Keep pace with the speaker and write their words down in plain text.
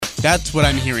That's what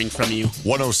I'm hearing from you.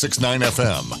 106.9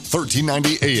 FM,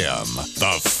 1390 AM.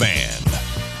 The Fan.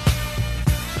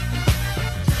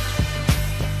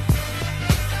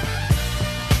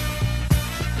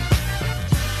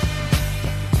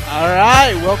 All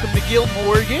right, welcome to Guild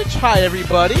Mortgage. Hi,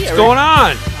 everybody. What's going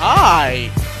on? Hi.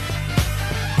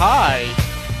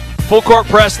 Full Court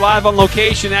Press live on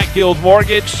location at Guild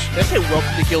Mortgage. Did I say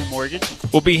welcome to Guild Mortgage?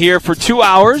 We'll be here for 2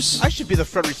 hours. I should be the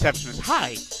front receptionist.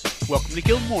 Hi, welcome to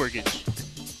Guild Mortgage.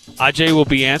 Ajay will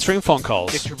be answering phone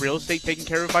calls. Get your real estate taken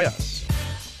care of by us.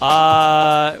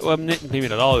 Well, maybe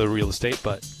not all of the real estate,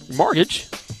 but mortgage.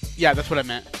 Yeah, that's what I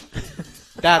meant.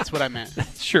 That's what I meant.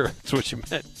 Sure, that's what you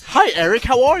meant. Hi, Eric.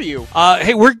 How are you?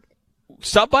 Hey,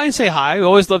 stop by and say hi. We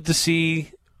always love to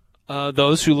see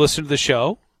those who listen to the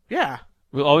show. Yeah.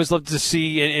 We always love to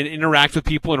see and interact with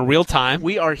people in real time.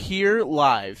 We are here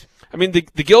live. I mean, the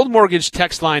Guild Mortgage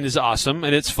text line is awesome,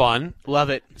 and it's fun. Love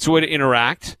it. It's a way to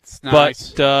interact. It's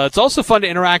nice. But it's also fun to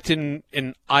interact in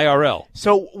IRL.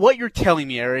 So what you're telling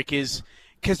me, Eric, is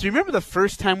because do you remember the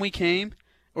first time we came,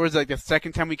 or was it like the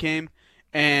second time we came,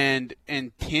 and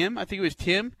Tim, I think it was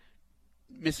Tim,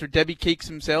 Mr. Debbie Cakes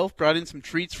himself, brought in some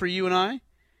treats for you and I.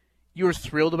 You were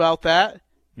thrilled about that.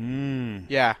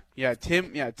 Yeah.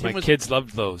 Tim My was. kids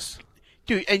loved those.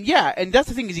 Dude, and that's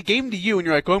the thing is he gave them to you, and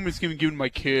you're like, oh, I'm just going to give them to my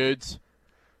kids.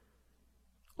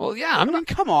 Well, yeah,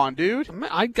 Come on, dude.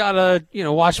 I gotta,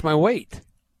 watch my weight.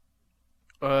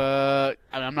 I'm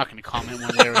not going to comment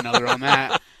one way or another on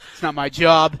that. It's not my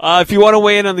job. If you want to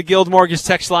weigh in on the Guild Mortgage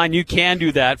text line, you can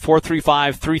do that,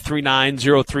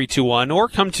 435-339-0321, or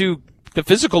come to the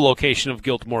physical location of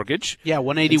Guild Mortgage. Yeah,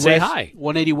 180 and say West, hi.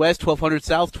 180 West, 1200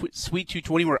 South, Suite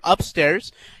 220. We're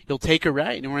upstairs. You'll take a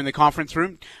right, and we're in the conference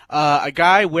room. A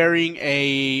guy wearing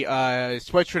a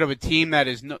sweatshirt of a team that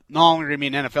is no longer going to be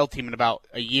an NFL team in about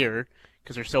a year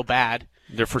because they're so bad.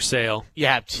 They're for sale.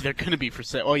 Yeah, they're going to be for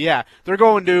sale. Oh yeah, they're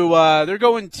going to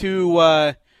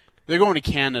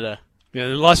Canada. Yeah,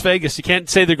 they're Las Vegas. You can't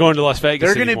say they're going to Las Vegas.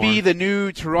 They're going to be the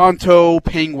new Toronto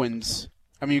Penguins.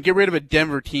 I mean, you get rid of a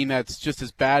Denver team that's just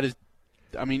as bad as,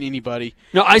 anybody.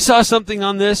 No, I saw something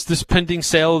on this pending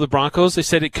sale of the Broncos. They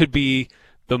said it could be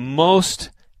the most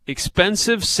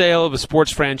expensive sale of a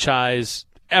sports franchise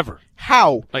ever.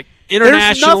 How? Like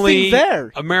internationally, there's nothing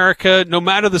there. America, no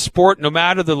matter the sport, no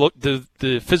matter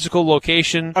the physical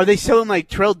location. Are they selling like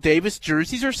Terrell Davis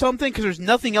jerseys or something? Because there's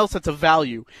nothing else that's of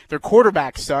value. Their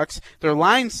quarterback sucks. Their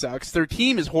line sucks. Their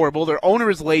team is horrible. Their owner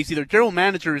is lazy. Their general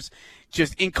manager is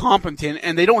just incompetent,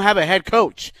 and they don't have a head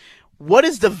coach. What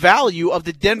is the value of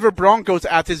the Denver Broncos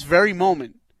at this very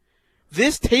moment?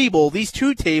 This table, these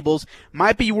two tables,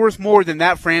 might be worth more than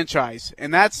that franchise,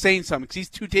 and that's saying something because these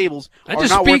two tables are not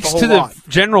worth a whole lot. That just speaks to the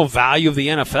general value of the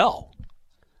NFL.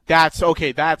 That's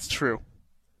okay. That's true.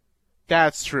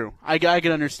 That's true. I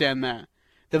can understand that.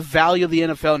 The value of the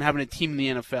NFL and having a team in the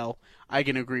NFL, I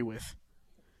can agree with.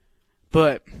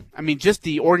 But just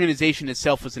the organization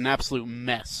itself is an absolute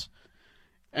mess.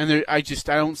 And I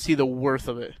don't see the worth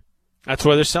of it. That's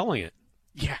why they're selling it.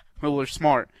 Yeah, well, they're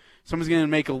smart. Someone's going to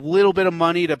make a little bit of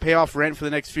money to pay off rent for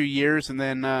the next few years, and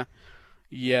then,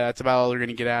 that's about all they're going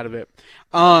to get out of it.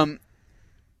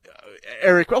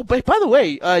 Eric, by the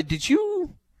way, did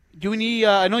you do any?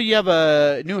 I know you have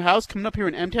a new house coming up here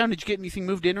in M-Town. Did you get anything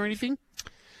moved in or anything?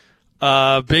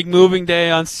 Big moving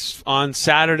day on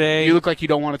Saturday. You look like you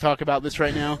don't want to talk about this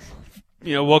right now.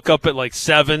 Woke up at like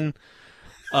 7.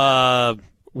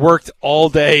 Worked all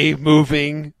day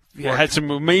moving. Had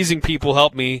some amazing people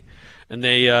help me, and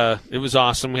it was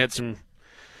awesome. We had some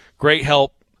great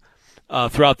help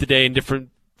throughout the day in different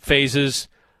phases.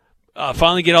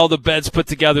 Finally get all the beds put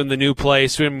together in the new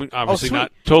place. We obviously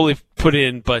not totally put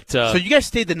in, but so you guys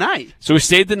stayed the night. So we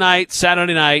stayed the night,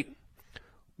 Saturday night.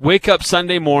 Wake up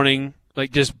Sunday morning,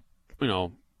 like just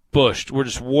bushed. We're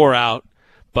just wore out,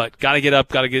 but got to get up,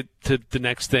 got to get to the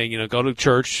next thing. Go to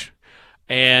church,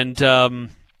 and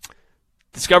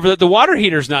discover that the water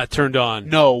heater's not turned on.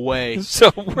 No way.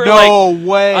 So we're no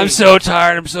way. I'm so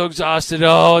tired. I'm so exhausted.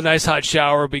 Oh, a nice hot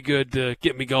shower would be good to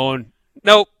get me going.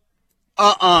 Nope.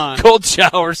 Cold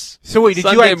showers. So wait, did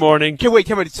Sunday morning? Okay, wait,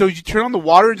 come on. So did you turn on the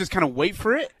water and just kind of wait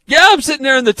for it? Yeah, I'm sitting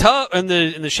there in the tub in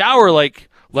the shower, like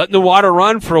letting the water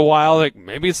run for a while. Like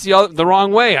maybe it's the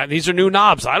wrong way. These are new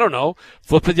knobs. I don't know.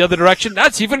 Flip it the other direction.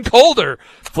 That's even colder.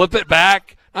 Flip it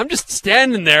back. I'm just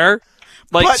standing there,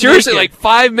 like seriously, like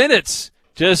 5 minutes.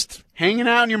 Just hanging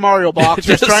out in your Mario box,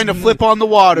 just trying to flip on the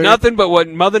water. Nothing but what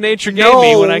Mother Nature gave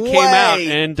me when I came out.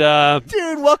 And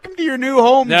dude, welcome to your new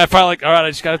home. Then I finally all right, I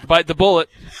just got to bite the bullet.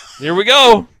 Here we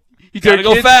go. You got to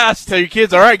go fast. Tell your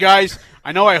kids, all right, guys,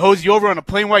 I know I hosed you over on a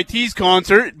Plain White Tees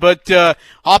concert, but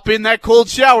hop in that cold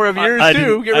shower of yours,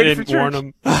 too. Get ready for church. Warn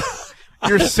them.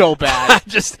 You're so bad.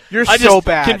 You're so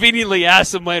bad. Conveniently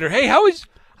asked them later, hey, how was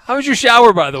your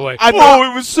shower, by the way?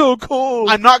 It was so cold.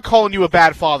 I'm not calling you a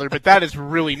bad father, but that is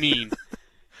really mean.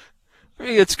 I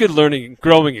mean, it's good learning,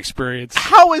 growing experience.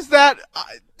 How is that?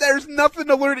 There's nothing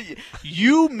to learn.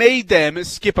 You made them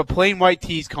skip a Plain White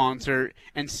Tees concert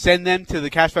and send them to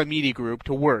the Cash Value Media Group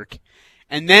to work.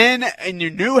 And then in your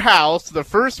new house, the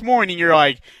first morning, you're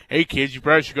like, hey, kids, you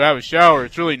probably should go have a shower.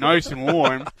 It's really nice and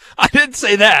warm. I didn't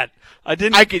say that. I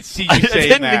could see you saying that. I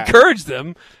didn't encourage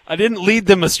them. I didn't lead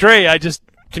them astray. I just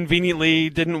conveniently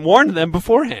didn't warn them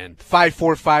beforehand.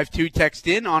 5452 text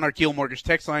in on our Gil Mortgage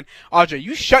text line. Ajay,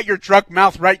 you shut your drunk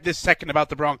mouth right this second about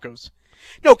the Broncos.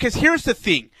 No, because here's the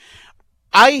thing.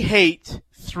 I hate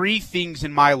 3 things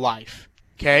in my life.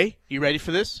 Okay? You ready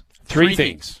for this? 3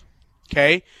 things.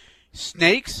 Okay?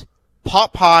 Snakes,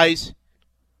 pot pies,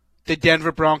 the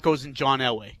Denver Broncos, and John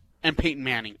Elway. And Peyton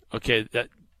Manning. Okay, that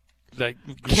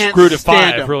can't screw to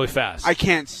 5 them. Really fast. I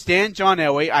can't stand John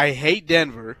Elway. I hate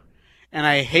Denver. And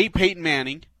I hate Peyton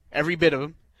Manning, every bit of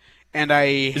him. And I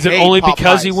Is it only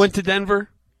because he went to Denver?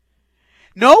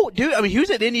 No, dude. I mean, he was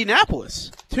at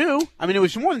Indianapolis, too. I mean, it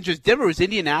was more than just Denver. It was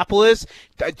Indianapolis.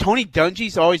 Tony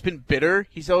Dungy's always been bitter.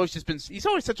 He's always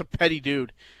such a petty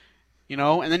dude. You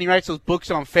know? And then he writes those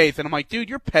books on faith. And I'm like, dude,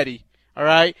 you're petty. All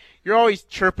right? You're always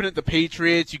chirping at the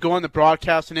Patriots. You go on the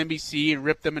broadcast on NBC and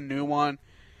rip them a new one.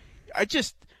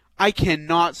 I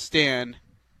cannot stand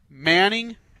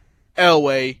Manning,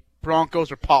 Elway,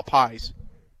 Broncos, or pot pies.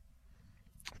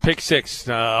 Pick 6.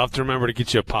 I'll have to remember to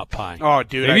get you a pot pie. Oh,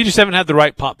 dude. Maybe you just haven't had the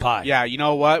right pot pie. Yeah, you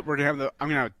know what? I'm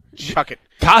going to chuck it.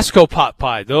 Costco pot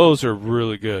pie. Those are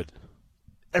really good.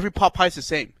 Every pot pie is the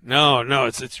same. No.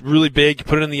 It's really big. You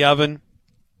put it in the oven.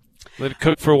 Let it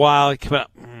cook for a while. Come out.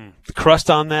 The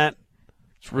crust on that.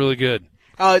 It's really good.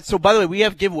 So, by the way, we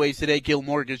have giveaways today. Gil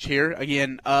Mortgage here.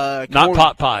 Again, not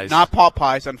pot pies. Not pot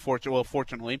pies,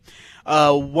 fortunately.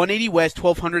 180 West,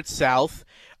 1200 South.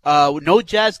 No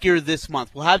Jazz gear this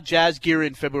month. We'll have Jazz gear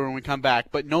in February when we come back,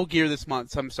 but no gear this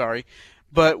month. I'm sorry.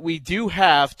 But we do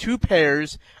have 2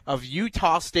 pairs of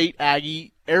Utah State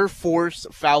Aggie Air Force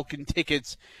Falcon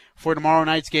tickets for tomorrow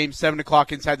night's game, 7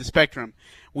 o'clock inside the Spectrum.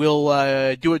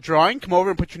 We'll do a drawing. Come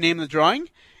over and put your name in the drawing,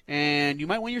 and you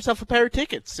might win yourself a pair of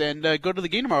tickets and go to the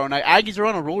game tomorrow night. Aggies are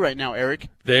on a roll right now, Eric.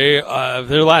 Their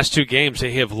last 2 games,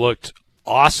 they have looked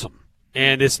awesome.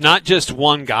 And it's not just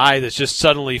one guy that's just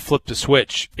suddenly flipped a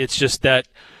switch. It's just that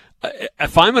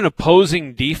if I'm an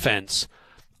opposing defense,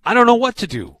 I don't know what to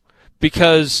do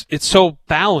because it's so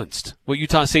balanced what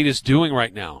Utah State is doing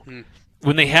right now.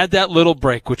 When they had that little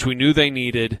break, which we knew they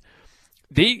needed,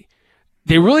 they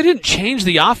really didn't change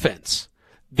the offense.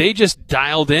 They just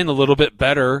dialed in a little bit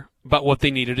better about what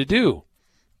they needed to do.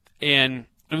 And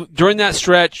during that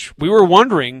stretch, we were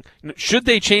wondering, should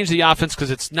they change the offense because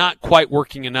it's not quite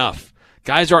working enough?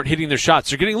 Guys aren't hitting their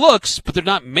shots. They're getting looks, but they're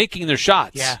not making their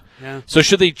shots. Yeah. So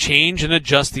should they change and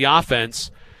adjust the offense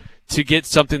to get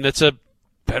something that's a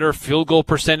better field goal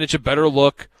percentage, a better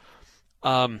look?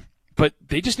 But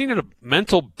they just needed a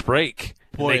mental break.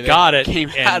 Boy, they got it.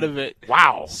 Came out of it.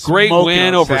 Wow. Great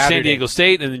win over San Diego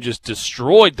State and then just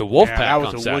destroyed the Wolfpack that was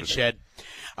on a Saturday. woodshed.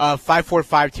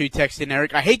 5452 text in,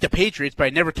 Eric. I hate the Patriots, but I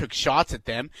never took shots at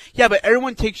them. Yeah, but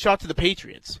everyone takes shots at the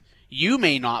Patriots. You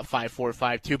may not,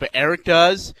 5452, but Eric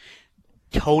does.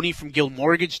 Tony from Gil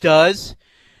Mortgage does.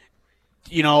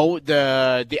 You know,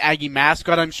 the Aggie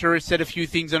mascot, I'm sure, has said a few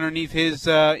things underneath his,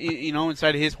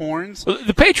 inside of his horns. Well,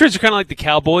 the Patriots are kind of like the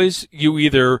Cowboys. You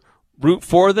either root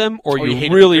for them or you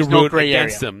hate really them. root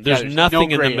against them. There's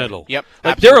nothing in the middle. Yep,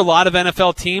 like, there are a lot of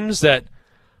NFL teams that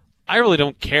I really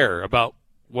don't care about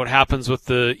what happens with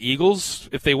the Eagles.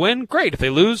 If they win, great. If they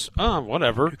lose,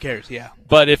 whatever. Who cares, yeah.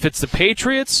 But if it's the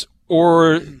Patriots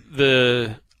or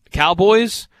the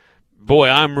Cowboys, boy,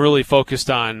 I'm really focused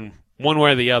on one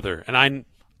way or the other. And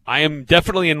I am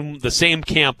definitely in the same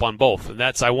camp on both, and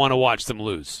that's I want to watch them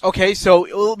lose. Okay,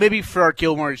 so maybe for our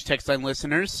Gil Mortgage text line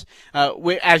listeners,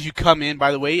 as you come in,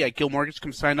 by the way, Gil Mortgage,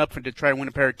 come sign up to try and win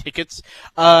a pair of tickets.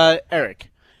 Eric,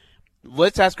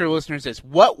 let's ask our listeners this.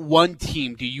 What one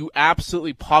team do you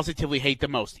absolutely positively hate the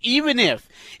most? Even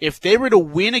if they were to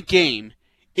win a game,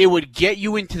 it would get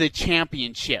you into the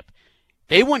championship.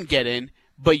 They wouldn't get in,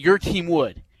 but your team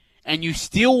would. And you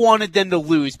still wanted them to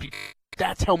lose because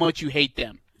that's how much you hate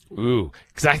them. Ooh,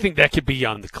 because I think that could be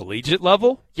on the collegiate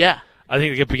level. Yeah. I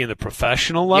think it could be in the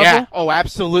professional level. Yeah. Oh,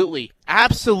 absolutely.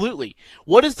 Absolutely.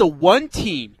 What is the one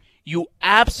team you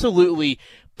absolutely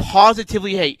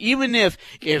positively hate. Even if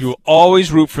you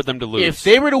always root for them to lose. If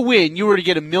they were to win, you were to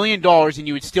get $1 million, and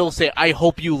you would still say, "I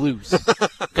hope you lose,"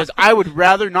 because I would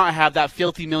rather not have that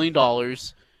filthy $1 million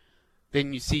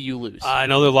than you see you lose. I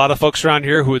know there are a lot of folks around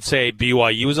here who would say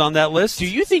BYU is on that list. Do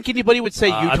you think anybody would say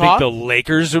Utah? I think the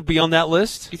Lakers would be on that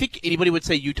list. Do you think anybody would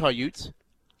say Utah Utes?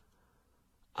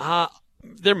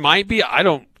 There might be. I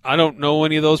don't know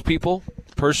any of those people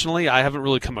personally. I haven't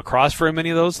really come across very many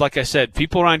of those. Like I said,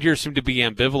 people around here seem to be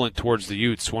ambivalent towards the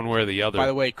Utes, one way or the other. By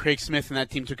the way, Craig Smith and that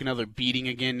team took another beating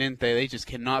again, didn't they? They just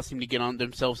cannot seem to get on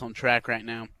themselves on track right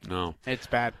now. No, it's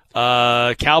bad.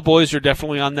 Cowboys are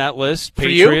definitely on that list. For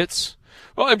you? Patriots.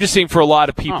 Well, I'm just saying for a lot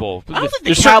of people. I don't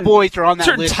think the Cowboys are on that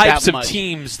certain list types that of much.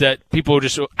 teams that people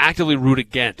just actively root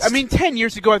against. I mean, 10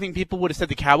 years ago, I think people would have said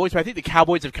the Cowboys, but I think the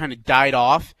Cowboys have kind of died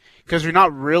off because they're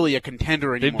not really a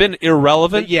contender anymore. They've been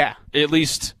irrelevant. Yeah. At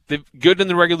least they're good in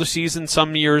the regular season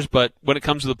some years, but when it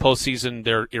comes to the postseason,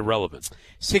 they're irrelevant.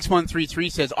 6133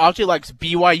 says, Ajay likes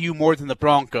BYU more than the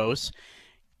Broncos.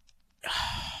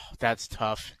 That's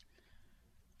tough.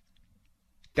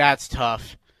 That's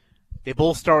tough. They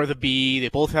both start with a B. They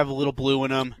both have a little blue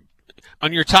in them.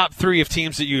 On your top three of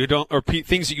teams that you don't, or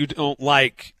things that you don't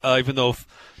like, even though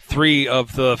 3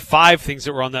 of the 5 things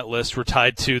that were on that list were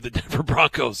tied to the Denver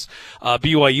Broncos,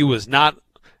 BYU was not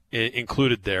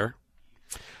included there.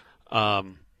 Let's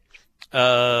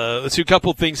do a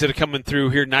couple of things that are coming through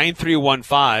here.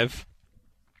 9315.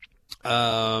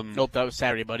 Nope, that was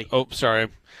Saturday, buddy. Oh, sorry.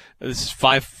 This is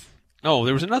 5. No,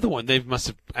 there was another one. They must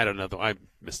have. I don't know. I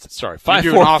missed it. Sorry.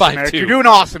 5452. You're doing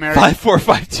awesome, Eric.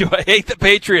 5452. I hate the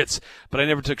Patriots, but I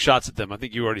never took shots at them. I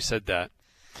think you already said that.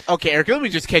 Okay, Eric, let me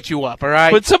just catch you up, all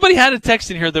right? But somebody had a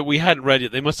text in here that we hadn't read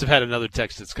yet. They must have had another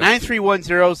text that's coming.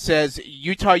 9310 says,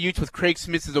 Utah Utes with Craig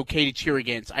Smith is okay to cheer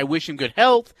against. I wish him good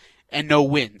health and no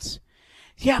wins.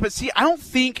 Yeah, but see, I don't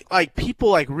think,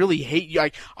 people, really hate,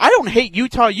 I don't hate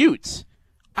Utah Utes.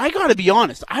 I gotta be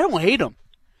honest. I don't hate them.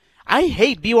 I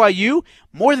hate BYU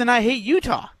more than I hate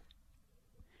Utah.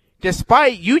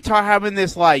 Despite Utah having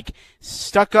this,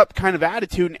 stuck-up kind of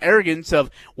attitude and arrogance of,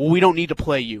 well, we don't need to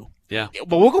play you. Yeah.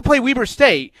 But we'll go play Weber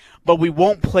State, but we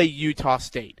won't play Utah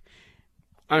State.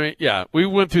 I mean, yeah, we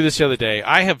went through this the other day.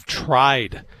 I have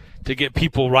tried to get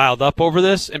people riled up over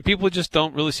this, and people just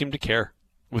don't really seem to care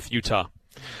with Utah.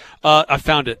 I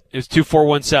found it. It was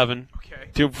 2417. Okay.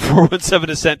 2417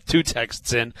 has sent 2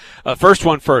 texts in. First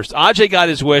one first. Ajay got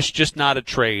his wish, just not a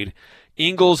trade.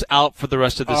 Ingles out for the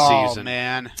rest of the season. Oh,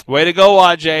 man. Way to go,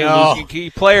 Ajay. No. Losing key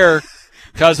player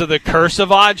because of the curse of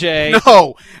Ajay.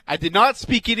 No, I did not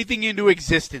speak anything into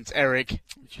existence, Eric.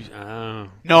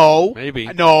 No. Maybe.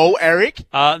 No, Eric.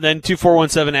 Then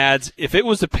 2417 adds, if it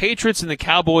was the Patriots and the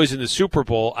Cowboys in the Super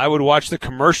Bowl, I would watch the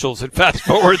commercials and fast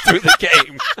forward through the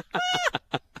game.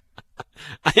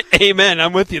 Amen.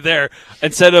 I'm with you there.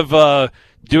 Instead of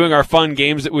doing our fun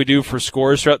games that we do for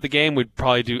scores throughout the game,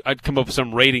 I'd come up with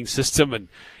some rating system and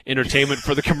entertainment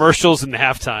for the commercials and the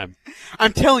halftime.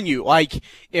 I'm telling you,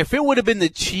 if it would have been the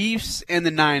Chiefs and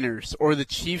the Niners or the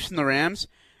Chiefs and the Rams,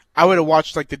 I would have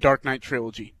watched, the Dark Knight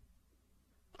trilogy.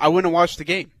 I wouldn't have watched the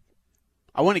game.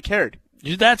 I wouldn't have cared.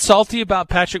 You that salty about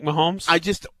Patrick Mahomes?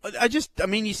 I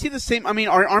mean, you see the same. I mean,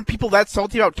 aren't people that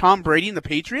salty about Tom Brady and the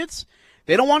Patriots?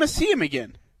 They don't want to see him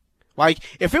again.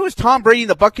 If it was Tom Brady and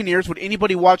the Buccaneers, would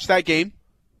anybody watch that game?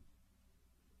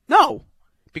 No,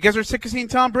 because they're sick of seeing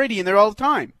Tom Brady in there all the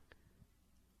time.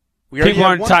 People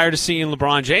aren't tired of seeing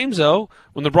LeBron James, though.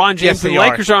 When LeBron James and the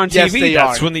Lakers are on TV,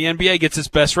 that's when the NBA gets its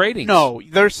best ratings. No,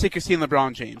 they're sick of seeing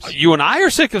LeBron James. You and I are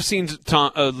sick of seeing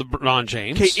LeBron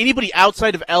James. Okay, anybody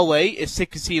outside of LA is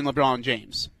sick of seeing LeBron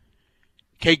James.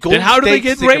 Okay, then how do they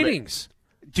get ratings?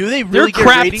 Do they really get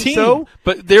ratings, team, though?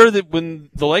 But when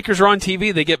the Lakers are on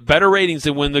TV, they get better ratings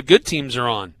than when the good teams are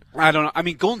on. I don't know. I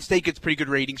mean, Golden State gets pretty good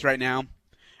ratings right now.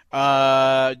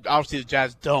 Obviously, the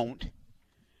Jazz don't.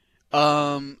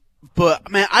 But,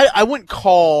 man, I wouldn't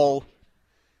call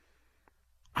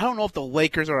 – I don't know if the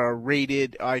Lakers are a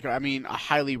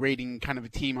highly rating kind of a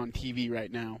team on TV right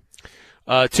now.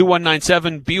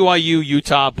 2197, BYU,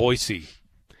 Utah, Boise.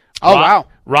 Oh, wow.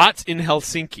 Rot in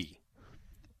Helsinki.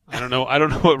 I don't know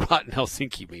what rot in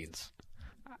Helsinki means.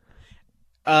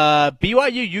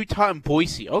 BYU, Utah, and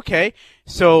Boise. Okay.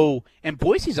 So, and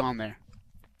Boise's on there.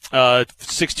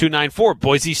 6294,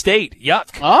 Boise State.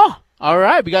 Yuck. Oh, all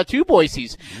right. We got 2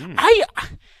 Boise's.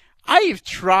 I've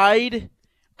tried.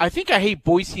 I think I hate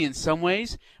Boise in some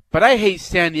ways, but I hate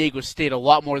San Diego State a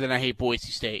lot more than I hate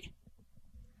Boise State.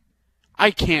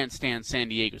 I can't stand San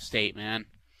Diego State, man.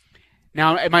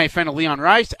 Now, am I a fan of Leon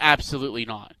Rice? Absolutely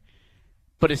not.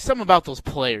 But it's something about those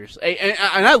players. And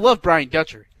I love Brian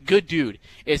Dutcher. Good dude.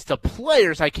 It's the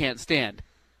players I can't stand.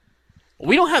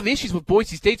 We don't have issues with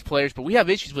Boise State's players, but we have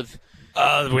issues with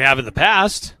We have in the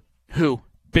past. who?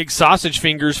 Big sausage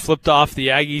fingers flipped off the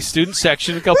Aggie student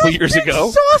section a couple years Big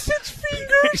ago. Sausage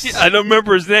fingers. I don't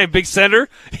remember his name. Big center.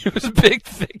 He was big,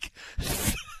 thick.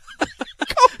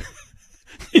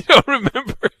 You don't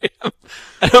remember him?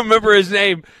 I don't remember his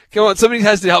name. Come on, somebody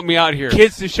has to help me out here.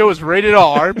 Kids, the show is rated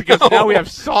R because now we have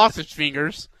sausage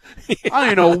fingers. I don't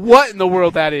even know what in the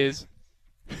world that is.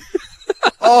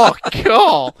 Oh,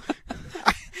 God.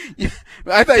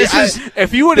 I thought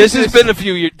if you would. This has been a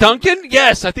few years. Duncan?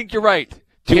 Yes, I think you're right.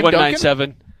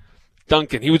 2197.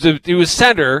 Duncan. He was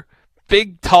center,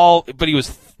 big, tall, but he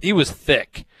was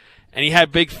thick, and he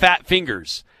had big, fat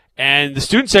fingers. And the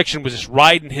student section was just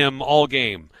riding him all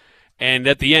game, and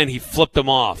at the end he flipped them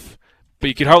off. But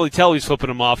you could hardly tell he's flipping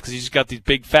them off because he's got these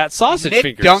big, fat sausage Nick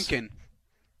fingers. Duncan.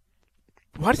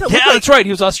 Why does that look like? That's right.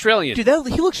 He was Australian. Dude,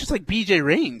 he looks just like B.J.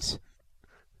 Raines.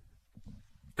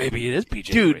 Maybe it is BJ.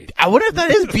 Dude, Raines. I wonder if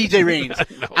that is B.J. Raines.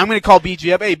 No. I'm going to call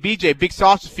B.J. up. Hey, B.J., big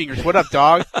sausage fingers. What up,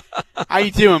 dog? How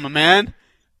you doing, my man?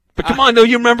 But come on, don't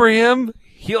you remember him?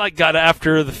 He got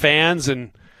after the fans,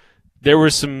 and there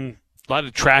was a lot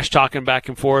of trash talking back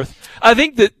and forth. I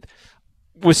think that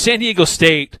with San Diego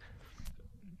State,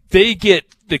 the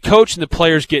coach and the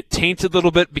players get tainted a little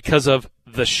bit because of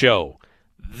the show.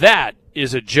 That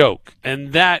is a joke,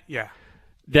 and that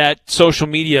social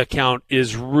media account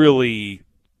is really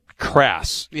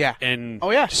crass. Yeah. And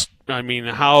oh yeah. I mean,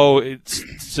 how it's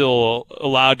still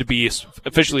allowed to be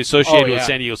officially associated with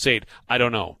San Diego State, I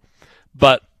don't know.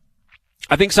 But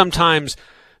I think sometimes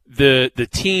the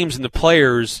teams and the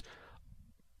players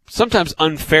sometimes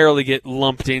unfairly get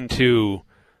lumped into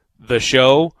the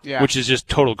show, which is just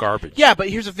total garbage. Yeah, but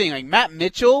here's the thing. Like, Matt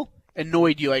Mitchell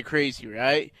annoyed you like crazy,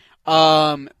 right?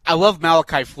 I love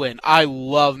Malachi Flynn.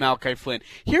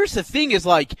 Here's the thing is,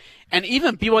 like, and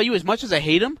even BYU, as much as I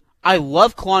hate him, I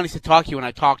love Kalani Sitake when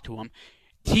I talk to him.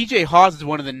 TJ Haws is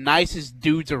one of the nicest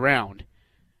dudes around.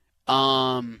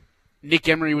 Nick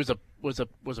Emery was a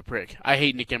prick. I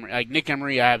hate Nick Emery. Like, Nick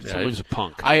Emery, he was a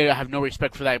punk. I have no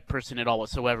respect for that person at all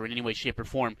whatsoever in any way, shape, or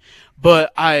form.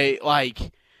 But I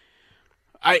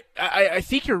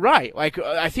think you're right. Like,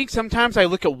 I think sometimes I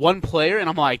look at one player and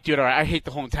I'm like, dude, all right, I hate the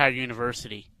whole entire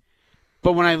university.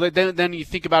 But when then you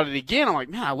think about it again, I'm like,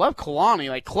 man, I love Kalani.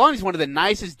 Like, Kalani's one of the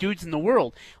nicest dudes in the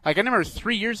world. Like, I remember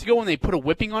 3 years ago when they put a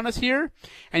whipping on us here,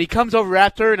 and he comes over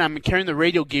after, and I'm carrying the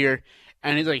radio gear,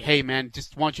 and he's like, hey, man,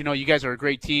 just want you to know you guys are a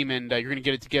great team, and you're going to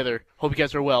get it together. Hope you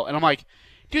guys are well. And I'm like,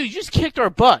 dude, you just kicked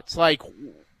our butts. Like,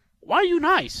 why are you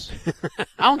nice?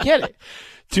 I don't get it.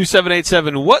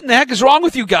 2787, what in the heck is wrong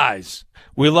with you guys?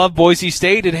 We love Boise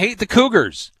State and hate the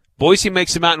Cougars. Boise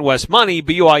makes the Mountain West money.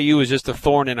 BYU is just a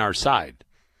thorn in our side.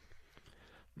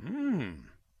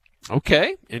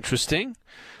 Okay, interesting.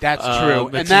 That's true,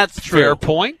 and that's true. Fair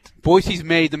point. Boise's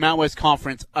made the Mountain West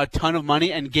Conference a ton of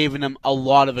money and given them a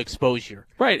lot of exposure.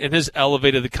 Right, and has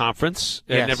elevated the conference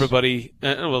and Yes. everybody,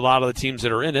 a lot of the teams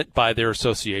that are in it by their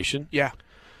association. Yeah.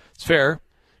 It's fair.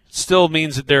 Still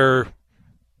means that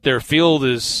their field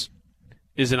is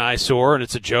an eyesore, and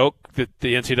it's a joke that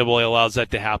the NCAA allows that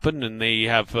to happen, and they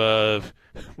have a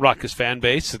raucous fan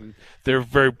base, and they're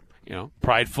very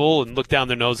prideful and look down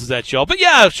their noses at y'all. But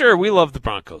yeah, sure, we love the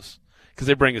Broncos because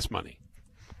they bring us money.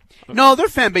 No, their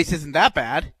fan base isn't that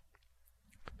bad.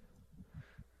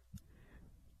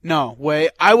 No way.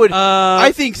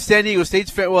 I think San Diego State's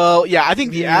fan. Well, yeah, I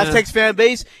think the Aztecs fan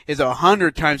base is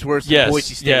 100 times worse than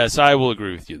Boise State. Yes, I will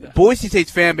agree with you there. Boise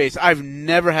State's fan base, I've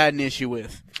never had an issue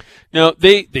with. No,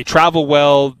 they travel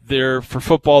well. For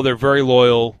football, they're very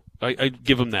loyal. I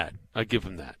give them that.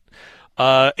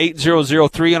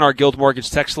 8003 on our Guild Mortgage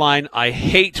text line. I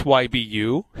hate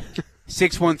YBU.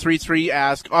 6133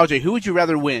 asks, Ajay, who would you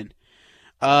rather win?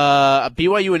 A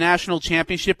BYU a national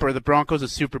championship or the Broncos a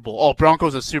Super Bowl? Oh,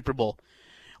 Broncos a Super Bowl.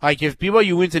 Like, if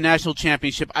BYU wins a national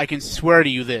championship, I can swear to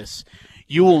you this.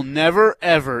 You will never,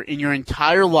 ever in your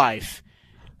entire life,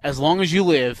 as long as you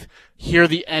live, hear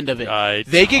the end of it.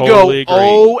 They could totally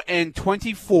go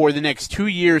 0-24 the next 2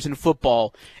 years in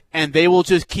football, and they will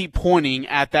just keep pointing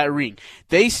at that ring.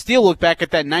 They still look back at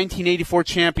that 1984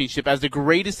 championship as the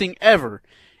greatest thing ever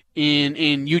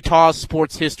in Utah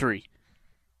sports history.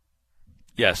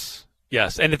 Yes.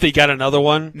 And if they got another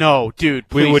one, no, dude,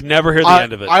 please. We would never hear the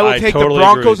end of it. I will take totally the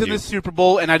Broncos in you. the Super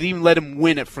Bowl, and I'd even let them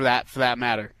win it for that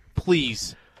matter.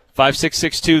 Please.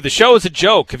 5662. The show is a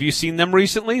joke. Have you seen them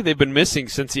recently? They've been missing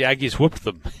since the Aggies whipped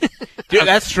them. Dude,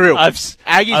 that's true.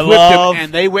 Aggies whipped them,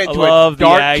 and they went to a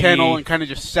dark kennel and kind of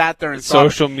just sat there and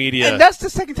social media. And that's the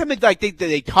second time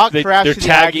they talk trash to the Aggies. They're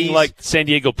tagging like San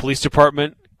Diego Police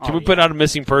Department. Can we put out a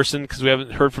missing person because we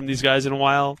haven't heard from these guys in a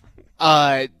while?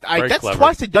 Very That's clever.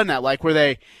 twice they've done that. Like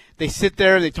where they sit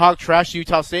there, they talk trash to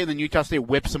Utah State, and then Utah State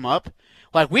whips them up.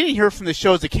 Like we didn't hear from the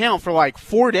show's account for like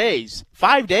 4 days,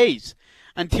 5 days,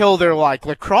 until their like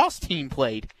lacrosse team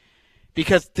played,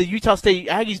 because the Utah State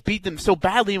Aggies beat them so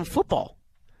badly in football.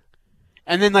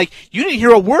 And then like you didn't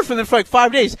hear a word from them for like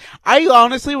 5 days. I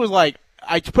honestly was like,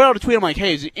 I put out a tweet. I'm like,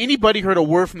 hey, has anybody heard a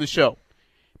word from the show?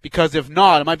 Because if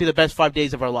not, it might be the best 5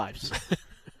 days of our lives.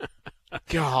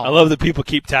 God. I love that people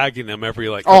keep tagging them every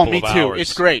couple me of too. hours.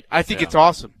 It's great. I think it's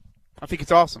awesome.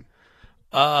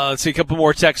 Let's see, a couple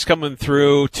more texts coming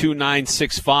through.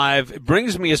 2965. It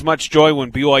brings me as much joy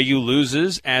when BYU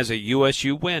loses as a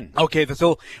USU win. Okay,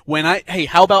 so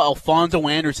how about Alfonso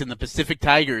Anderson, the Pacific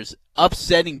Tigers,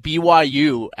 upsetting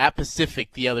BYU at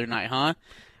Pacific the other night, huh?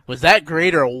 Was that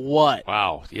great or what?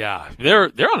 Wow, yeah. They're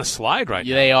on a slide right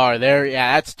now. They are.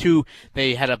 That's two.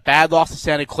 They had a bad loss to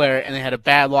Santa Clara, and they had a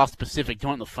bad loss to Pacific. You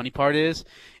know what the funny part is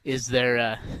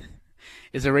their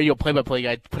radio play-by-play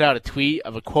guy put out a tweet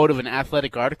of a quote of an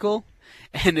Athletic article,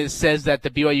 and it says that the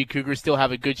BYU Cougars still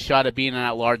have a good shot at being an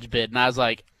at-large bid. And I was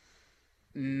like,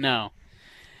 no,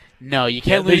 you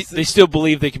can't lose. They still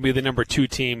believe they can be the number 2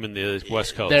 team in the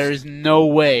West Coast. There is no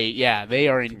way. Yeah, they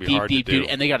are in deep,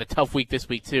 and they got a tough week this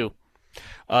week too.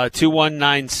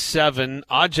 2197.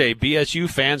 Ajay, BSU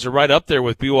fans are right up there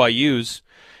with BYU's,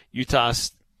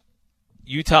 Utah's,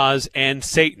 and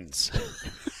Satan's.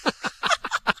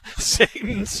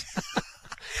 Satan's.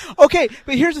 Okay,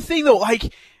 but here's the thing, though.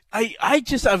 Like,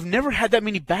 I've never had that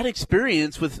many bad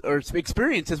experiences with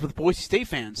Boise State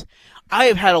fans. I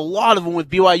have had a lot of them with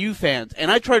BYU fans, and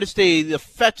I try to stay the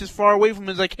fetch as far away from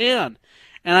them as I can.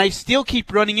 And I still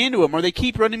keep running into them, or they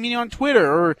keep running me on Twitter,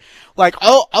 or like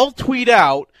I'll tweet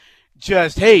out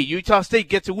just, hey, Utah State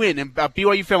gets a win, and a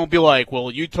BYU fan will be like,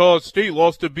 well, Utah State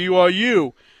lost to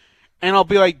BYU, and I'll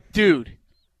be like, dude,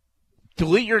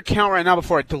 delete your account right now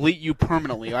before I delete you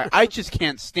permanently. I just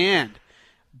can't stand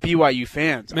BYU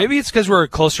fans. Maybe it's because we're in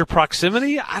closer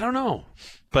proximity. I don't know.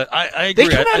 But I agree.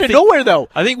 They come out of nowhere, though.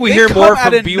 I think we hear more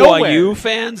from BYU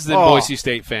fans than Boise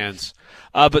State fans.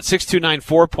 But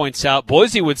 6294 points out,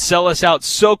 Boise would sell us out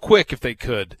so quick if they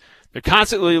could. They're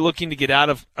constantly looking to get out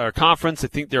of our conference. I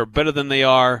think they're better than they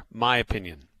are, my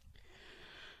opinion.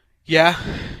 Yeah.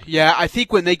 I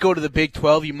think when they go to the Big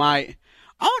 12, you might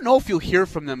 – I don't know if you'll hear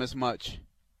from them as much.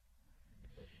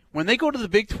 When they go to the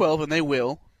Big 12, and they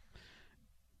will,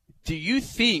 do you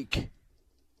think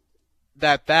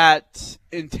that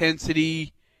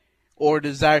intensity or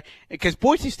desire – because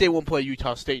Boise State won't play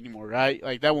Utah State anymore, right?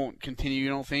 Like, that won't continue, you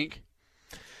don't think?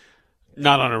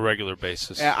 Not on a regular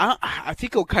basis. Yeah, I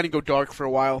think it'll kind of go dark for a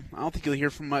while. I don't think you'll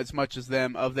hear from as much as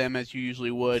them as you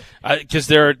usually would. Because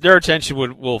their attention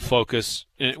will focus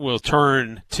 – will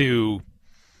turn to –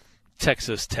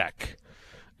 Texas Tech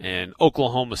and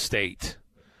Oklahoma State,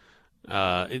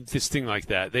 this thing like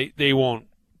that. They won't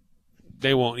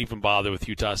even bother with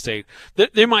Utah State.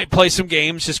 They might play some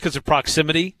games just because of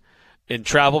proximity and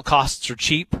travel costs are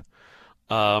cheap,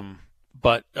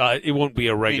 but it won't be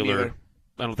a regular.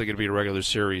 I don't think it'll be a regular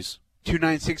series.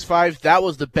 2965. That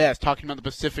was the best. Talking about the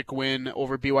Pacific win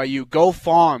over BYU. Go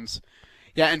Fawns.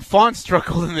 Yeah, and Font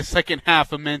struggled in the second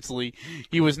half immensely.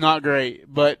 He was not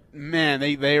great. But, man,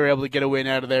 they were able to get a win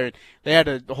out of there. They had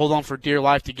to hold on for dear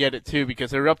life to get it, too,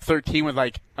 because they were up 13 with,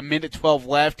 like, a minute 12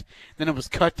 left. Then it was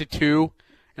cut to 2.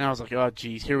 And I was like, oh,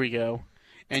 geez, here we go.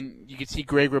 And you could see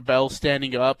Greg Rebel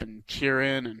standing up and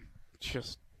cheering. And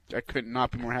just, I could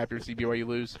not be more happy to see BYU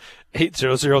lose.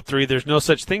 8003, there's no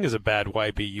such thing as a bad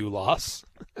YBU loss.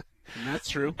 And that's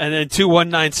true. And then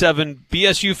 2197,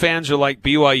 BSU fans are like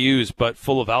BYU's, but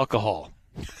full of alcohol.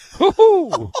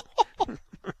 Woo-hoo!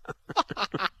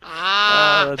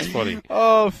 That's funny.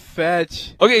 Oh,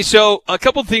 fetch. Okay, so a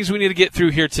couple things we need to get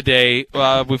through here today.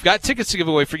 We've got tickets to give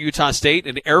away for Utah State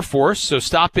and Air Force, so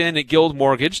stop in at Guild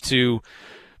Mortgage to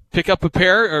pick up a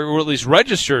pair, or at least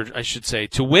register, I should say,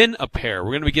 to win a pair.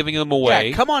 We're going to be giving them away.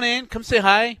 Yeah, come on in. Come say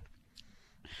hi.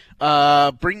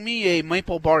 Bring me a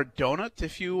maple bar donut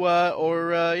if you,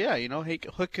 hey,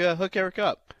 hook Eric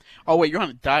up. Oh wait, you're on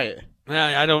a diet.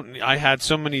 I don't. I had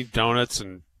so many donuts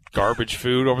and garbage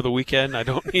food over the weekend. I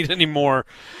don't need any more.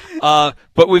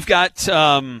 But we've got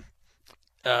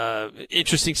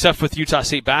interesting stuff with Utah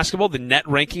State basketball. The net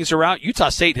rankings are out. Utah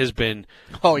State has been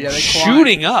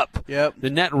shooting up the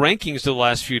net rankings the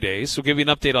last few days. So we'll give you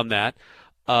an update on that.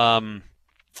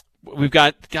 We've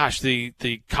got,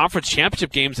 the conference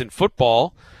championship games in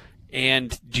football.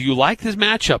 And do you like this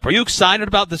matchup? Are you excited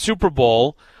about the Super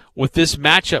Bowl with this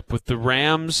matchup with the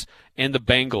Rams and the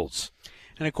Bengals?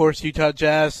 And, of course, Utah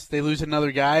Jazz, they lose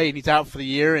another guy, and he's out for the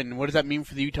year. And what does that mean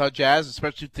for the Utah Jazz,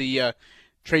 especially with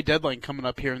trade deadline coming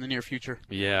up here in the near future.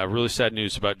 Yeah, really sad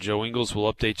news about Joe Ingles.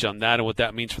 We'll update you on that and what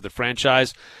that means for the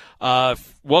franchise.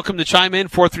 Welcome to chime in,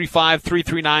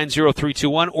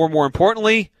 435-339-0321, or more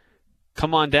importantly,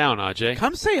 come on down, Ajay.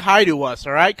 Come say hi to us,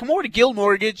 all right? Come over to Guild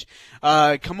Mortgage.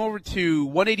 Come over to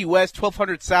 180 West,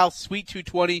 1200 South, Suite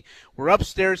 220. We're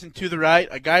upstairs and to the right.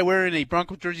 A guy wearing a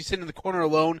Bronco jersey sitting in the corner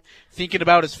alone, thinking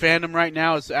about his fandom right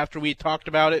now after we talked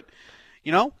about it.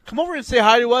 You know, come over and say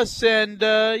hi to us, and,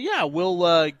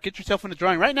 we'll get yourself in the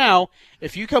drawing. Right now,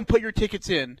 if you come put your tickets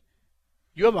in,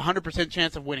 you have a 100%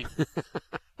 chance of winning.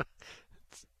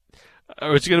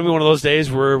 It's going to be one of those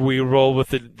days where we roll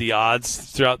with the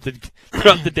odds throughout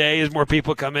the day as more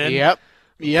people come in. Yep.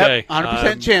 Okay.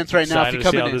 100% chance right now if you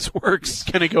come in. This works. It's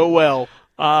going to go well.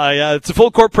 Yeah, it's a full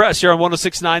court press here on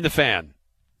 106.9 The Fan.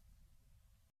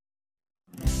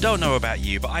 Don't know about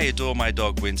you, but I adore my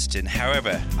dog Winston.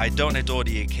 However, I don't adore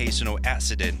the occasional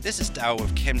accident. This is Darryl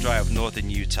with ChemDry of Northern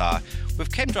Utah.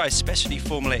 With ChemDry's specially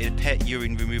formulated pet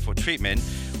urine removal treatment,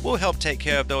 we'll help take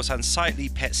care of those unsightly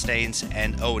pet stains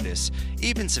and odors.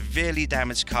 Even severely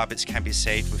damaged carpets can be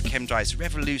saved with ChemDry's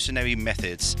revolutionary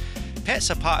methods.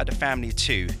 Pets are part of the family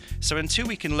too, so until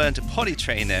we can learn to potty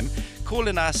train them,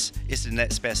 calling us is the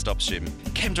next best option.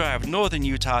 ChemDry of Northern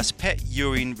Utah's pet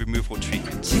urine removal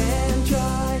treatment.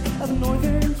 ChemDry of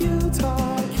Northern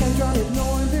Utah. ChemDry of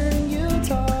Northern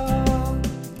Utah.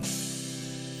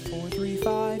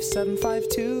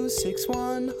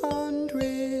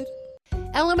 435-752-6100.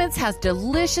 Elements has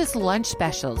delicious lunch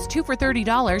specials, 2 for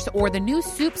 $30, or the new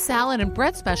soup, salad, and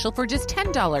bread special for just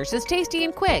 $10. It's tasty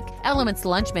and quick. Elements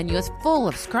lunch menu is full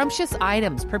of scrumptious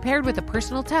items prepared with a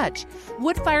personal touch.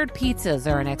 Wood-fired pizzas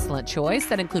are an excellent choice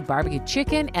that include barbecue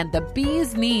chicken and the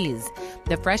bee's knees.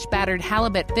 The fresh battered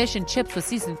halibut fish and chips with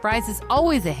seasoned fries is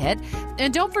always a hit.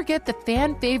 And don't forget the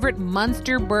fan favorite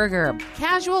Munster burger.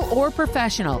 Casual or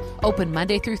professional. Open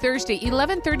Monday through Thursday,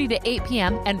 11:30 to 8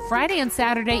 p.m. and Friday and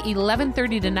Saturday, 11:30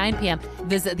 to 9 p.m.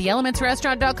 Visit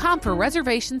theelementsrestaurant.com for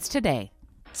reservations today.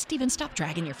 Steven, stop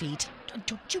dragging your feet.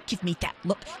 Don't you give me that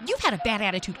look. You've had a bad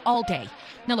attitude all day.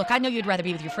 Now, look, I know you'd rather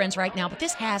be with your friends right now, but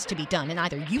this has to be done, and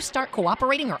either you start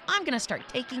cooperating or I'm going to start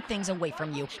taking things away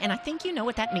from you. And I think you know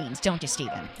what that means, don't you,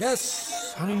 Steven?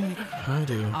 Yes, honey, I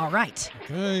do. All right.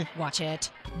 Okay. Watch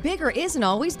it. Bigger isn't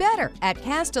always better. At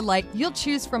Cast-A-Lite, you'll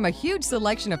choose from a huge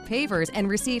selection of pavers and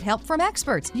receive help from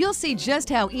experts. You'll see just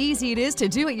how easy it is to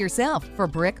do it yourself. For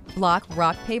brick, block,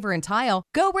 rock, paver, and tile,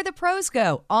 go where the pros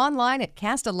go. Online at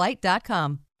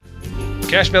castalite.com.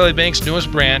 Cache Valley Bank's newest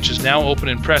branch is now open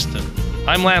in Preston.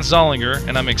 I'm Lance Zollinger,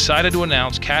 and I'm excited to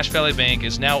announce Cache Valley Bank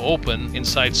is now open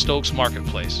inside Stokes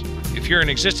Marketplace. If you're an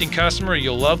existing customer,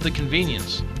 you'll love the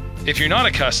convenience. If you're not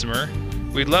a customer,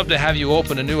 we'd love to have you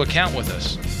open a new account with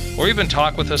us, or even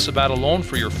talk with us about a loan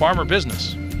for your farm or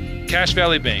business. Cache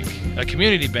Valley Bank, a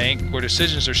community bank where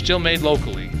decisions are still made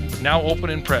locally, now open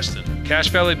in Preston. Cache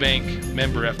Valley Bank,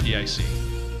 member FDIC.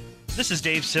 This is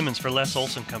Dave Simmons for Les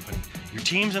Olson Company. Your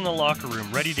team's in the locker room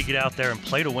ready to get out there and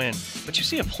play to win, but you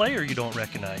see a player you don't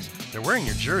recognize. They're wearing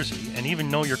your jersey and even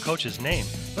know your coach's name.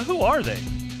 But who are they?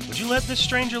 Would you let this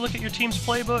stranger look at your team's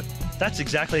playbook? That's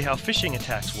exactly how phishing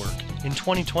attacks work. In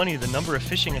 2020, the number of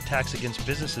phishing attacks against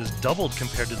businesses doubled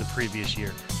compared to the previous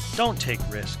year. Don't take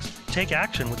risks. Take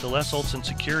action with the Les Olson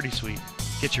Security Suite.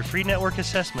 Get your free network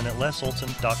assessment at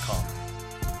lesolson.com.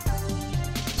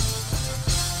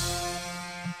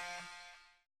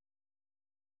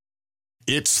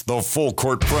 It's the Full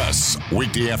Court Press,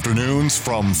 weekday afternoons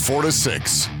from 4 to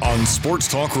 6 on Sports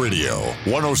Talk Radio,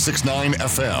 106.9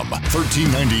 FM,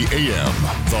 1390 AM,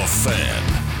 The Fan.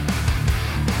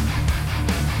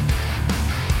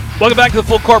 Welcome back to the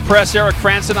Full Court Press. Eric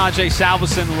Frandsen, Ajay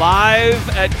Salvesen, live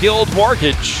at Guild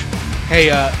Mortgage.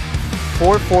 Hey,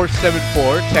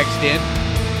 4474, text in.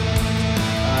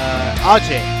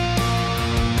 Ajay,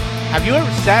 have you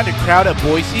ever sat in a crowd at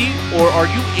Boise, or are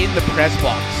you in the press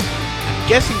box? I'm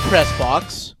guessing press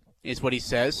box is what he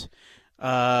says.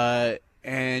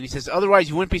 And he says, otherwise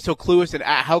you wouldn't be so clueless at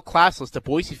how classless the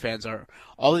Boise fans are.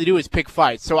 All they do is pick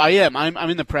fights. So I am. I'm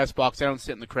in the press box. I don't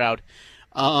sit in the crowd.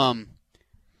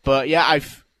 But yeah,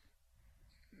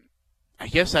 I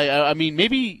guess I mean,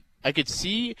 maybe I could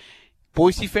see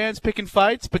Boise fans picking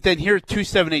fights, but then here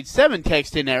 2787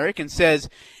 texts in Eric and says,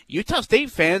 Utah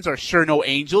State fans are sure no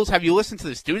angels. Have you listened to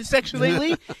the student section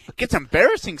lately? It gets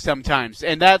embarrassing sometimes,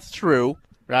 and that's true,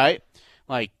 right?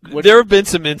 Like there have been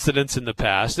some incidents in the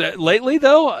past. Lately,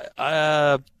 though,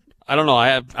 I don't know. I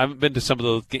haven't been to some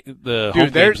of the home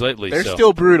games lately. They're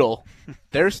still brutal.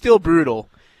 They're still brutal.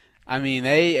 I mean,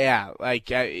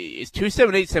 it's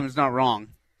 2787 is not wrong.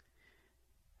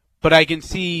 But I can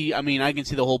see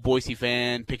the whole Boise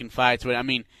fan picking fights. But I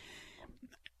mean,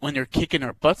 when they're kicking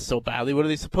our butts so badly, what are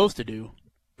they supposed to do?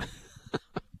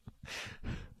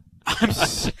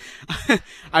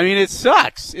 I mean, it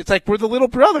sucks. It's like we're the little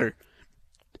brother.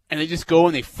 And they just go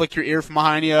and they flick your ear from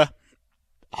behind you,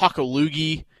 hawk a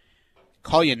loogie,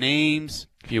 call you names.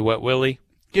 Give you a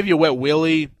wet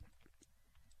willy.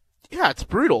 Yeah, it's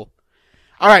brutal.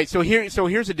 All right, so here's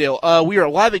the deal. We are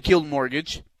live at Guild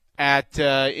Mortgage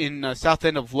in south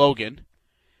end of Logan,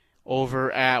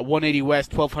 over at 180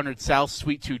 West, 1200 South,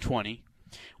 Suite 220.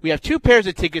 We have 2 pairs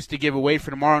of tickets to give away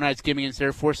for tomorrow night's game against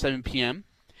Air Force, 7 p.m.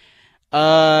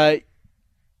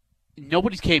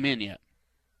 Nobody's came in yet.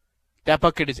 That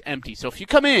bucket is empty. So if you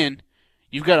come in,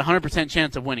 you've got a 100%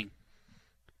 chance of winning.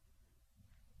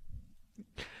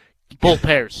 Both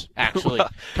pairs, actually.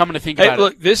 Coming to think about it.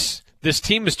 Look, this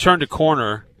team has turned a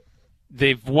corner.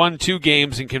 They've won 2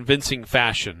 games in convincing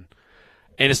fashion.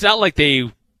 And it's not like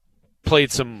they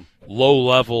played some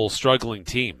low-level struggling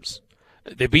teams.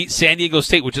 They beat San Diego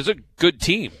State, which is a good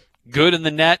team. Good in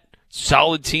the net,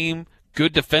 solid team,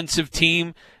 good defensive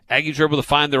team. Aggies were able to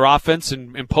find their offense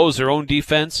and impose their own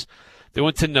defense. They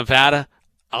went to Nevada,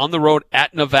 on the road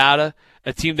at Nevada,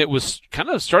 a team that was kind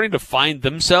of starting to find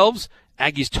themselves.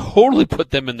 Aggies totally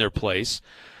put them in their place.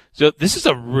 So this is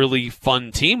a really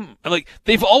fun team. Like,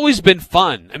 they've always been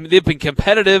fun. I mean, they've been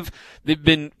competitive. They've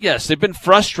been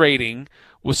frustrating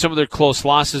with some of their close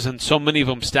losses, and so many of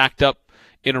them stacked up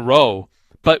in a row.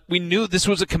 But we knew this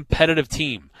was a competitive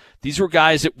team. These were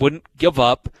guys that wouldn't give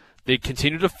up. They'd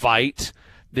continue to fight.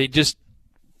 They just,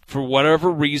 for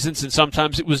whatever reasons, and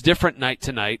sometimes it was different night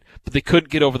to night, but they couldn't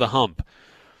get over the hump.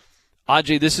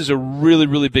 Ajay, this is a really,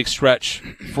 really big stretch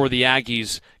for the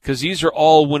Aggies because these are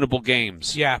all winnable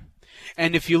games. Yeah,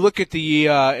 and if you look at the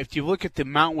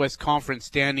Mountain West Conference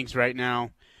standings right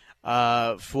now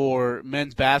for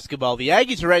men's basketball, the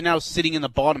Aggies are right now sitting in the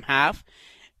bottom half.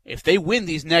 If they win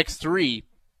these next 3,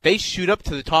 they shoot up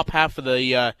to the top half of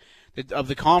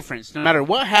the conference. No matter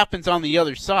what happens on the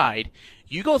other side,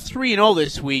 you go 3-0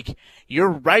 this week, you're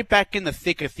right back in the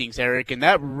thick of things, Eric, and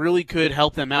that really could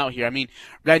help them out here. I mean,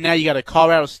 right now you got a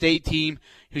Colorado State team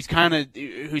who's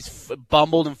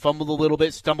bumbled and fumbled a little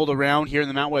bit, stumbled around here in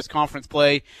the Mountain West Conference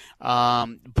play.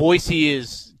 Boise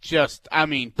is just,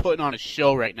 putting on a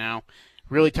show right now.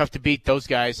 Really tough to beat those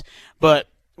guys. But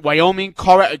Wyoming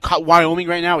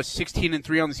right now is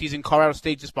 16-3 on the season. Colorado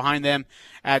State just behind them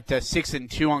at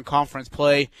 6-2 on conference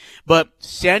play. But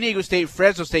San Diego State,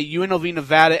 Fresno State, UNLV,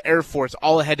 Nevada, Air Force,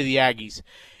 all ahead of the Aggies.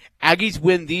 Aggies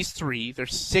win these 3. They're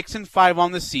 6-5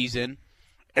 on the season.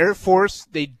 Air Force,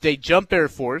 they jump Air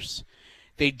Force.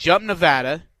 They jump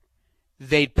Nevada.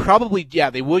 They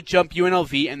would jump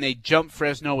UNLV, and they jump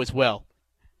Fresno as well.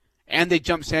 And they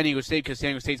jump San Diego State because San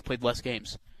Diego State's played less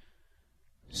games.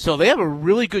 So they have a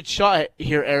really good shot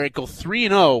here, Eric. Go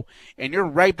 3-0, and you're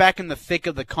right back in the thick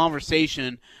of the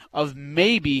conversation of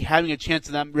maybe having a chance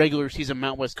at that regular season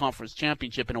Mountain West Conference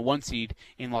championship in a 1 seed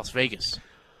in Las Vegas.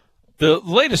 The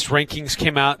latest rankings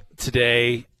came out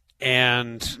today,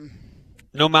 and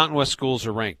no Mountain West schools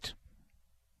are ranked.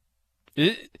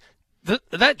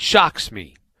 That shocks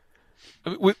me.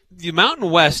 The Mountain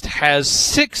West has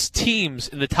 6 teams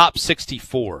in the top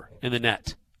 64 in the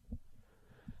net.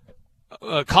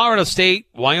 Colorado State,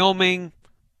 Wyoming,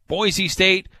 Boise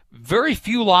State, very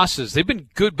few losses. They've been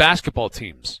good basketball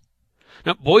teams.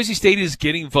 Now, Boise State is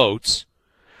getting votes.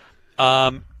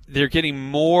 They're getting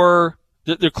more.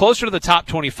 They're closer to the top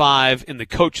 25 in the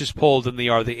coaches poll than they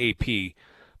are the AP,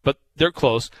 but they're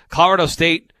close. Colorado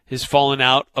State has fallen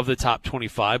out of the top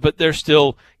 25, but they're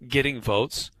still getting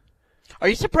votes. Are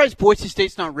you surprised Boise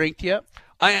State's not ranked yet?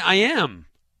 I am.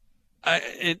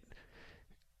 I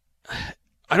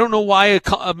don't know why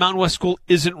a Mountain West school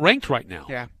isn't ranked right now.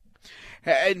 Yeah.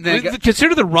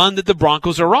 Consider the run that the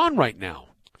Broncos are on right now.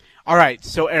 All right,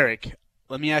 so Eric,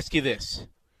 let me ask you this.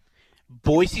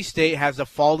 Boise State has the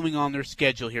following on their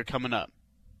schedule here coming up.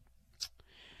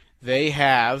 They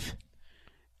have,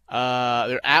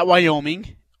 they're at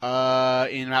Wyoming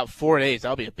in about 4 days.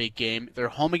 That'll be a big game. They're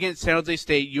home against San Jose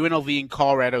State, UNLV, and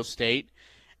Colorado State,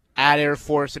 at Air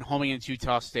Force, and home against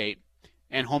Utah State,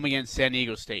 and home against San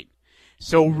Diego State.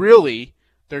 So really,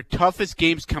 their toughest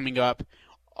games coming up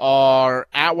are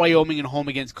at Wyoming and home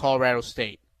against Colorado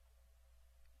State.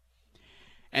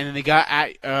 And then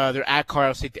they're at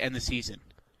Colorado State to end the season.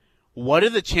 What are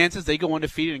the chances they go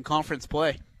undefeated in conference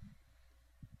play?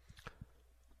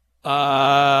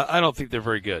 I don't think they're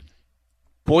very good.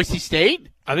 Boise State?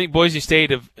 I think Boise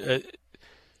State have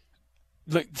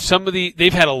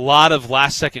they've had a lot of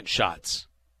last-second shots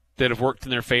that have worked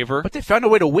in their favor. But they found a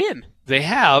way to win. They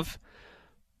have,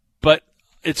 but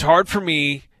it's hard for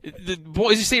me. The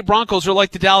Boise State Broncos are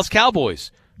like the Dallas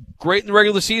Cowboys. great in the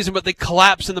regular season, but they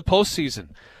collapse in the postseason.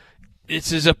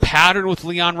 This is a pattern with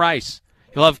Leon Rice.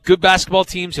 He'll have good basketball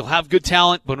teams. He'll have good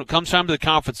talent. But when it comes time to the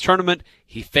conference tournament,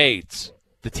 he fades.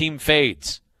 The team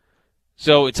fades.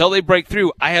 So until they break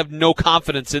through, I have no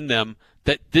confidence in them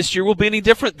that this year will be any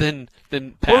different than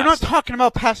past. But we're not talking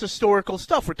about past historical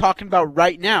stuff. We're talking about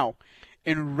right now.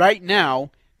 And right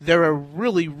now, they're a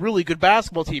really, really good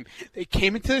basketball team. They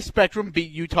came into the Spectrum,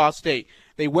 beat Utah State.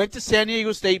 They went to San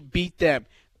Diego State, beat them.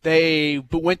 They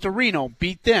went to Reno,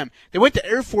 beat them. They went to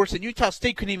Air Force, and Utah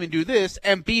State couldn't even do this,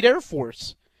 and beat Air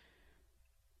Force.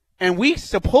 And we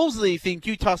supposedly think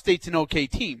Utah State's an okay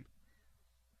team.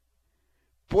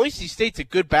 Boise State's a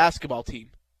good basketball team.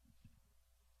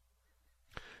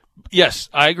 Yes,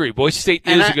 I agree. Boise State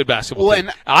is a good basketball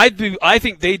team. I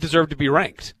think they deserve to be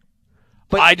ranked.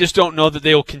 But I just don't know that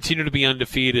they will continue to be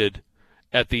undefeated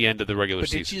at the end of the regular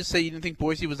season. But did you just say you didn't think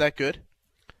Boise was that good?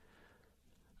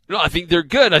 No, I think they're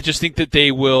good. I just think that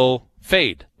they will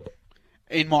fade.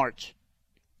 In March.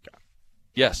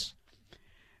 Yes.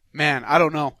 Man, I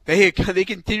don't know. They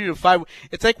continue to fight.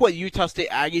 It's like what Utah State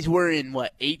Aggies were in,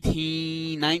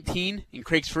 18, 19 in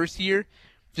Craig's first year?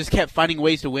 Just kept finding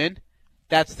ways to win.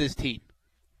 That's this team.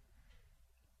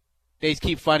 They just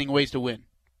keep finding ways to win.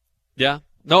 Yeah.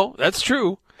 No, that's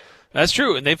true. That's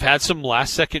true. And they've had some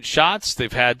last-second shots.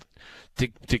 They've had to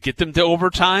get them to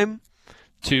overtime.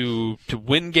 To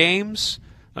win games.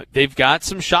 They've got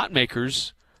some shot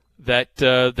makers that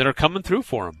are coming through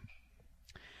for them.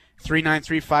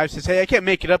 3935 says, hey, I can't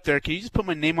make it up there. Can you just put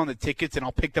my name on the tickets and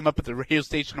I'll pick them up at the radio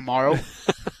station tomorrow?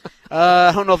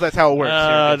 I don't know if that's how it works.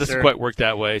 It doesn't quite work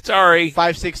that way. Sorry.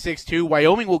 5662,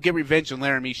 Wyoming will get revenge on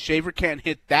Laramie. Shaver can't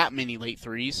hit that many late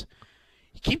threes.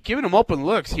 You keep giving him open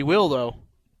looks. He will, though.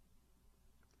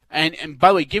 And by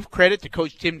the way, give credit to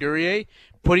Coach Tim Duryea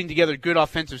putting together good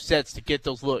offensive sets to get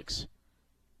those looks.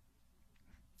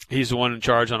 He's the one in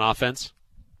charge on offense?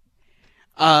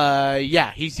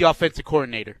 Yeah, he's the offensive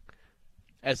coordinator.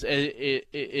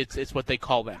 It's what they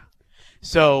call that.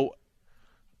 So,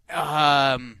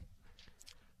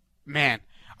 man,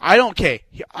 I don't care.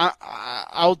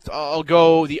 I'll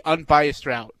go the unbiased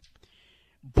route.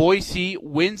 Boise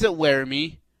wins at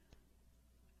Laramie,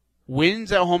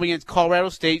 wins at home against Colorado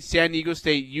State, San Diego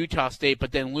State, Utah State,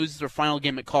 but then loses their final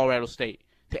game at Colorado State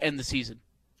to end the season.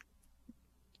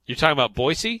 You're talking about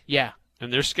Boise? Yeah.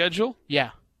 And their schedule?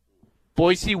 Yeah.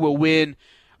 Boise will win.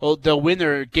 Well, they'll win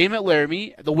their game at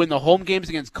Laramie. They'll win the home games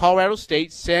against Colorado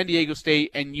State, San Diego State,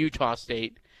 and Utah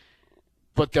State.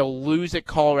 But they'll lose at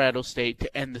Colorado State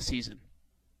to end the season.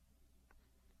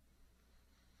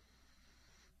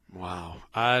 Wow,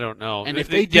 I don't know. And if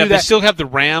they do that, they still have the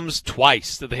Rams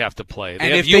twice that they have to play. They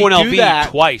and have if they UNLV do that,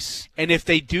 twice. And if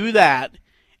they do that,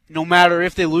 no matter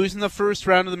if they lose in the first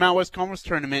round of the Mountain West Conference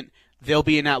Tournament, they'll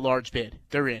be in that large bid.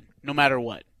 They're in, no matter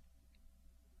what.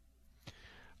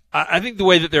 I think the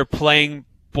way that they're playing,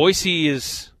 Boise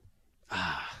is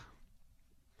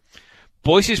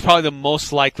probably the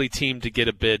most likely team to get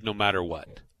a bid no matter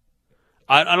what.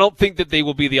 I don't think that they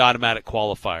will be the automatic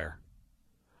qualifier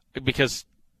because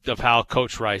of how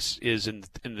Coach Rice is in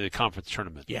the conference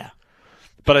tournament. Yeah.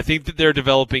 But I think that they're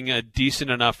developing a decent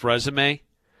enough resume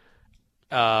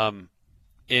and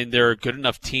they're a good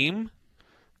enough team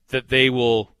that they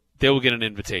will get an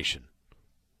invitation.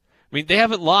 I mean, they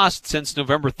haven't lost since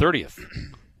November 30th.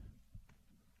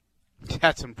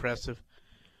 That's impressive.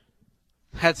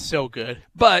 That's so good.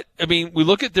 But, I mean, we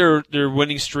look at their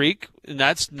winning streak, and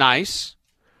that's nice,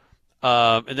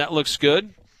 and that looks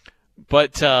good.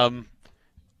 But a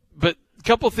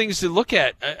couple of things to look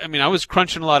at. I mean, I was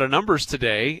crunching a lot of numbers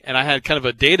today, and I had kind of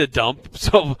a data dump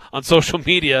so on social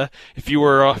media. If you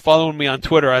were following me on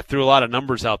Twitter, I threw a lot of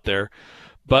numbers out there.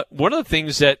 But one of the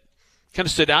things that kind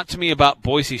of stood out to me about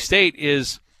Boise State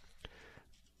is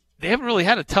they haven't really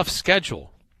had a tough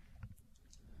schedule.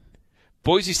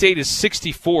 Boise State is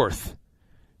 64th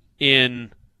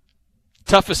in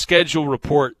toughest schedule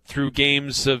report through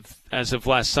games as of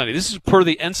last Sunday. This is per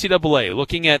the NCAA,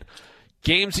 looking at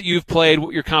games that you've played,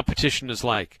 what your competition is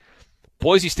like.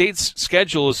 Boise State's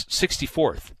schedule is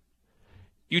 64th.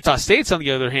 Utah State's, on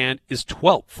the other hand, is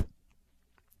 12th.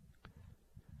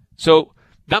 So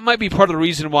that might be part of the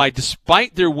reason why,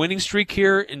 despite their winning streak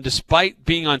here and despite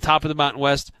being on top of the Mountain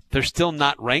West, they're still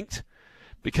not ranked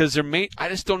because I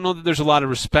just don't know that there's a lot of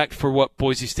respect for what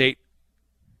Boise State,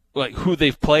 like who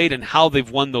they've played and how they've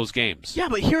won those games. Yeah,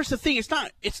 but here's the thing: it's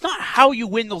not how you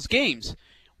win those games.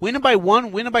 Win it by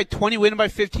 1, win it by 20, win it by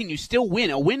 15. You still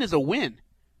win. A win is a win,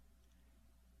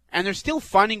 and they're still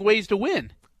finding ways to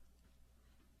win.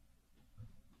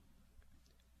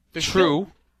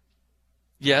 True.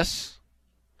 Yes.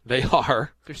 They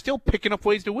are. They're still picking up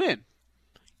ways to win.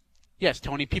 Yes,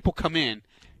 Tony, people come in.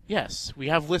 Yes, we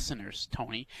have listeners,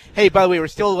 Tony. Hey, by the way, we're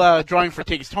still drawing for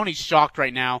tickets. Tony's shocked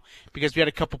right now because we had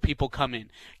a couple people come in.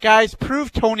 Guys,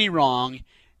 prove Tony wrong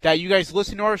that you guys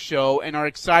listen to our show and are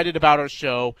excited about our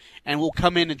show, and we'll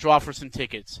come in and draw for some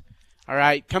tickets. All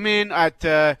right? Come in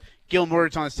at Gilmore.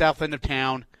 It's on the south end of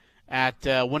town at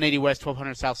 180 West,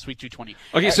 1200 South, Suite 220.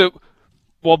 Okay, so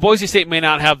while Boise State may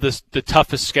not have the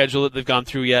toughest schedule that they've gone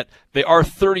through yet, they are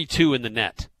 32 in the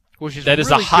net. Which is that is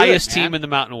really the highest good, man. team in the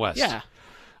Mountain West. Yeah.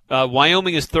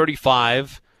 Wyoming is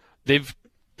 35.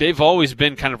 They've always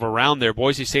been kind of around there.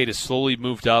 Boise State has slowly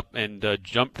moved up and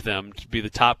jumped them to be the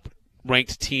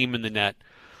top-ranked team in the net.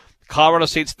 Colorado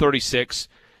State's 36.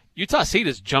 Utah State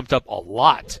has jumped up a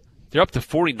lot. They're up to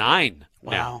 49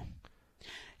 now.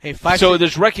 Hey, so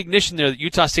there's recognition there that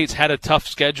Utah State's had a tough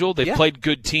schedule. They've played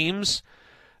good teams.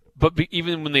 But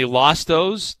even when they lost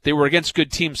those, they were against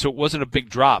good teams, so it wasn't a big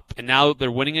drop. And now that they're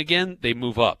winning again, they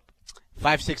move up.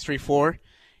 5-6-3-4.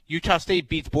 Utah State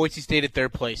beats Boise State at their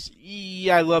place.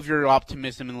 Yeah, I love your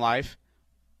optimism in life.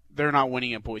 They're not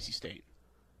winning at Boise State.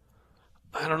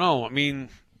 I don't know. I mean,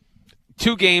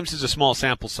 2 games is a small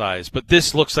sample size, but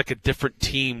this looks like a different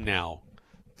team now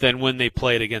than when they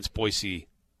played against Boise.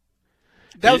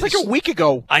 That was like a week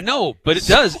ago. I know, but it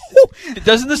does.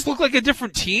 Doesn't this look like a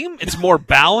different team? It's more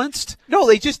balanced. No,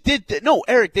 they just did. No,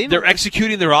 Eric, they're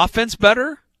executing their offense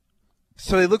better.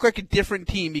 So they look like a different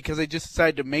team because they just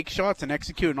decided to make shots and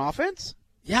execute an offense?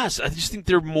 Yes, I just think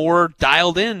they're more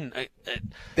dialed in.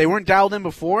 They weren't dialed in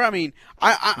before? I mean,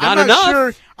 I'm not enough.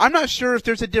 Sure. I'm not sure if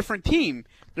there's a different team.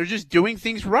 They're just doing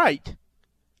things right.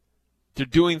 They're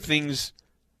doing things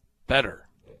better.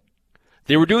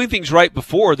 They were doing things right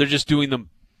before. They're just doing them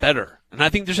better. And I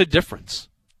think there's a difference.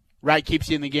 Right keeps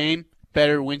you in the game.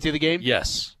 Better wins you the game?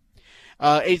 Yes.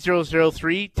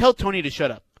 8003. Tell Tony to shut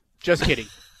up. Just kidding.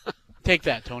 Take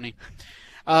that, Tony.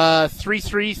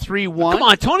 3331. Come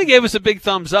on, Tony gave us a big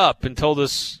thumbs up and told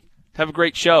us have a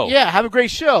great show. Yeah, have a great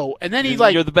show. And then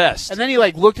you're the best. And then he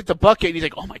looked at the bucket and he's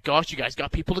like, "Oh my gosh, you guys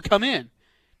got people to come in.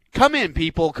 Come in,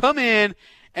 people. Come in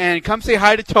and come say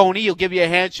hi to Tony. He'll give you a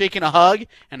handshake and a hug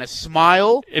and a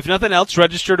smile. If nothing else,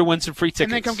 register to win some free tickets."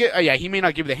 And then come get he may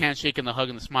not give you the handshake and the hug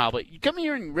and the smile, but you come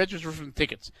here and register for the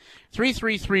tickets.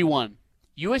 3331.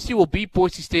 USC will beat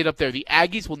Boise State up there. The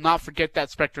Aggies will not forget that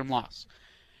Spectrum loss.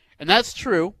 And that's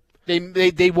true.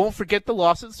 They won't forget the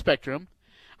loss at the Spectrum.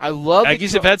 I love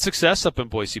Aggies have had success up in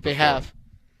Boise before. They have.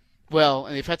 Well,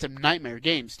 and they've had some nightmare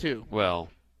games, too. Well,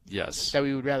 yes. That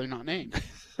we would rather not name.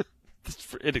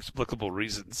 For inexplicable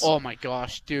reasons. Oh, my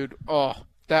gosh, dude. Oh,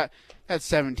 that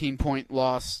 17-point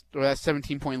loss, or that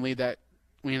 17-point lead that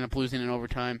we ended up losing in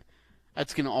overtime,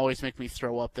 that's going to always make me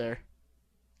throw up there.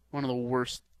 One of the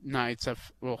worst nights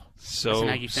I've as an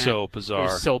Aggie fan. So bizarre. It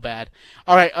was so bad.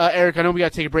 All right, Eric, I know we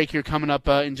got to take a break here coming up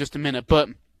in just a minute, but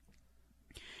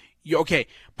okay,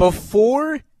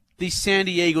 before the San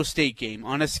Diego State game,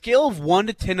 on a scale of 1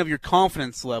 to 10 of your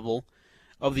confidence level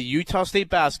of the Utah State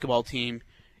basketball team,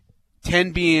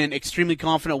 10 being extremely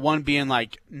confident, 1 being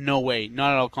like, no way,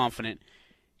 not at all confident,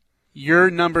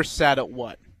 your number sat at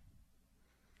what?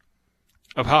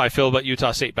 Of how I feel about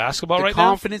Utah State basketball right now? The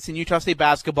confidence in Utah State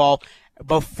basketball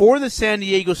before the San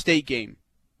Diego State game.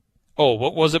 Oh,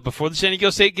 what was it before the San Diego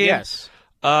State game? Yes.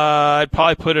 I'd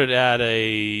probably put it at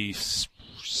a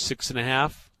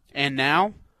 6.5. And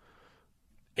now?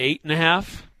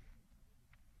 8.5.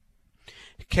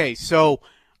 Okay, so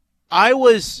I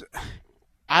was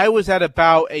at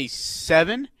about a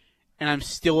 7, and I'm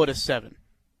still at a 7.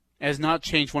 It has not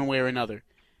changed one way or another.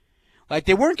 Like,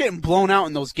 they weren't getting blown out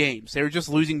in those games. They were just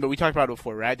losing, but we talked about it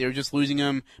before, right? They were just losing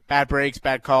them, bad breaks,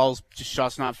 bad calls, just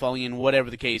shots not falling in, whatever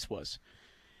the case was.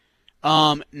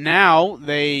 Now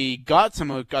they got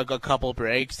a couple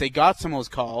breaks. They got some of those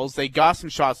calls. They got some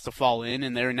shots to fall in,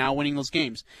 and they're now winning those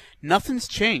games. Nothing's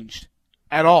changed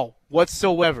at all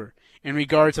whatsoever in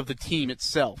regards of the team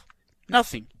itself.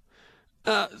 Nothing.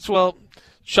 Well,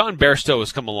 Sean Bairstow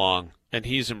has come along, and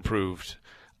he's improved.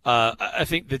 I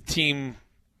think the team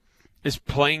is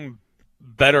playing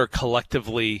better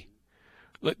collectively.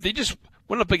 They just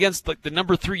went up against the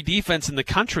number 3 defense in the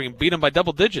country and beat them by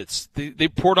double digits. They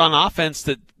poured on offense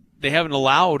that they haven't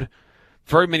allowed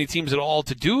very many teams at all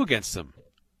to do against them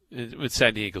with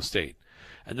San Diego State.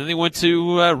 And then they went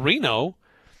to Reno,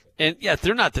 and yeah,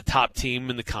 they're not the top team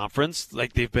in the conference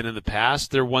like they've been in the past.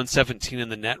 They're 117 in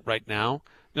the net right now.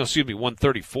 No, excuse me,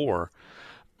 134.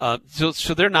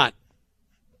 So they're not.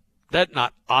 That's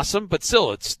not awesome, but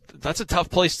still, that's a tough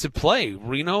place to play.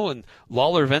 Reno and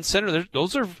Lawler Event Center,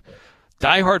 those are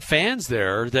diehard fans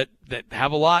there that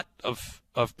have a lot of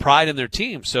pride in their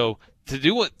team. So to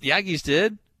do what the Aggies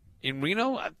did in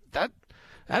Reno,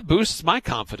 that boosts my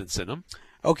confidence in them.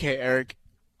 Okay, Eric.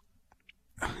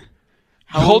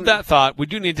 Hold that thought. We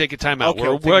do need to take a timeout. Okay,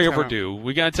 We're way overdue.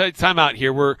 We got to take time out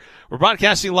here. We're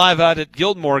broadcasting live out at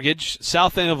Guild Mortgage,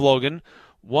 south end of Logan,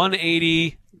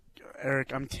 180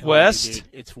 Eric, I'm telling West.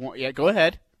 you, dude. Go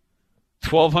ahead.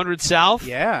 1200 South.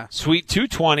 Yeah. Suite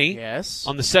 220. Yes.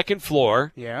 On the second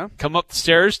floor. Yeah. Come up the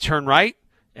stairs, turn right,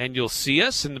 and you'll see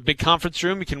us in the big conference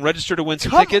room. You can register to win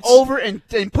some Come tickets. over and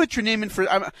put your name in for.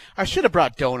 I should have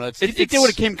brought donuts. Do you think they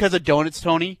would have came because of donuts,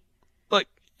 Tony? Look,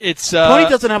 it's Tony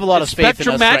doesn't have a lot of faith in us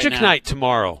Spectrum Magic Night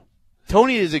tomorrow.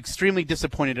 Tony is extremely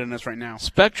disappointed in us right now.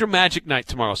 Spectrum Magic Night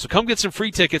tomorrow. So come get some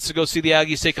free tickets to go see the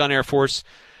Aggies take on Air Force,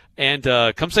 and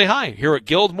come say hi here at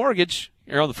Guild Mortgage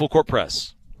here on the Full Court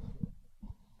Press.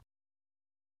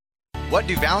 What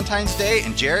do Valentine's Day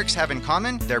and Jarek's have in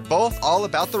common? They're both all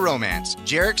about the romance.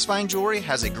 Jarek's Fine Jewelry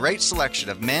has a great selection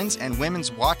of men's and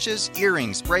women's watches,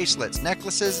 earrings, bracelets,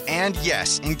 necklaces, and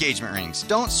yes, engagement rings.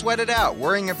 Don't sweat it out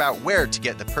worrying about where to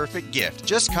get the perfect gift.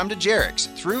 Just come to Jarek's.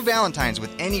 Through Valentine's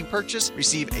with any purchase,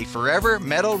 receive a forever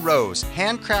metal rose,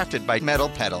 handcrafted by Metal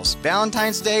Petals.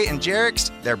 Valentine's Day and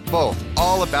Jarek's, they're both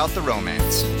all about the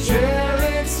romance.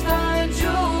 Jarek's Fine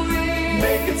Jewelry.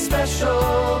 Make it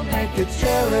special. Make it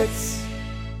Jarek's.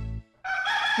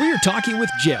 We are talking with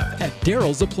Jeff at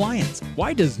Daryl's Appliance.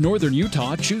 Why does Northern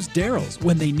Utah choose Daryl's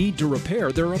when they need to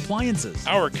repair their appliances?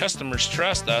 Our customers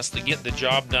trust us to get the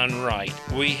job done right.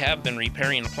 We have been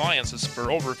repairing appliances for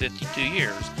over 52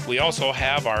 years. We also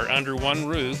have our Under One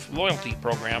Roof loyalty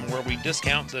program where we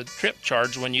discount the trip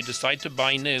charge when you decide to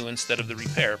buy new instead of the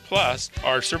repair. Plus,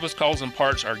 our service calls and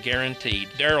parts are guaranteed.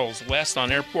 Daryl's West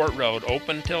on Airport Road,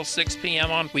 open till 6 p.m.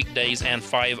 on weekdays and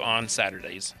 5 on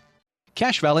Saturdays.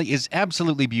 Cache Valley is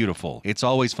absolutely beautiful. It's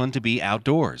always fun to be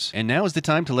outdoors. And now is the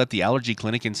time to let the Allergy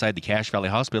Clinic inside the Cache Valley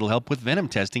Hospital help with venom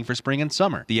testing for spring and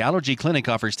summer. The Allergy Clinic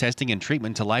offers testing and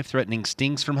treatment to life-threatening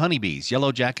stings from honeybees,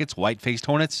 yellow jackets, white-faced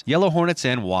hornets, yellow hornets,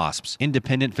 and wasps.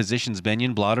 Independent physicians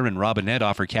Benyon, Blotter, and Robinette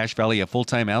offer Cache Valley a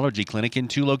full-time allergy clinic in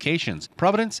 2 locations,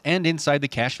 Providence and inside the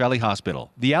Cache Valley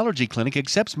Hospital. The Allergy Clinic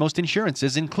accepts most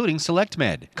insurances, including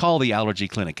SelectMed. Call the Allergy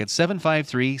Clinic at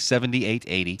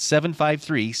 753-7880,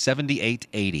 753-7880.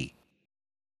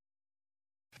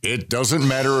 It doesn't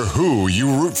matter who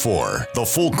you root for. The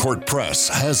Full Court Press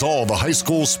has all the high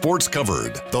school sports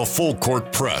covered. The Full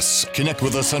Court Press. Connect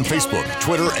with us on Facebook,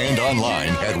 Twitter, and online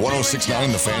at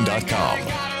 1069thefan.com.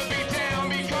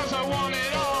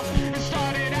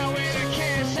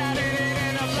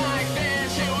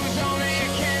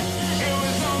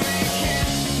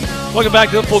 Welcome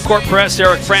back to the Full Court Press.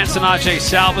 Eric Frandsen, Ajay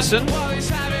Salvesen.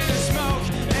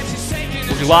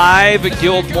 We're live at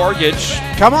Guild Mortgage.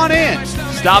 Come on in.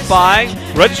 Stop by.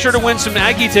 Register to win some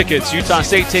Aggie tickets. Utah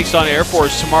State takes on Air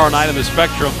Force tomorrow night on the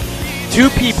Spectrum. 2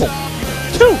 people.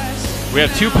 2. We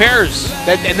have 2 pairs.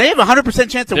 And they have a 100%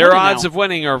 chance of winning. Their odds of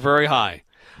winning are very high.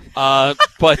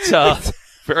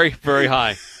 Very, very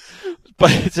high.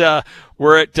 But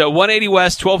we're at 180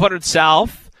 West, 1200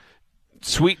 South,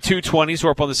 Suite 220. So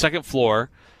we're up on the second floor.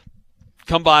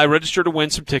 Come by, register to win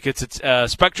some tickets. It's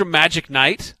Spectrum Magic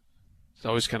Night. It's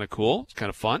always kind of cool. It's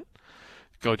kind of fun.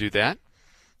 Go do that.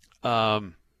 We're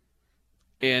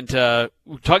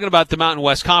talking about the Mountain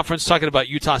West Conference, talking about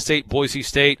Utah State, Boise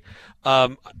State. I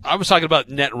was talking about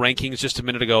net rankings just a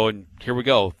minute ago, and here we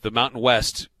go. The Mountain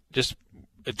West, just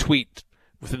a tweet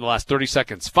within the last 30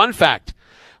 seconds. Fun fact,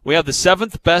 we have the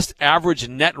 7th best average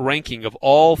net ranking of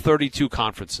all 32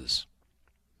 conferences.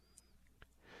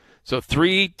 So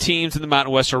 3 teams in the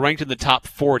Mountain West are ranked in the top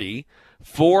 40,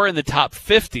 4 in the top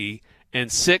 50, and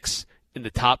 6 in the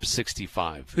top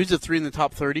 65. Who's the 3 in the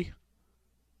top 30?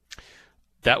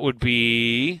 That would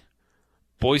be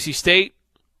Boise State,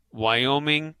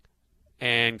 Wyoming,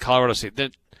 and Colorado State.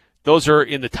 Those are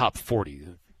in the top 40.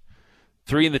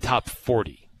 3 in the top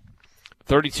 40.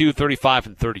 32, 35,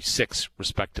 and 36,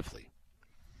 respectively.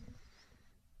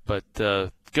 But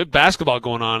good basketball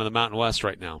going on in the Mountain West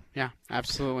right now. Yeah,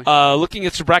 absolutely. Looking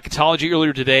at some bracketology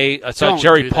earlier today, I saw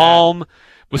Jerry Palm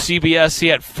with CBS. He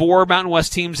had 4 Mountain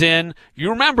West teams in. You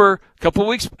remember a couple of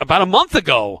weeks, about a month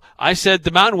ago, I said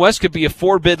the Mountain West could be a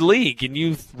 4-bid league, and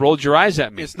you rolled your eyes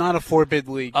at me. It's not a 4-bid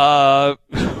league.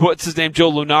 What's his name?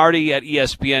 Joe Lunardi at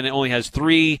ESPN. It only has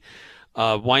 3.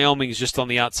 Wyoming's just on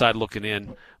the outside looking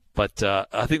in. But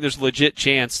I think there's a legit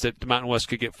chance that the Mountain West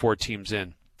could get 4 teams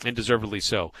in, and deservedly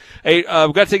so. Hey,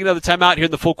 we've got to take another time out here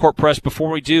in the Full Court Press. Before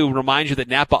we do, remind you that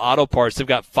Napa Auto Parts, they've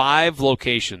got 5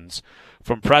 locations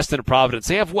from Preston to Providence.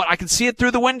 They have I can see it through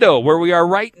the window where we are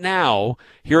right now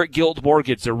here at Guild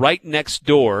Mortgage. They're right next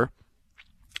door.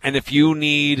 And if you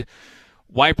need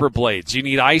wiper blades. You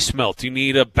need ice melt. You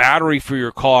need a battery for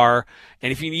your car.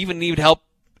 And if you even need help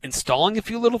installing a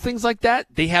few little things like that,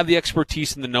 they have the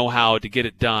expertise and the know-how to get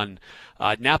it done.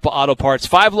 Napa Auto Parts,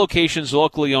 5 locations,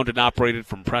 locally owned and operated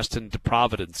from Preston to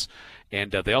Providence.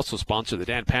 And they also sponsor the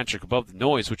Dan Patrick Above the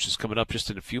Noise, which is coming up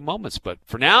just in a few moments. But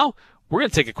for now, we're going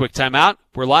to take a quick time out.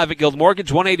 We're live at Guild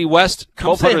Mortgage, 180 West,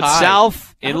 1200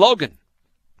 South in Logan.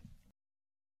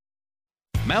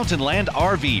 Mountain Land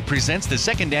RV presents the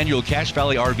second annual Cache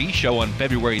Valley RV Show on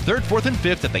February 3rd, 4th, and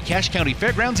 5th at the Cache County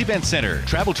Fairgrounds Event Center.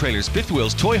 Travel trailers, fifth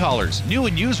wheels, toy haulers, new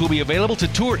and used will be available to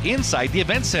tour inside the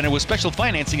event center with special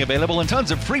financing available and tons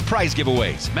of free prize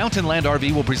giveaways. Mountain Land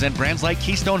RV will present brands like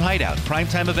Keystone Hideout,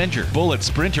 Primetime Avenger, Bullet,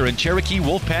 Sprinter, and Cherokee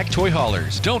Wolfpack toy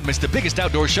haulers. Don't miss the biggest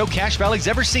outdoor show Cache Valley's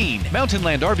ever seen. Mountain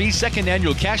Land RV's second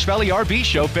annual Cache Valley RV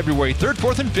Show, February 3rd,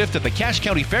 4th, and 5th at the Cache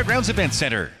County Fairgrounds Event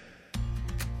Center.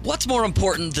 What's more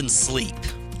important than sleep?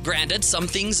 Granted, some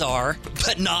things are,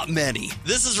 but not many.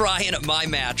 This is Ryan at My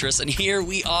Mattress, and here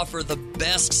we offer the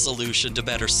best solution to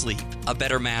better sleep, a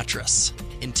better mattress.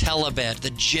 IntelliBed, the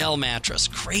gel mattress,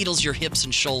 cradles your hips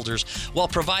and shoulders while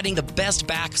providing the best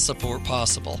back support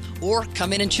possible. Or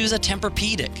come in and choose a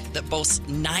Tempur-Pedic that boasts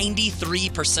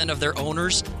 93% of their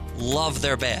owners love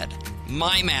their bed.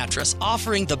 My Mattress,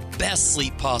 offering the best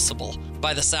sleep possible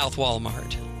by the South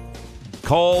Walmart.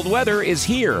 Cold weather is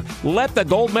here. Let the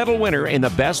gold medal winner in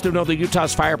the Best of Northern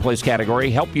Utah's Fireplace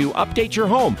category help you update your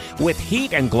home with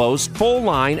Heat and Glow's full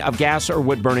line of gas or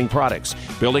wood-burning products.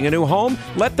 Building a new home?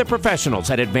 Let the professionals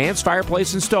at Advanced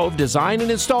Fireplace and Stove design and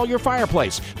install your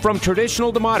fireplace. From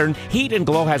traditional to modern, Heat and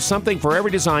Glow has something for every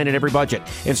design and every budget.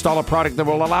 Install a product that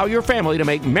will allow your family to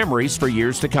make memories for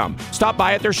years to come. Stop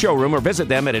by at their showroom or visit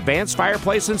them at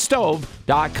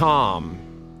advancedfireplaceandstove.com.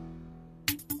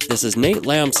 This is Nate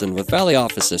Lamson with Valley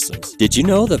Office Systems. Did you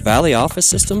know that Valley Office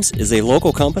Systems is a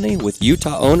local company with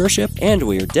Utah ownership, and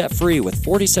we are debt-free with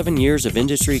 47 years of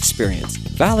industry experience?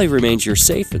 Valley remains your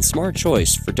safe and smart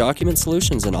choice for document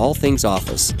solutions and all things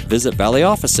office. Visit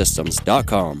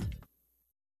valleyofficesystems.com.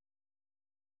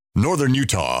 Northern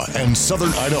Utah and Southern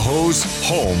Idaho's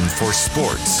home for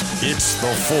sports. It's the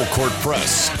Full Court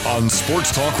Press on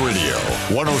Sports Talk Radio,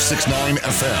 106.9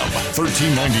 FM,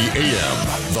 1390 AM,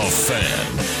 The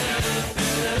Fan.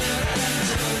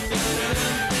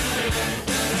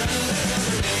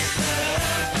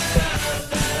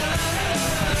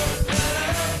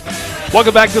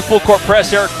 Welcome back to the Full Court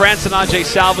Press. Eric Frandsen, Ajay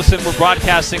Salvesen. We're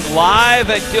broadcasting live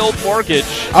at Guild Mortgage.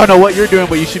 I don't know what you're doing,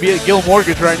 but you should be at Guild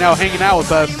Mortgage right now hanging out with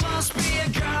us.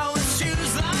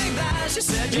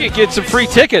 You can get some free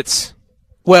tickets.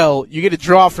 Well, you get a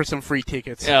draw for some free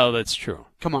tickets. Oh, that's true.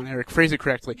 Come on, Eric. Phrase it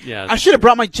correctly. Yeah, I should have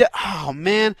brought my jet. Oh,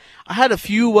 man. I had a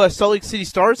few Salt Lake City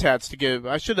Stars hats to give.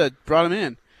 I should have brought them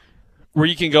in. Where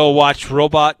you can go watch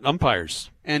robot umpires.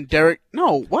 And Derek.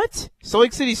 No, what? Salt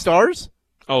Lake City Stars?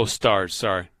 Oh, Stars.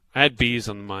 Sorry. I had bees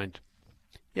on the mind.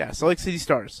 Yeah, Salt Lake City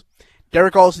Stars.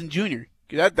 Derek Olsen Jr.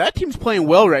 That team's playing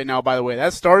well right now, by the way.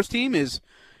 That Stars team is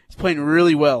playing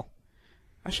really well.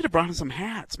 I should have brought in some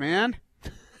hats, man.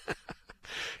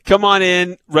 Come on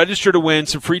in, register to win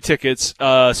some free tickets.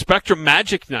 Spectrum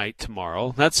Magic Night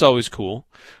tomorrow. That's always cool,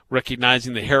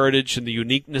 recognizing the heritage and the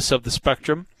uniqueness of the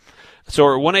Spectrum. So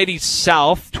we're at 180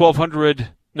 South,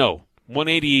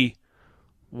 180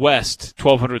 West,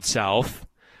 1200 South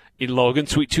in Logan,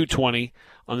 Suite 220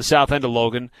 on the south end of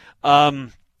Logan.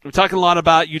 We're talking a lot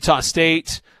about Utah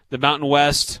State, the Mountain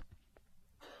West,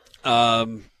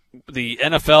 the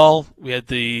NFL. We had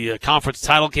the conference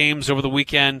title games over the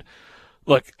weekend.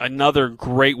 Look, another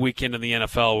great weekend in the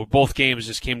NFL. Both games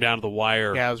just came down to the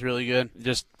wire. Yeah, it was really good.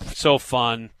 Just so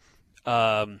fun.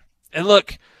 And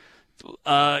look,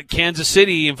 Kansas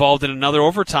City involved in another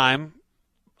overtime.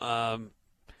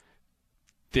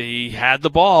 They had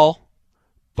the ball,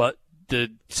 but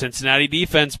the Cincinnati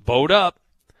defense bowed up,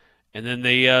 and then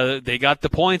they got the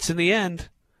points in the end.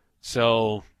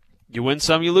 So you win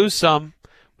some, you lose some.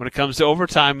 When it comes to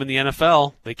overtime in the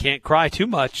NFL, they can't cry too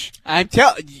much.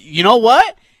 You know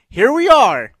what? Here we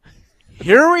are.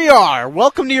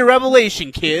 Welcome to your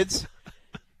revelation, kids.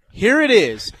 Here it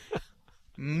is.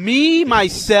 Me,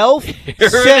 myself,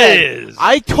 said,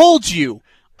 I told you.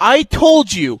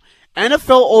 NFL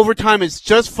overtime is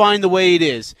just fine the way it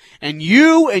is. And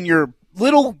you and your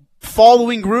little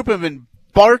following group have been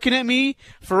barking at me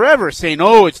forever, saying,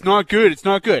 "Oh, it's not good.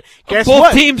 Guess both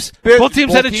what? Teams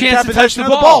had a chance to touch the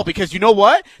ball because you know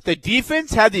what? The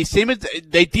defense had the same.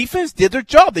 The defense did their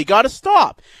job. They got to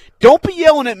stop. Don't be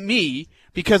yelling at me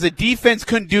because the defense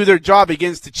couldn't do their job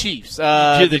against the Chiefs.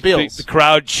 The Bills. The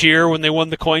crowd cheer when they won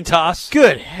the coin toss.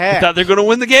 Good heck! I thought they're going to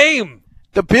win the game.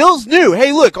 The Bills knew.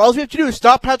 Hey, look, all we have to do is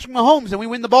stop Patrick Mahomes and we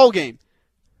win the ball game.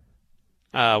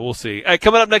 We'll see.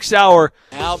 Coming up next hour,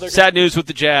 sad news with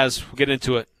the Jazz. We'll get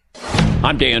into it.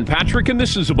 I'm Dan Patrick, and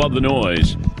this is Above the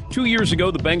Noise. 2 years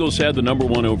ago, the Bengals had the number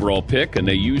 1 overall pick, and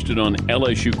they used it on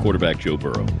LSU quarterback Joe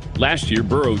Burrow. Last year,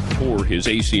 Burrow tore his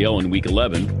ACL in Week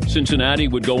 11. Cincinnati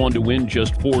would go on to win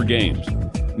just 4 games.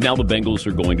 Now the Bengals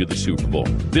are going to the Super Bowl.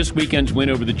 This weekend's win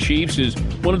over the Chiefs is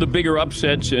one of the bigger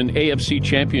upsets in AFC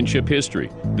Championship history.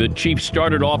 The Chiefs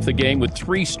started off the game with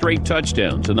 3 straight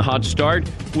touchdowns, and the hot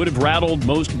start would have rattled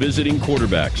most visiting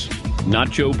quarterbacks.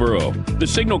 Not Joe Burrow. The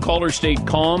signal caller stayed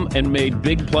calm and made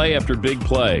big play after big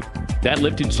play. That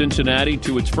lifted Cincinnati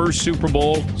to its first Super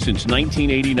Bowl since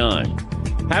 1989.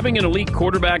 Having an elite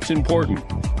quarterback's important.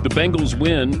 The Bengals'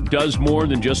 win does more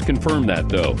than just confirm that,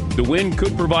 though. The win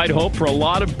could provide hope for a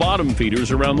lot of bottom feeders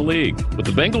around the league. What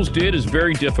the Bengals did is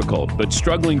very difficult, but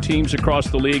struggling teams across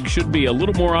the league should be a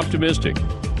little more optimistic.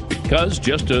 Because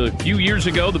just a few years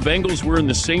ago, the Bengals were in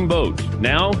the same boat.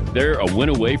 Now, they're a win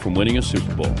away from winning a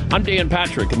Super Bowl. I'm Dan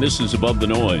Patrick, and this is Above the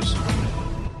Noise.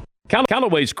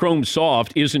 Callaway's Chrome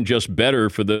Soft isn't just better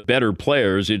for the better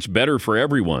players, it's better for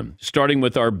everyone. Starting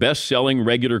with our best-selling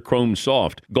regular Chrome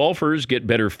Soft. Golfers get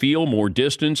better feel, more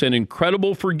distance, and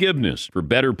incredible forgiveness. For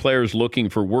better players looking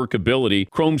for workability,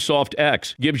 Chrome Soft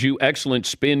X gives you excellent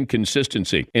spin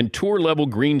consistency and tour-level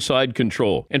greenside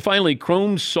control. And finally,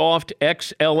 Chrome Soft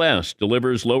XLS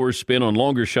delivers lower spin on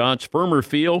longer shots, firmer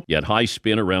feel, yet high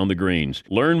spin around the greens.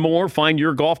 Learn more, find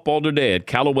your golf ball today at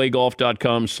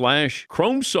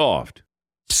CallawayGolf.com/Chrome Soft.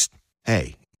 Psst.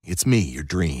 Hey, it's me, your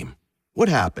dream. What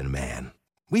happened, man?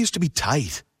 We used to be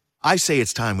tight. I say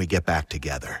it's time we get back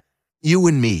together. You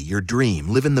and me, your dream,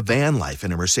 living the van life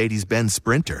in a Mercedes-Benz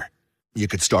Sprinter. You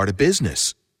could start a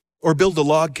business or build a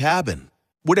log cabin.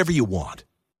 Whatever you want.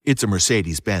 It's a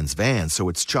Mercedes-Benz van, so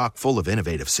it's chock full of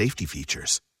innovative safety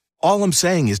features. All I'm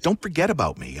saying is don't forget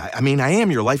about me. I mean, I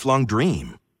am your lifelong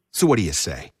dream. So what do you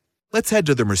say? Let's head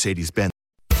to the Mercedes-Benz.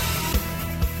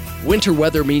 Winter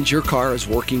weather means your car is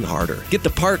working harder. Get the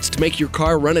parts to make your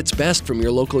car run its best from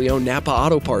your locally owned Napa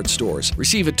Auto Parts stores.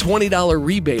 Receive a $20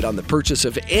 rebate on the purchase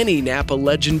of any Napa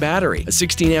Legend battery. A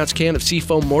 16-ounce can of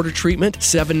Seafoam mortar treatment,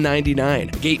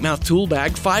 $7.99. A gate mouth tool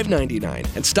bag, $5.99.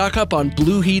 And stock up on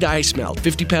Blue Heat Ice Melt,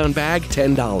 50-pound bag,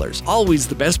 $10. Always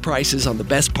the best prices on the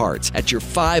best parts at your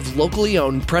 5 locally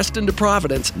owned Preston to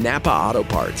Providence Napa Auto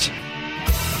Parts.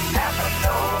 Napa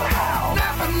know-how.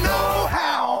 Napa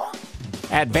know-how.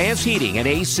 Advanced Heating and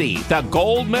AC, the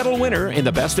gold medal winner in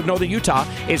the Best of Northern Utah,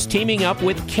 is teaming up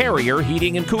with Carrier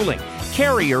Heating and Cooling.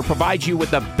 Carrier provides you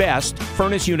with the best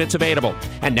furnace units available.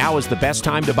 And now is the best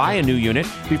time to buy a new unit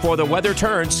before the weather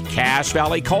turns Cache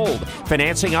Valley cold.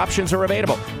 Financing options are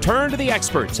available. Turn to the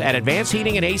experts at Advanced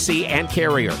Heating and AC and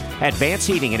Carrier. Advanced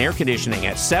Heating and Air Conditioning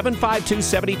at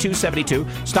 752-7272.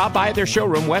 Stop by at their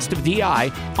showroom west of DI.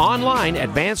 Online,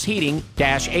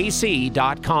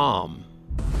 advancedheating-ac.com.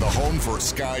 The home for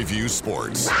Skyview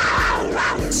Sports.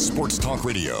 Sports Talk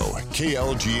Radio,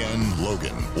 KLGN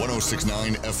Logan,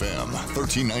 106.9 FM,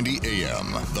 1390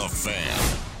 AM. The Fan.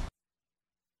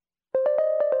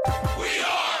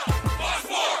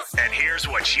 And here's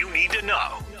what you need to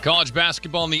know. College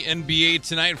basketball in the NBA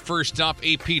tonight. First up,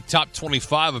 AP Top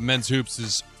 25 of men's hoops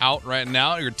is out right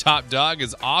now. Your top dog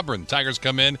is Auburn. Tigers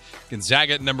come in.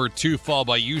 Gonzaga at number 2, followed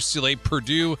by UCLA,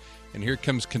 Purdue. And here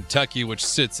comes Kentucky, which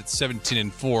sits at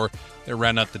 17-4. They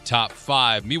round out the top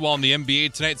 5. Meanwhile, in the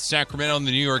NBA tonight, Sacramento and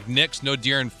the New York Knicks. No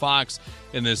De'Aaron Fox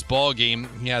in this ball game.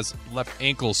 He has left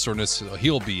ankle soreness, so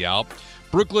he'll be out.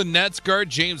 Brooklyn Nets guard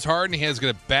James Harden. He has got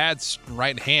a bad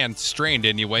right hand, strained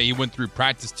anyway. He went through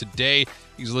practice today.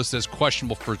 He's listed as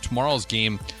questionable for tomorrow's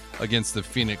game against the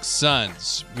Phoenix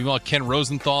Suns. Meanwhile, Ken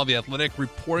Rosenthal of The Athletic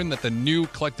reporting that the new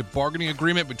collective bargaining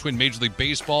agreement between Major League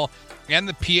Baseball and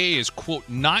the PA is, quote,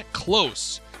 not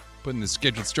close, putting the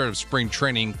scheduled start of spring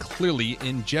training clearly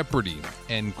in jeopardy,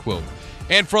 end quote.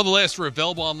 And for all the latest, we're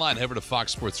available online. Head over to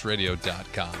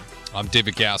foxsportsradio.com. I'm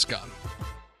David Gascon.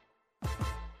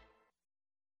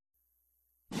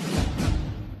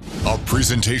 A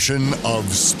presentation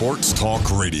of Sports Talk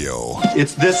Radio.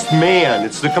 It's this man.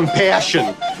 It's the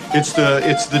compassion. It's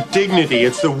the dignity.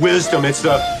 It's the wisdom. It's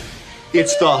the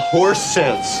horse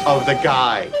sense of the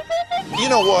guy. You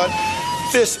know what?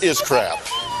 This is crap.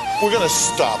 We're going to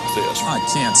stop this. I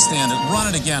can't stand it.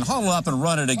 Run it again. Huddle up and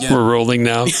run it again. We're rolling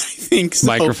now. I think so.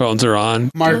 Microphones are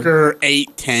on. Marker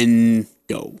 8-10,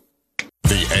 go.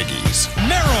 The Aggies.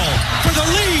 Merrill for the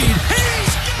lead.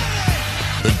 He's got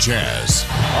it! The Jazz.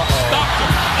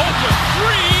 Stockton, open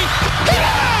 3.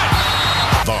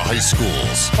 The high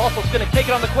schools. Paulson's going to take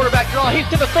it on the quarterback draw. He's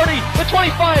to the 30, the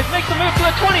 25, makes a move to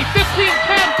the 20, 15,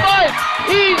 10, 5.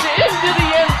 He's into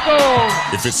the end zone.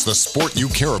 If it's the sport you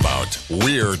care about,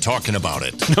 we're talking about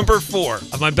it. Number 4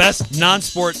 of my best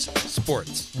non-sports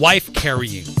sports. Wife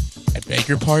carrying. I beg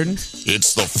your pardon?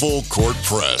 It's the Full Court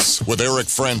Press with Eric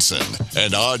Frandsen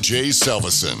and Ajay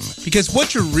Salvesen. Because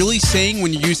what you're really saying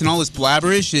when you're using all this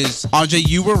blabberish is, Ajay,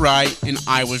 you were right and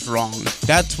I was wrong.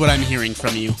 That's what I'm hearing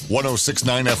from you.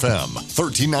 106.9 FM,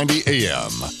 1390 AM,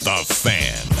 The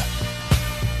Fan.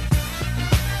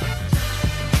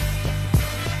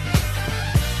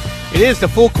 It is the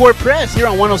Full Court Press here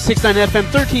on 106.9 FM,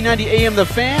 1390 AM, The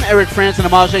Fan. Eric Frandsen and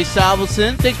Ajay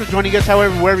Salvesen. Thanks for joining us,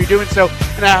 however, wherever you're doing so.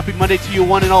 And a happy Monday to you,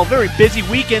 one and all. Very busy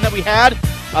weekend that we had.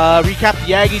 Recap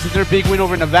the Aggies and their big win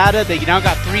over Nevada. They now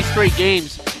got 3 straight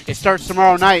games. It starts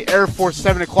tomorrow night, Air Force,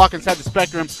 7 o'clock inside the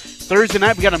Spectrum. Thursday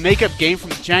night, we got a makeup game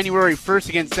from January 1st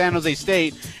against San Jose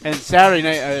State. And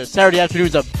Saturday afternoon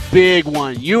is a big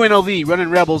one. UNLV,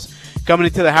 running Rebels, coming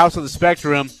into the House of the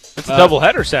Spectrum. It's a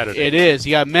doubleheader Saturday. It is.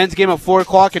 You got a men's game at 4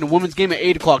 o'clock and a women's game at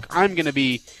 8 o'clock. I'm going to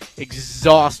be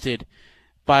exhausted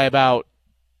by about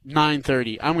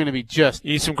 9:30. I'm going to be just...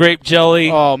 Eat some grape jelly.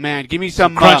 Oh, man. Give me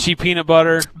some... crunchy peanut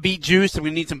butter. Beet juice. I'm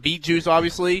going to need some beet juice,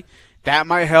 obviously. That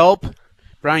might help.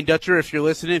 Brian Dutcher, if you're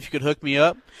listening, if you could hook me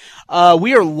up.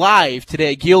 We are live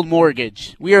today at Guild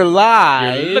Mortgage. We are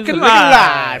live. You're looking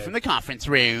live from the conference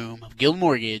room of Guild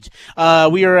Mortgage.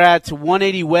 We are at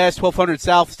 180 West, 1200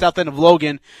 South end of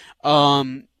Logan.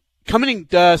 Coming in,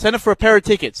 sign up for a pair of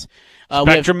tickets.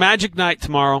 Spectrum Magic Night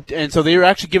tomorrow. And so they're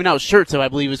actually giving out shirts, I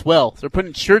believe, as well. They're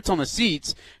putting shirts on the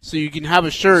seats so you can have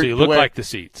a shirt. So you look like the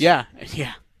seats. Yeah.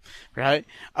 Right?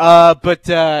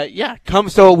 Come.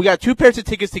 So we got 2 pairs of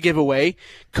tickets to give away.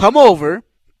 Come over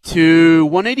to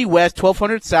 180 West,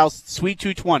 1200 South, Suite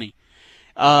 220.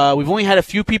 We've only had a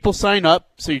few people sign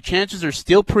up, so your chances are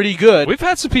still pretty good. We've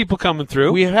had some people coming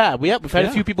through. We've had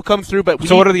a few people come through, but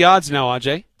what are the odds now,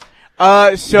 Ajay?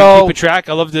 So keep a track.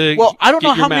 I love to. Well, I don't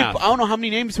know math. I don't know how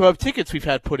many names who have tickets we've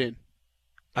had put in.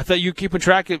 I thought you keep a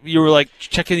track. You were like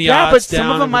checking the odds. Yeah, but some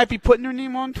down of them might be putting their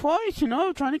name on twice.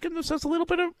 Trying to give themselves a little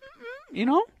bit of,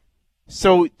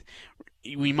 So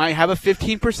we might have a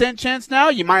 15% chance now.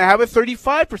 You might have a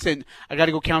 35%. I got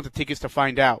to go count the tickets to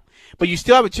find out. But you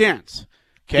still have a chance.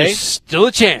 Okay? There's still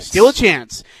a chance. Still a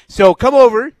chance. So come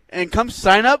over and come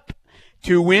sign up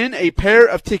to win a pair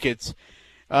of tickets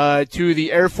to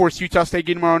the Air Force Utah State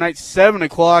game tomorrow night, 7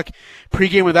 o'clock.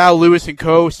 Pregame with Al Lewis and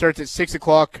Co. starts at 6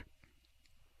 o'clock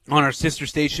on our sister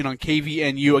station on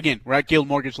KVNU. Again, we're at Guild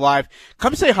Mortgage Live.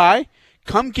 Come say hi.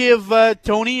 Come give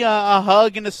Tony a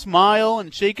hug and a smile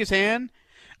and shake his hand.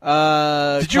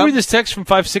 Did you read this text from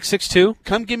 5662?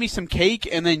 Come give me some cake,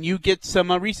 and then you get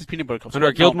some Reese's Peanut Butter Cups. Under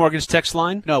our Guild Mortgage text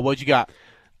line? No, what'd you got?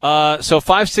 So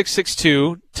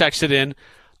 5662 texted in,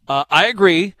 I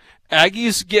agree.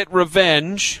 Aggies get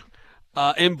revenge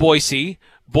in Boise.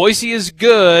 Boise is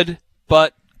good,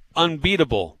 but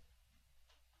unbeatable.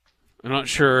 I'm not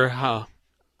sure how.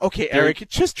 Okay, Eric,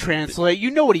 just translate. You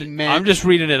know what he meant. I'm just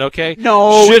reading it, okay?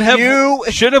 No,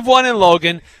 should have won in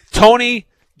Logan. Tony,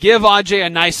 give Ajay a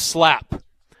nice slap.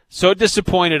 So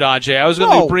disappointed, Ajay. I was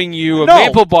going to bring you a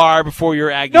maple bar before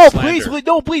your Aggie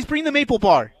slander. Please bring the maple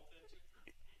bar.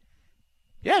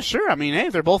 Yeah, sure. I mean, hey,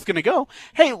 they're both going to go.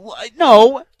 Hey,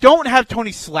 no, don't have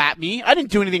Tony slap me. I didn't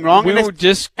do anything wrong. We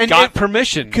just got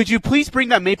permission. Could you please bring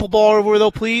that maple bar over, though,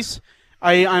 please?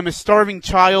 I'm a starving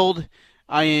child.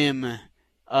 I am,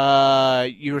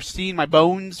 you're seeing my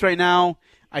bones right now.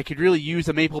 I could really use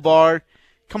a maple bar.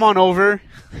 Come on over.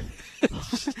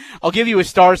 I'll give you a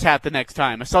Stars hat the next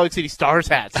time. A Salt Lake City Stars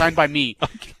hat, signed by me.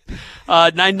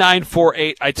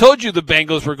 9948. I told you the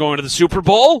Bengals were going to the Super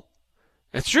Bowl.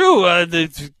 That's true.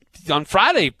 On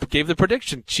Friday, gave the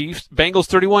prediction. Bengals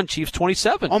 31, Chiefs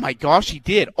 27. Oh, my gosh, he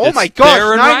did. Oh, my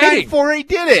gosh, 9948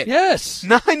 did it. Yes.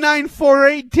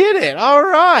 9948 did it. All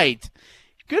right.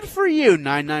 Good for you,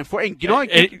 9948. You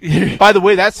know what? By the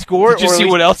way, that score. Did you see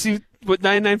what else what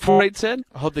 9948 said?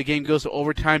 I hope the game goes to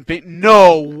overtime.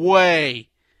 No way.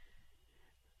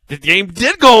 The game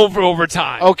did go over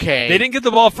overtime. Okay. They didn't get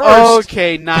the ball first.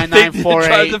 Okay, 9948. They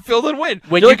tried to field and win.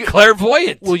 When You're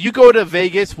clairvoyant. Will you go to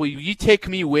Vegas? Will you take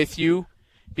me with you?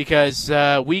 Because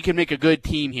we can make a good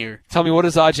team here. Tell me, what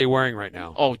is Ajay wearing right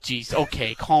now? Oh, jeez.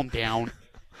 Okay, calm down.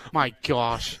 My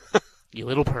gosh. You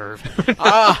little perv.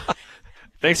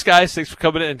 Thanks, guys. Thanks for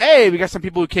coming in. Hey, we got some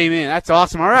people who came in. That's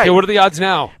awesome. All right. Okay, what are the odds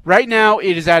now? Right now,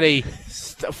 it is at a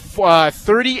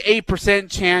 38%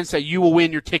 chance that you will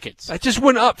win your tickets. That just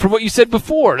went up from what you said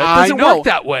before. That doesn't work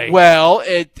that way. Well,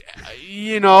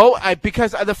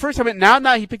 because the first time,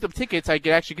 now he picked up tickets, I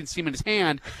actually can see him in his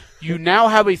hand. You now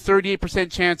have a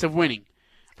 38% chance of winning.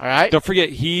 All right. Don't forget,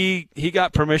 he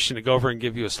got permission to go over and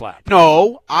give you a slap.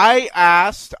 No, I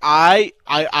asked. I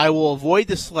will avoid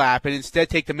the slap and instead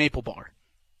take the maple bar.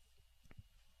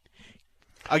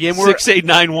 Again, we're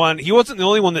 6-8-9-1. He wasn't the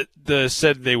only one that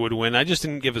said they would win. I just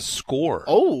didn't give a score.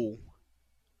 Oh.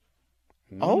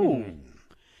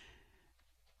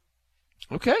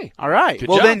 Okay. All right. Good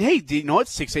well, job. then, hey, you know what?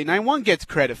 6-8-9-1 gets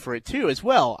credit for it too, as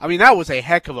well. I mean, that was a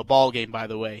heck of a ball game, by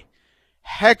the way.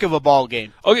 Heck of a ball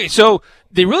game. Okay, so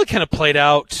they really kind of played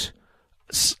out.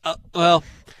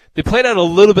 They played out a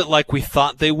little bit like we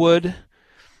thought they would,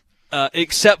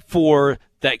 except for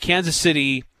that Kansas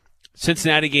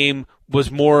City-Cincinnati game was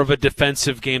more of a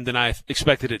defensive game than I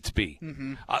expected it to be.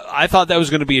 Mm-hmm. I thought that was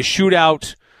going to be a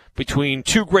shootout between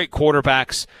two great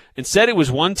quarterbacks. Instead, it was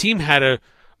one team had a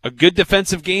good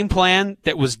defensive game plan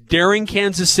that was daring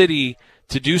Kansas City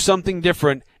to do something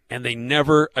different, and they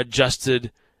never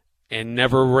adjusted and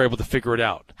never were able to figure it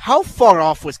out. How far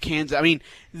off was Kansas? I mean,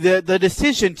 the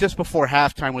decision just before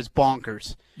halftime was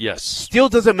bonkers. Yes. Still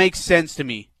doesn't make sense to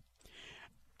me.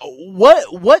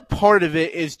 What part of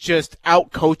it is just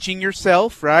out coaching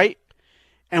yourself, right?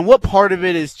 And what part of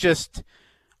it is just,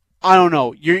 I don't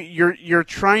know, you're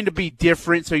trying to be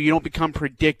different so you don't become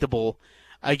predictable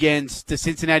against the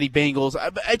Cincinnati Bengals.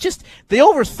 They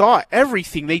overthought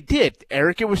everything they did,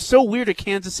 Eric. It was so weird of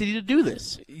Kansas City to do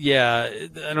this. Yeah,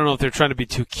 I don't know if they're trying to be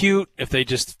too cute, if they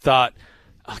just thought,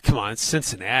 oh, come on, it's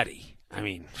Cincinnati. I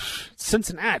mean,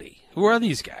 Cincinnati. Who are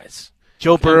these guys?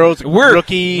 Joe Burrow's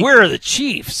rookie. We're the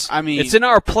Chiefs. I mean, it's in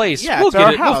our place. Yeah, we'll it's our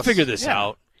get it. house. We'll figure this Yeah.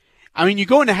 out. I mean, you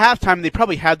go into halftime, and they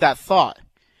probably had that thought.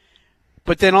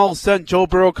 But then all of a sudden, Joe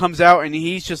Burrow comes out, and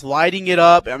he's just lighting it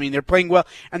up. I mean, they're playing well.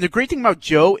 And the great thing about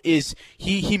Joe is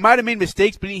he might have made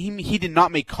mistakes, but he did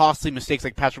not make costly mistakes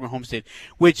like Patrick Mahomes did.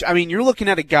 Which, I mean, you're looking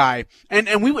at a guy,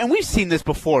 and we've seen this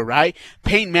before, right?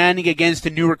 Peyton Manning against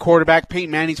a newer quarterback. Peyton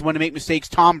Manning's one to make mistakes.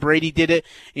 Tom Brady did it.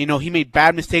 You know, he made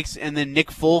bad mistakes, and then Nick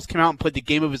Foles came out and played the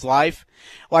game of his life.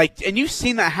 And you've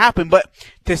seen that happen, but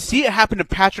to see it happen to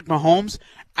Patrick Mahomes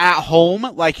at home,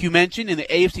 like you mentioned, in the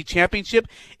AFC Championship,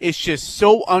 is just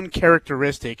so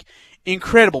uncharacteristic.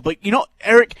 Incredible. But, you know,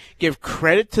 Eric, give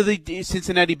credit to the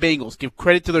Cincinnati Bengals. Give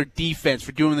credit to their defense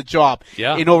for doing the job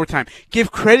in overtime.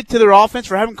 Give credit to their offense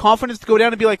for having confidence to go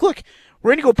down and be like, look,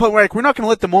 we're going to go we're not going to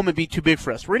let the moment be too big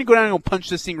for us. We're going to go down and go punch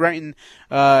this thing right in,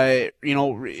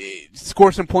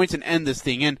 score some points and end this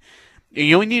thing. And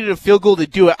you only needed a field goal to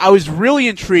do it. I was really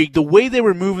intrigued. The way they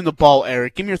were moving the ball,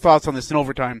 Eric, give me your thoughts on this in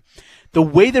overtime. The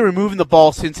way they were moving the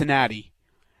ball, Cincinnati,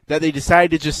 that they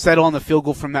decided to just settle on the field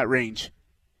goal from that range.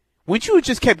 Wouldn't you have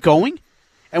just kept going?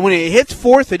 And when it hits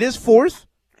fourth, it is fourth?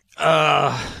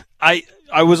 I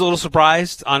was a little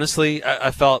surprised, honestly.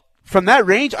 I felt... From that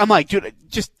range, I'm like, dude,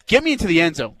 just get me into the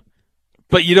end zone.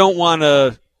 But you don't want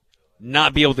to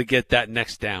not be able to get that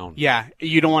next down. Yeah,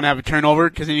 you don't want to have a turnover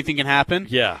because anything can happen.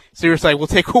 Yeah. So you're just like, we'll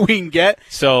take what we can get.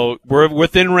 So we're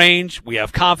within range. We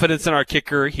have confidence in our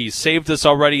kicker. He's saved us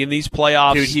already in these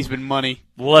playoffs. Dude, he's been money.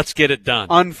 Let's get it done.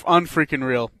 Unfreaking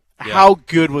real. Yeah. How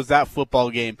good was that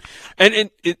football game? And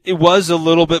it was a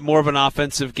little bit more of an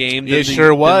offensive game than, than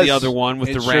the other one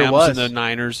with the Rams and the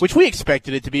Niners. Which we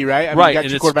expected it to be, right? I mean, right, you got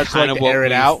and your it's quarterbacks kind like of to what air it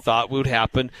we out. thought would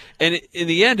happen. And in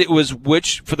the end, it was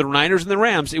for the Niners and the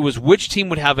Rams, it was which team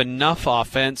would have enough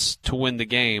offense to win the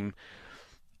game.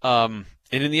 And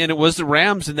in the end, it was the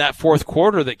Rams in that fourth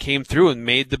quarter that came through and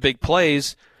made the big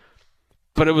plays.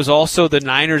 But it was also the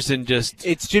Niners and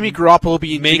it's Jimmy Garoppolo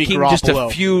being making Jimmy Garoppolo. just a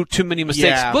few too many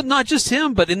mistakes. Yeah. But not just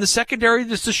him, but in the secondary,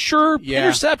 just a sure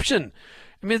interception.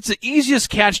 I mean, it's the easiest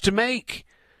catch to make.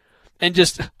 And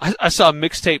I saw a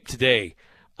mixtape today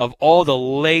of all the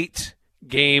late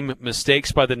game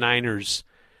mistakes by the Niners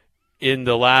in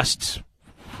the last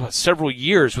several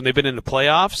years when they've been in the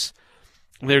playoffs.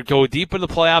 And they'd go deep in the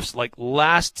playoffs, like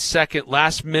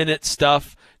last minute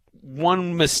stuff.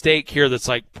 One mistake here that's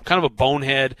like kind of a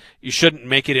bonehead, you shouldn't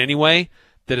make it anyway,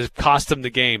 that has cost them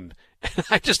the game.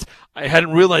 I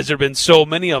hadn't realized there had been so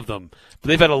many of them. But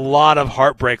they've had a lot of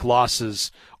heartbreak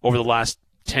losses over the last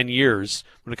 10 years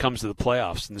when it comes to the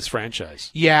playoffs in this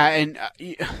franchise. Yeah, and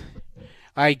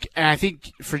I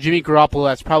think for Jimmy Garoppolo,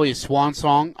 that's probably a swan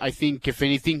song. I think, if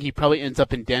anything, he probably ends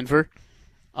up in Denver.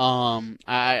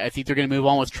 I think they're going to move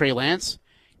on with Trey Lance,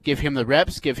 give him the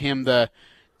reps, give him the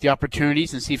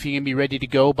opportunities, and see if he can be ready to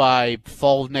go by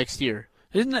fall of next year.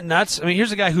 Isn't that nuts? I mean,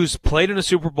 here's a guy who's played in a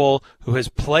Super Bowl, who has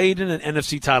played in an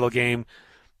NFC title game,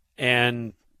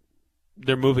 and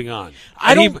they're moving on.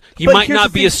 He but might here's not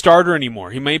the be thing. a starter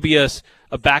anymore. He may be a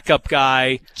backup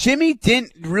guy. Jimmy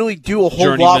didn't really do a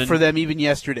whole lot for them even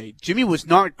yesterday. Jimmy was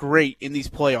not great in these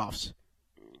playoffs.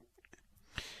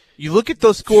 You look at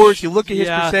those scores, you look at his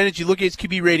percentage, you look at his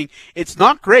QB rating. It's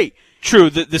not great. True.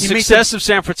 The success of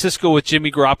San Francisco with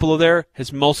Jimmy Garoppolo there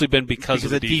has mostly been because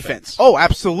of the defense. Oh,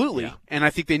 absolutely. Yeah. And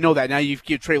I think they know that. Now you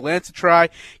give Trey Lance a try,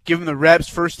 give him the reps,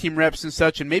 first-team reps and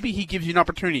such, and maybe he gives you an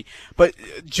opportunity. But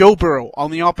Joe Burrow, on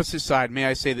the opposite side, may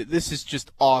I say that this is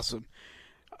just awesome.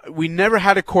 We never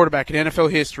had a quarterback in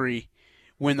NFL history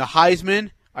win the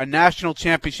Heisman, a national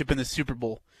championship, in the Super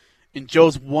Bowl. And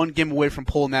Joe's one game away from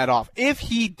pulling that off. If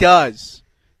he does,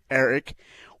 Eric,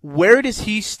 where does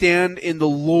he stand in the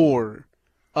lore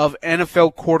of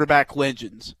NFL quarterback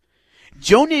legends?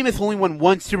 Joe Namath only won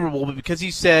one Super Bowl, but because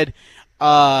he said,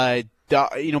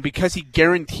 because he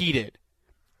guaranteed it,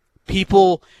 he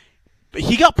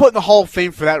got put in the Hall of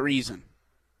Fame for that reason.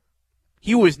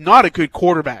 He was not a good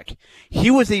quarterback. He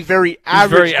was a very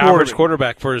average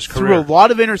quarterback for his career. Threw a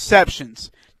lot of interceptions.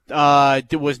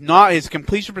 His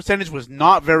completion percentage was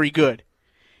not very good.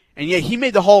 And yet he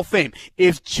made the Hall of Fame.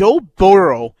 If Joe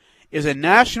Burrow is a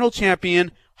national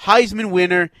champion, Heisman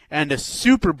winner, and a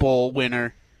Super Bowl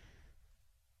winner,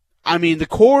 I mean, the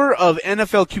core of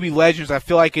NFL QB legends, I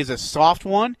feel like, is a soft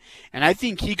one, and I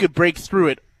think he could break through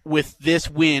it with this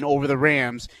win over the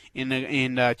Rams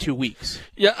in 2 weeks.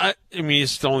 Yeah, I mean,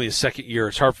 it's only his second year.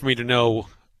 It's hard for me to know,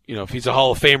 if he's a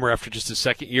Hall of Famer after just his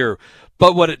second year.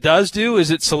 But what it does do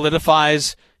is it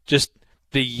solidifies just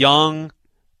the young,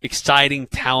 exciting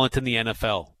talent in the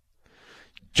NFL.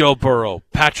 Joe Burrow,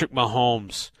 Patrick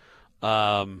Mahomes.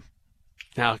 Now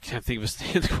I can't think of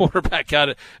the quarterback out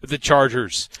of the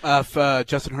Chargers.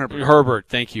 Justin Herbert. Herbert,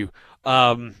 thank you.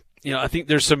 I think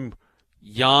there's some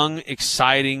young,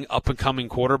 exciting, up-and-coming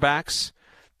quarterbacks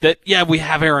that, we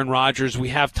have Aaron Rodgers, we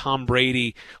have Tom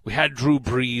Brady, we had Drew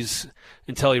Brees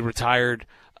until he retired.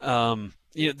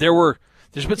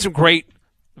 There's been some great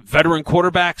veteran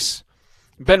quarterbacks.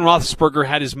 Ben Roethlisberger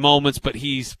had his moments, but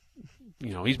he's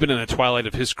been in the twilight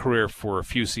of his career for a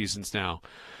few seasons now.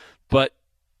 But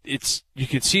you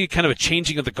can see kind of a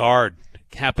changing of the guard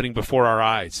happening before our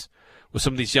eyes with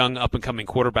some of these young up-and-coming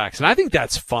quarterbacks. And I think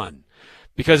that's fun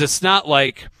because it's not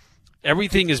like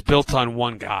everything is built on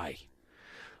one guy.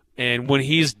 And when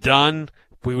he's done,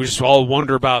 we just all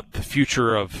wonder about the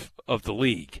future of the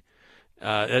league.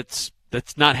 That's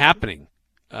not happening.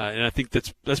 And I think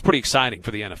that's pretty exciting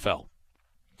for the NFL.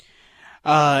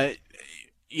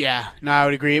 Yeah, no, I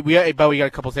would agree. We got a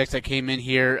couple texts that came in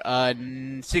here.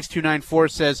 6294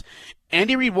 says,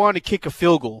 Andy Reid wanted to kick a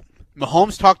field goal.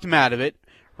 Mahomes talked him out of it.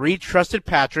 Reid trusted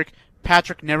Patrick.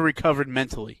 Patrick never recovered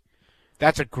mentally.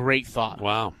 That's a great thought.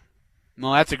 Wow.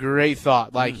 No, that's a great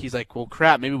thought. He's like, well,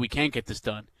 crap, maybe we can't get this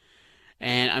done.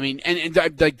 And I mean,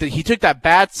 he took that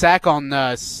bad sack on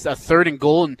a 3rd and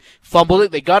goal and fumbled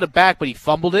it. They got it back, but he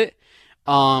fumbled it.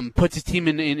 Puts his team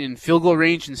in field goal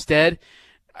range instead.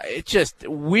 It's just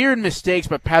weird mistakes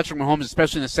by Patrick Mahomes,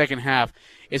 especially in the second half,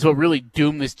 is what really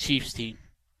doomed this Chiefs team.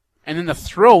 And then the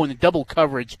throw in the double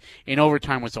coverage in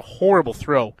overtime was a horrible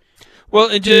throw. Well,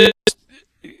 and just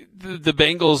the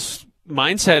Bengals'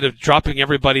 mindset of dropping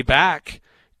everybody back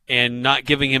and not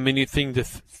giving him anything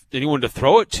anyone to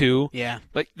throw it to. Yeah.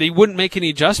 Like they wouldn't make any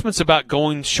adjustments about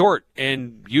going short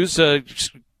and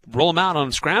just roll them out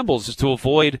on scrambles just to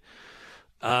avoid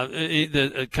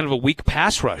the kind of a weak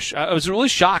pass rush. I was really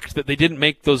shocked that they didn't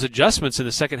make those adjustments in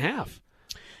the second half.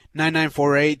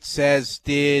 9948 says,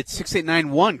 did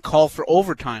 6891 call for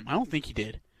overtime? I don't think he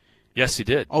did. Yes, he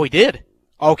did. Oh, he did?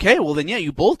 Okay, well then,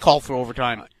 you both called for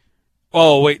overtime.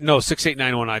 Oh, wait, no,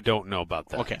 6891, I don't know about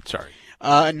that. Okay. Sorry.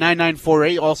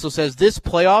 9948 also says, this year's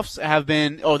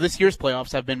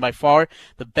playoffs have been by far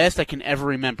the best I can ever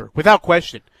remember. Without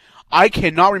question. I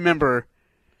cannot remember.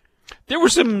 There were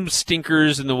some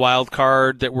stinkers in the wild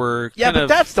card that were but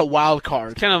that's the wild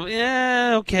card. Kind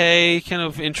of, okay, kind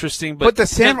of interesting, but there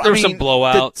were some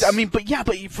blowouts.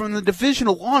 But from the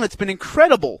divisional on, it's been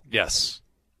incredible. Yes.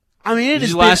 I mean, it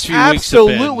has last been few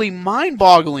absolutely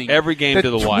mind-boggling. Every game to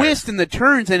the wire. The twist and the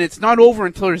turns, and it's not over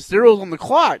until there's zeros on the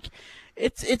clock.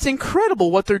 It's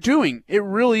incredible what they're doing. It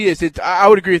really is. I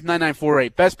would agree with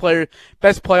 9948. Best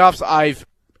playoffs I've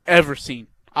ever seen.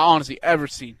 Honestly, ever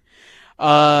seen.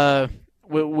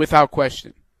 Without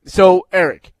question. So,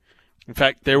 Eric. In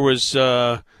fact, there was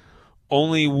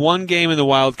only one game in the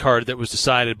wild card that was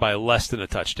decided by less than a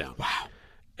touchdown. Wow.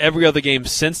 Every other game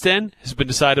since then has been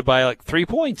decided by 3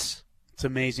 points. It's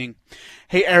amazing.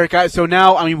 Hey, Eric, so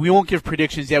now, we won't give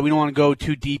predictions yet. We don't want to go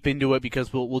too deep into it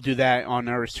because we'll do that on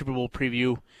our Super Bowl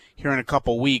preview here in a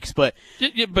couple weeks. But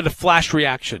a flash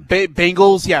reaction.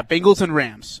 Bengals and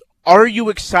Rams. Are you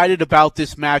excited about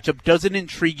this matchup? Does it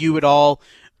intrigue you at all?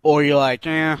 Or you're like,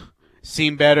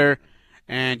 seem better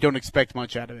and don't expect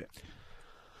much out of it?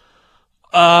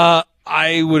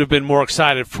 I would have been more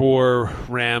excited for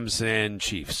Rams and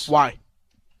Chiefs. Why?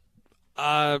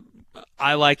 I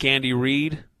like Andy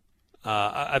Reid.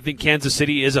 I think Kansas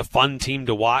City is a fun team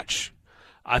to watch.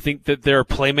 I think that there are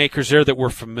playmakers there that we're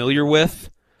familiar with.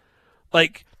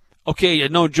 Like, okay, I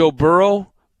know Joe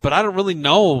Burrow, but I don't really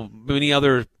know many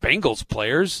other Bengals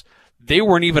players. They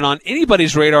weren't even on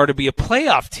anybody's radar to be a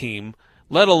playoff team,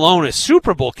 let alone a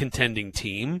Super Bowl contending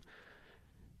team.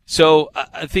 So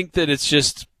I think that it's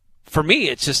just, for me,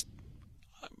 it's just,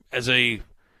 as a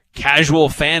casual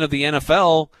fan of the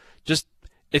NFL, just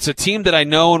it's a team that I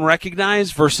know and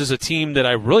recognize versus a team that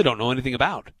I really don't know anything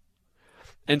about.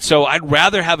 And so I'd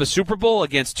rather have a Super Bowl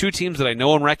against two teams that I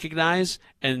know and recognize,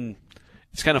 and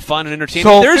it's kind of fun and entertaining.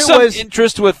 So there's some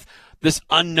interest with this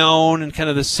unknown and kind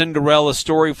of the Cinderella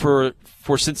story for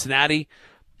Cincinnati.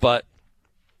 But,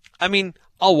 I mean,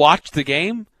 I'll watch the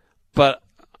game, but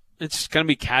it's going to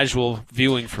be casual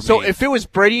viewing for me. So if it was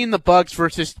Brady and the Bucs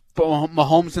versus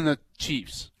Mahomes and the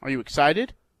Chiefs, are you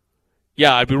excited?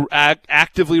 Yeah, I'd be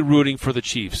actively rooting for the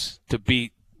Chiefs to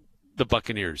beat the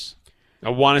Buccaneers. I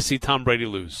want to see Tom Brady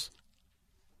lose.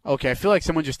 Okay, I feel like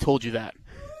someone just told you that.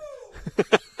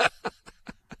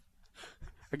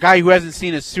 A guy who hasn't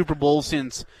seen a Super Bowl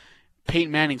since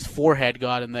Peyton Manning's forehead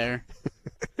got in there.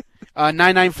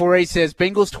 9948 says,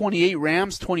 Bengals 28,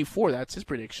 Rams 24. That's his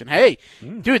prediction. Hey,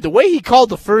 dude, the way he called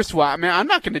the first one, I mean, I'm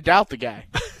not going to doubt the guy.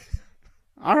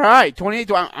 All right,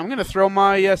 28. I'm going to throw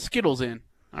my Skittles in.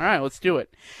 All right, let's do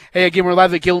it. Hey, again, we're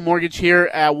live at Guild Mortgage here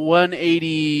at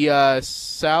 180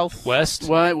 South. West,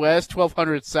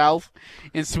 1200 South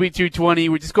in Suite 220.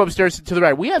 We just go upstairs to the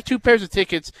right. We have 2 pairs of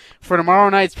tickets for tomorrow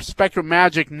night's Spectrum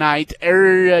Magic night,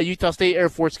 Utah State Air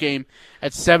Force game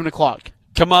at 7 o'clock.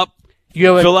 Come up.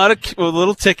 Fill out a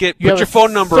little ticket. Put your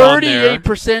phone number on there.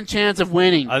 38% chance of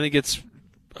winning. I think it's,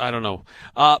 I don't know.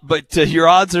 But your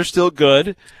odds are still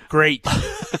good. Great.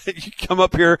 You come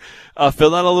up here,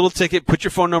 fill out a little ticket, put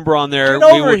your phone number on there. Get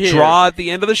over we will here. draw at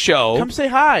the end of the show. Come say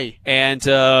hi. And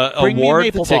Bring award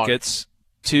me the tickets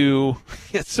to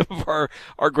some of our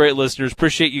great listeners.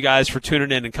 Appreciate you guys for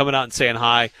tuning in and coming out and saying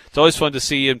hi. It's always fun to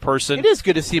see you in person. It is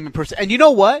good to see him in person. And you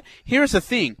know what? Here's the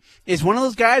thing. Is one of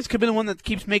those guys could be the one that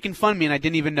keeps making fun of me and I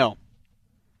didn't even know.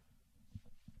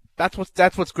 That's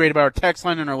what's great about our text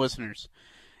line and our listeners.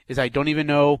 Is I don't even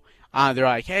know. They're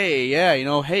like, hey, yeah,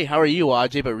 hey, how are you,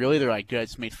 Ajay? But really, they're like, dude, I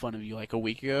just made fun of you like a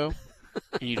week ago,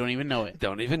 and you don't even know it.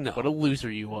 Don't even know. What a loser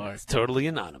you are. It's totally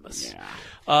anonymous. Yeah.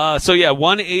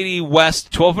 180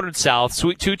 West, 1200 South,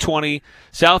 Suite 220,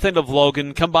 south end of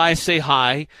Logan. Come by, say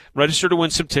hi, register to win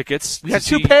some tickets. We got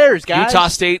 2 pairs, guys. Utah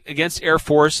State against Air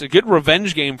Force, a good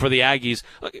revenge game for the Aggies.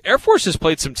 Look, Air Force has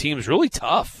played some teams really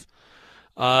tough.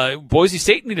 Boise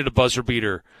State needed a buzzer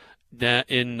beater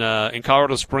in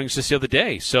Colorado Springs just the other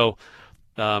day. So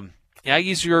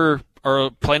Aggies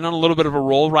are playing on a little bit of a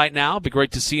roll right now. It'd be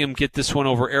great to see them get this one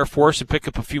over Air Force and pick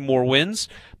up a few more wins.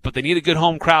 But they need a good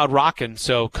home crowd rocking.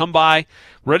 So come by,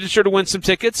 register to win some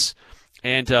tickets,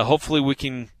 and hopefully we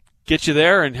can get you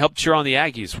there and help cheer on the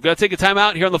Aggies. We've got to take a time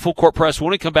out here on the Full Court Press.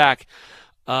 When we come back,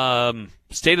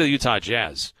 State of the Utah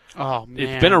Jazz. Oh, man.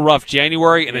 It's been a rough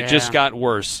January, and it just got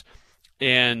worse.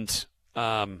 And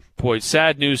boy,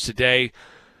 sad news today.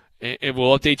 It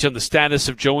will update you on the status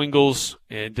of Joe Ingles,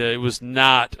 and it was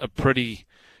not a pretty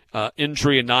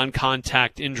injury, a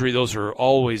non-contact injury. Those are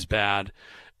always bad.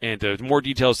 And more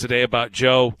details today about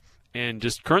Joe and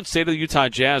just current state of the Utah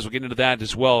Jazz. We'll get into that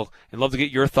as well. And love to get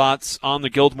your thoughts on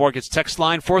the Guild Mortgage text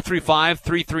line,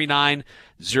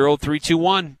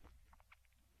 435-339-0321.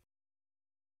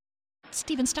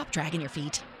 Steven, stop dragging your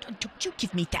feet. Don't you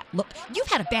give me that look. You've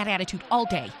had a bad attitude all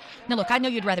day. Now, look, I know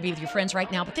you'd rather be with your friends right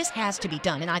now, but this has to be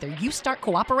done. And either you start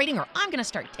cooperating or I'm going to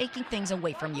start taking things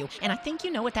away from you. And I think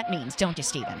you know what that means, don't you,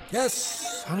 Steven?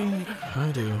 Yes, honey,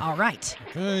 I do. All right.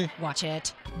 Okay. Watch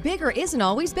it. Bigger isn't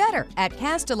always better. At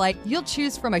Castellite, you'll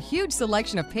choose from a huge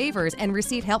selection of pavers and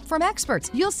receive help from experts.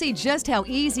 You'll see just how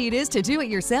easy it is to do it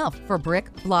yourself. For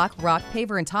brick, block, rock,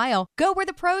 paver, and tile, go where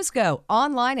the pros go.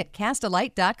 Online at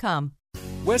Castellite.com.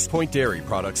 West Point Dairy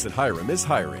Products at Hiram is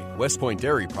hiring. West Point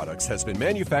Dairy Products has been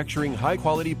manufacturing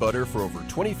high-quality butter for over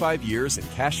 25 years in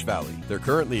Cache Valley. They're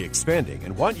currently expanding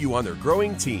and want you on their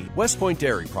growing team. West Point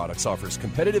Dairy Products offers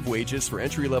competitive wages for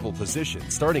entry-level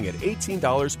positions starting at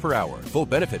 $18 per hour, full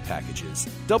benefit packages,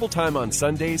 double time on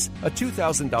Sundays, a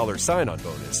 $2,000 sign-on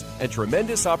bonus, and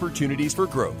tremendous opportunities for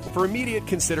growth. For immediate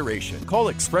consideration, call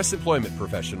Express Employment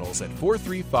Professionals at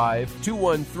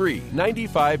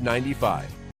 435-213-9595.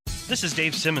 This is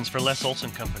Dave Simmons for Les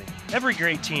Olson Company. Every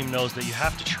great team knows that you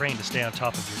have to train to stay on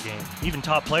top of your game. Even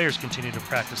top players continue to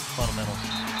practice the fundamentals.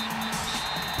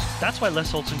 That's why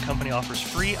Les Olson Company offers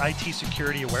free IT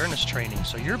security awareness training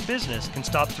so your business can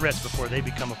stop threats before they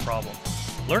become a problem.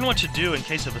 Learn what to do in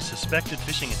case of a suspected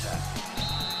phishing attack.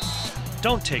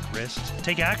 Don't take risks.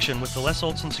 Take action with the Les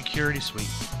Olson Security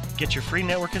Suite. Get your free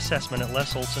network assessment at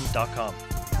lesolson.com.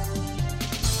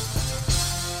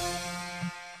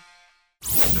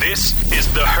 This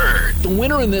is The Herd. The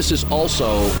winner in this is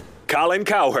also Colin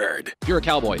Cowherd. If you're a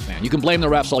Cowboys fan, you can blame the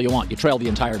refs all you want. You trailed the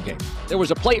entire game. There was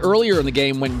a play earlier in the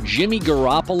game when Jimmy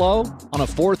Garoppolo, on a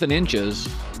 4th and inches,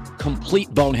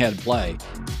 complete bonehead play.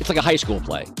 It's like a high school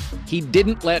play. He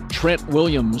didn't let Trent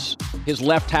Williams, his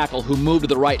left tackle, who moved to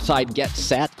the right side, get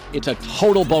set. It's a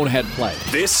total bonehead play.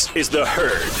 This is The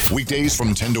Herd. Weekdays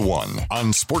from 10 to 1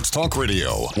 on Sports Talk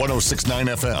Radio,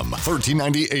 106.9 FM,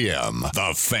 1390 AM.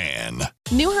 The Fan.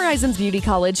 New Horizons Beauty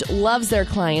College loves their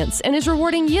clients and is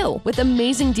rewarding you with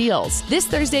amazing deals. This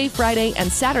Thursday, Friday,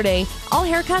 and Saturday, all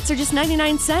haircuts are just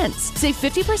 99 cents. Save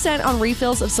 50% on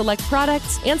refills of select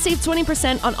products and save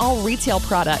 20% on all retail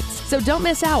products. So don't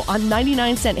miss out on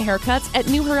 99-cent haircuts at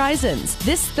New Horizons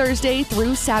this Thursday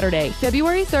through Saturday,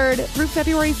 February 3rd through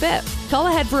February 5th. Call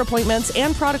ahead for appointments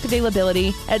and product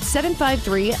availability at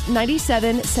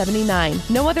 753-9779.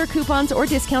 No other coupons or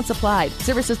discounts applied.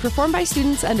 Services performed by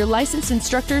students under licensed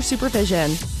instructor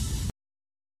supervision.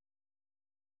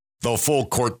 The Full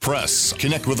Court Press.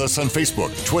 Connect with us on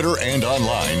Facebook, Twitter, and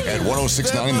online at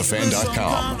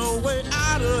 1069thefan.com.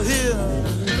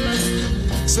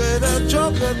 Say the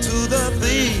joker to the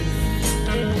thief.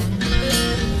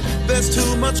 There's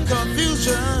too much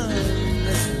confusion.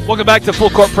 Welcome back to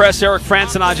Full Court Press. Eric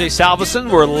Frandsen, Ajay Salvesen.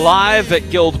 We're live at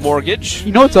Guild Mortgage.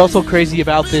 You know what's also crazy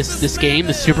about this game,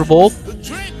 the Super Bowl?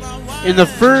 In the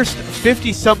first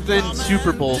 50-something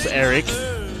Super Bowls, Eric,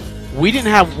 we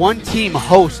didn't have one team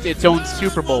host its own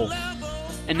Super Bowl.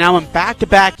 And now in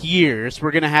back-to-back years,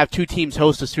 we're going to have two teams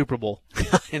host a Super Bowl.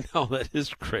 I know, that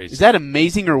is crazy. Is that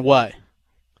amazing or what?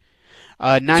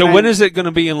 So when is it going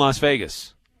to be in Las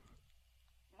Vegas?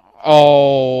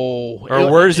 Oh.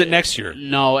 Or where is it next year?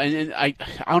 No, and I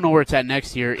don't know where it's at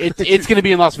next year. It's going to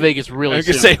be in Las Vegas really soon. I was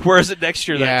going to say, where is it next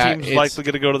year? That team's likely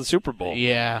going to go to the Super Bowl.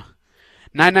 Yeah.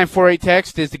 9948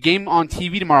 text, is the game on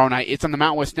TV tomorrow night? It's on the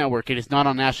Mountain West Network. It is not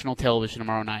on national television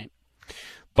tomorrow night.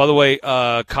 By the way,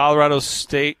 Colorado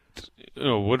State,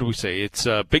 what did we say? It's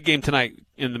a big game tonight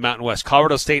in the Mountain West.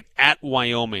 Colorado State at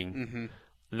Wyoming. Mm-hmm.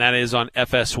 And that is on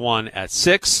FS1 at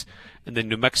 6. And then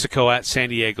New Mexico at San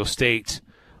Diego State,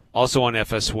 also on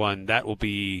FS1. That will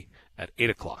be at 8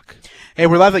 o'clock. Hey,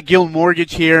 we're live at Guild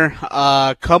Mortgage here.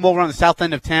 Come over on the south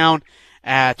end of town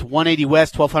at 180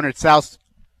 West, 1200 South,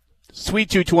 Suite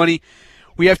 220.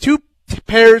 We have two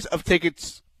pairs of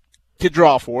tickets to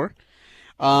draw for.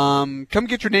 Come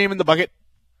get your name in the bucket.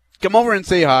 Come over and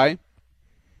say hi.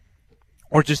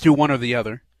 Or just do one or the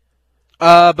other.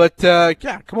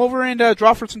 Come over and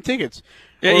draw for some tickets.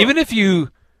 Yeah, even if you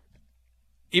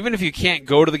can't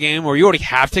go to the game or you already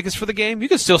have tickets for the game, you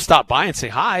can still stop by and say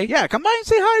hi. Yeah, come by and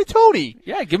say hi to Tony.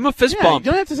 Yeah, give him a fist bump.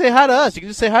 You don't have to say hi to us. You can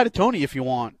just say hi to Tony if you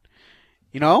want.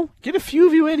 You know, get a few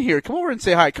of you in here. Come over and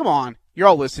say hi. Come on. You're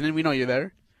all listening. We know you're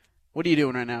there. What are you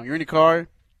doing right now? You're in your car,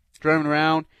 driving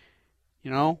around.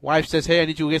 You know, wife says, hey, I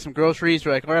need you to get some groceries.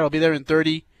 You're like, all right, I'll be there in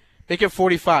 30. Make it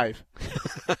 45.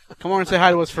 Come over and say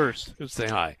hi to us first. Just say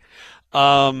hi.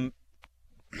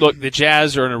 Look, the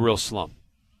Jazz are in a real slump.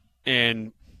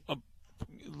 And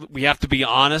we have to be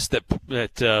honest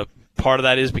that part of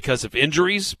that is because of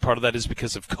injuries. Part of that is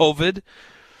because of COVID.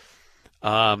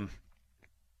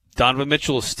 Donovan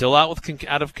Mitchell is still out of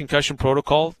concussion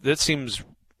protocol. That seems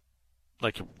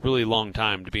like a really long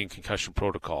time to be in concussion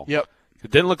protocol. Yep.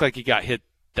 It didn't look like he got hit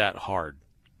that hard.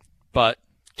 But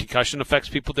concussion affects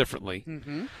people differently.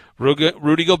 Mm-hmm.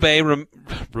 Rudy Gobert.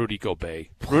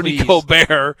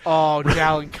 Oh,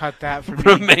 Dallin, cut that for me.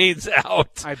 Remains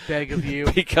out. I beg of you.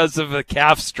 Because of a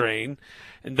calf strain.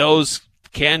 And those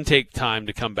can take time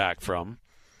to come back from.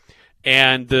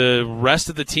 And the rest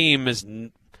of the team has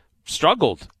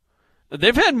struggled.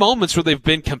 They've had moments where they've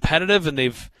been competitive and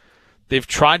they've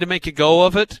tried to make a go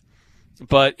of it.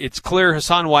 But it's clear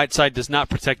Hassan Whiteside does not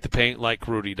protect the paint like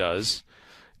Rudy does.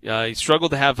 He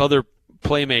struggled to have other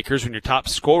playmakers when your top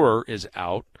scorer is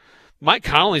out. Mike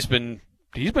Conley's been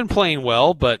playing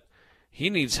well, but he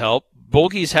needs help.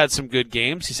 Bulgie's had some good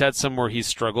games. He's had some where he's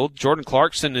struggled. Jordan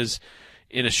Clarkson is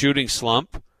in a shooting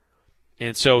slump,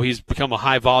 and so he's become a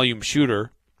high-volume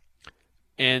shooter.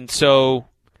 And so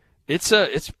it's a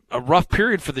rough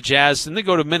period for the Jazz. And they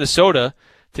go to Minnesota,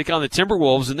 take on the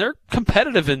Timberwolves, and they're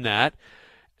competitive in that.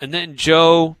 And then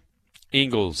Joe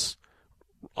Ingles,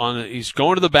 he's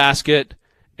going to the basket,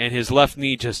 and his left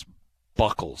knee just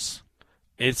buckles.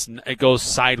 It goes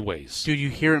sideways. Dude, you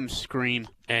hear him scream.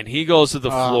 And he goes to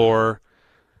the floor,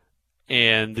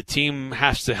 and the team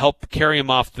has to help carry him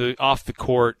off the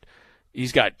court.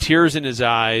 He's got tears in his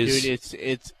eyes. Dude,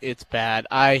 it's bad.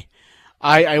 I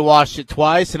watched it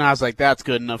twice, and I was like, that's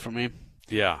good enough for me.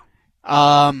 Yeah.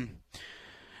 I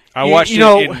watched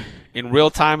it in real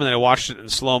time, and then I watched it in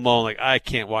slow-mo. Like, I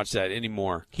can't watch that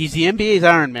anymore. He's the NBA's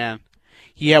Iron Man.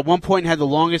 He at one point had the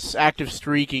longest active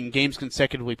streak in games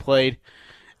consecutively played.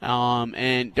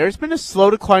 And there's been a slow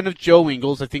decline of Joe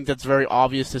Ingles. I think that's very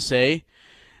obvious to say.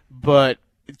 But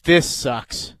this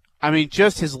sucks. I mean,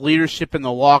 just his leadership in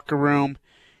the locker room,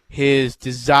 his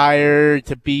desire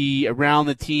to be around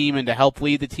the team and to help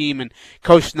lead the team. And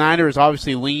Coach Snyder has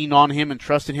obviously leaned on him and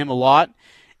trusted him a lot.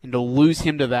 And to lose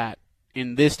him to that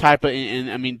in this type of,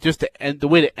 just to end the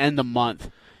way to end the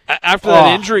month. After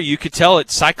that injury, you could tell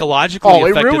it psychologically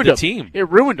affected the team. It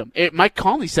ruined him. Mike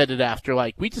Conley said it after,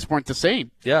 like, we just weren't the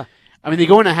same. Yeah. I mean, they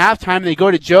go into halftime, they go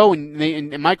to Joe,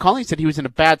 and Mike Conley said he was in a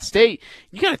bad state.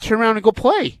 You got to turn around and go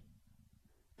play.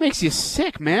 Makes you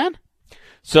sick, man.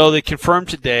 So they confirmed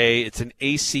today it's an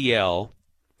ACL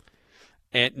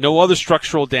and no other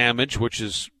structural damage, which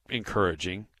is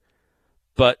encouraging.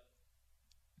 But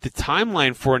the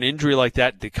timeline for an injury like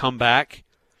that to come back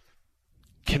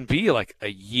can be like a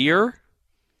year.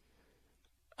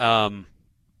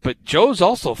 But Joe's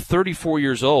also 34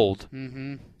 years old.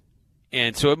 Mm-hmm.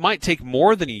 And so it might take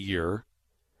more than a year.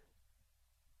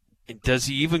 And does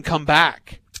he even come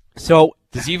back? So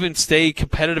does he even stay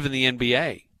competitive in the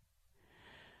NBA?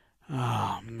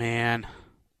 Oh, man.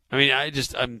 I mean,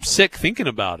 I'm sick thinking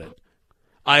about it.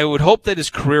 I would hope that his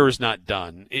career is not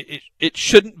done. It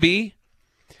shouldn't be,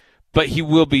 but he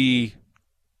will be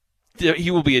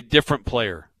a different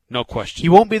player, no question. He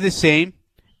won't be the same.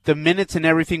 The minutes and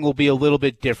everything will be a little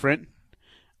bit different.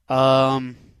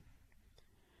 Jeez.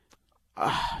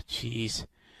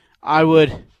 I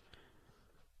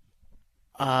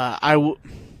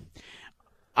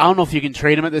don't know if you can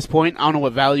trade him at this point. I don't know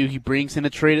what value he brings in a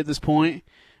trade at this point,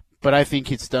 but I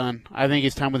think it's done. I think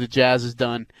his time with the Jazz is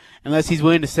done. Unless he's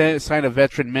willing to sign a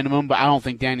veteran minimum, but I don't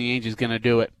think Danny Ainge is going to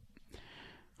do it.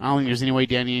 I don't think there's any way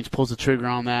Danny Ainge pulls the trigger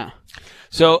on that.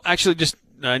 So, actually,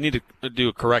 I need to do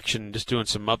a correction, just doing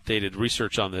some updated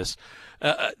research on this.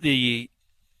 The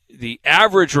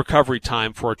average recovery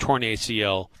time for a torn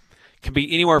ACL can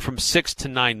be anywhere from 6 to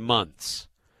 9 months.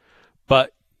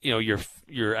 But,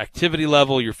 your activity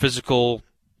level, your physical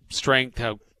strength,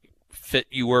 how fit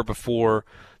you were before,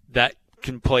 that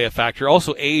can play a factor.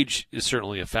 Also, age is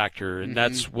certainly a factor, and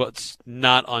that's what's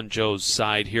not on Joe's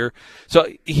side here. So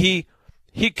he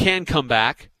can come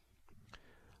back.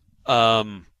 How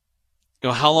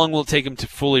long will it take him to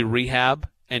fully rehab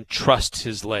and trust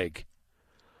his leg?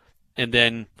 And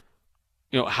then,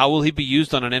 how will he be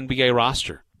used on an NBA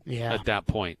roster at that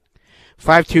point?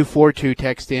 5242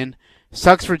 text in.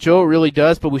 Sucks for Joe, it really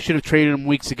does, but we should have traded him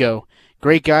weeks ago.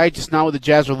 Great guy, just not what the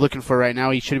Jazz are looking for right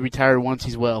now. He should have retired once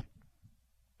he's well.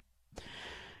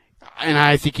 And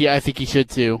I think he should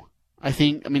too. Those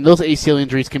ACL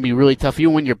injuries can be really tough,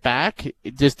 even when you're back,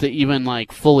 just to even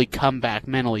fully come back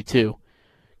mentally too.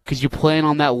 Because you're playing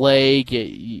on that leg,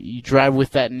 you drive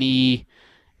with that knee,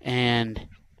 and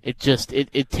it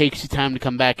takes you time to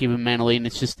come back even mentally. And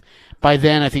it's just, by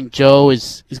then, I think Joe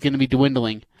is going to be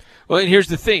dwindling. Well, and here's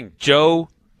the thing. Joe,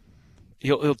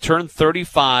 he'll turn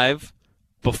 35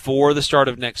 before the start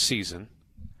of next season.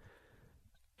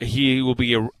 He will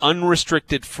be an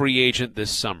unrestricted free agent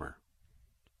this summer.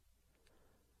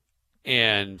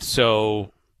 And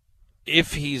so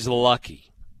if he's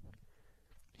lucky,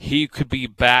 he could be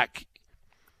back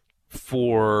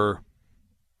for,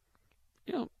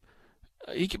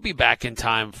 he could be back in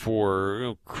time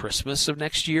for Christmas of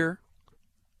next year,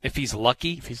 if he's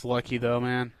lucky. If he's lucky, though,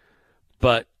 man.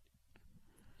 But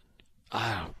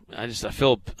I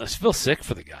feel sick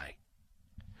for the guy.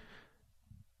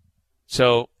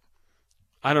 So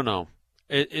I don't know.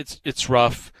 It's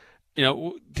rough.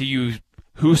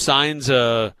 Who signs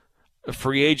a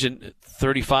free agent at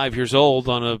 35 years old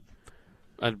on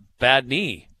a bad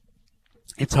knee?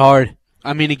 It's hard.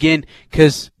 I mean, again,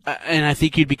 because and I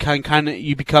think you become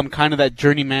kind of that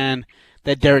journeyman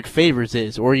that Derek Favors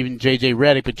is, or even J.J.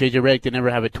 Redick, but J.J. Redick did never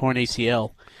have a torn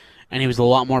ACL, and he was a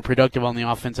lot more productive on the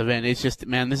offensive end. It's just,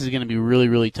 man, this is going to be really,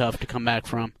 really tough to come back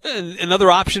from. And another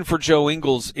option for Joe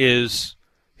Ingles is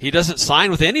he doesn't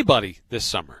sign with anybody this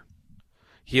summer.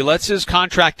 He lets his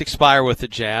contract expire with the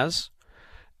Jazz,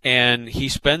 and he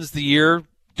spends the year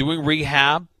doing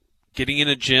rehab, getting in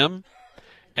a gym,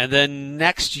 and then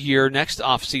next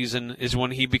offseason is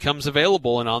when he becomes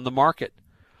available and on the market.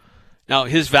 Now,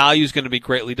 his value is going to be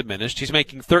greatly diminished. He's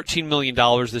making $13 million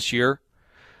this year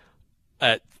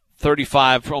at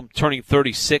 35, turning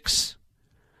 36.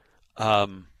 I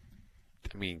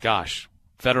mean, gosh,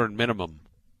 veteran minimum,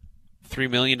 $3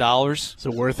 million. Is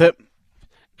it worth it?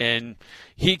 And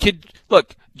he could,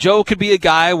 look, Joe could be a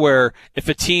guy where if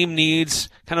a team needs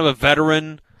kind of a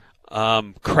veteran,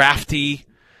 crafty,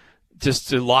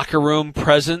 just a locker room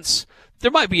presence,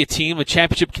 there might be a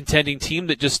championship contending team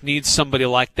that just needs somebody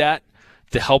like that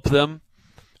to help them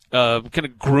kind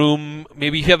of groom.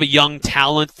 Maybe if you have a young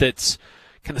talent that's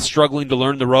kind of struggling to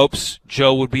learn the ropes,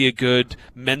 Joe would be a good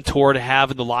mentor to have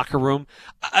in the locker room.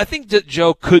 I think that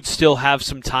Joe could still have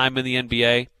some time in the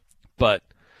NBA, but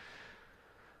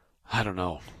I don't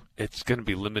know. It's going to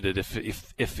be limited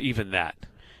if even that.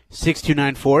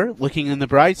 6294, looking on the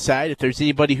bright side, if there's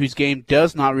anybody whose game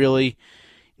does not really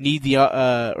need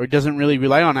or doesn't really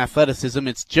rely on athleticism,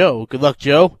 it's Joe. Good luck,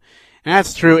 Joe. And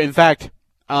that's true. In fact,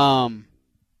 I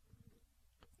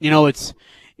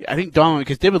think Donovan,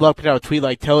 because David Luck put out a tweet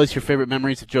like, tell us your favorite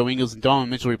memories of Joe Ingles, and Donovan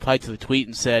Mitchell replied to the tweet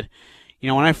and said,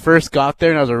 when I first got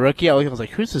there and I was a rookie, I was like,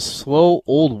 who's this slow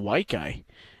old white guy?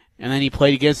 And then he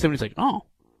played against him and he's like, oh,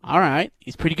 all right,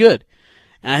 he's pretty good.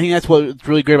 And I think that's what's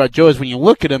really great about Joe is when you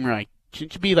look at him, you're like,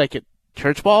 shouldn't you be like a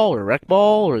church ball or a rec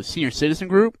ball or a senior citizen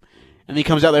group? And then he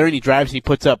comes out there and he drives and he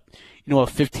puts up, a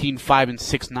 15, 5, and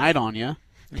 6 night on you.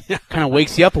 Kind of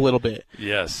wakes you up a little bit.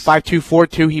 Yes.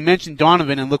 5-2-4-2. He mentioned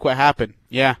Donovan and look what happened.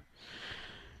 Yeah.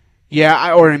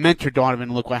 Yeah, or he mentored Donovan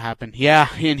and look what happened. Yeah,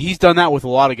 and he's done that with a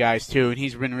lot of guys too, and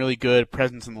he's been really good,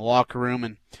 presence in the locker room,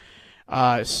 and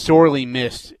sorely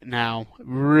missed now.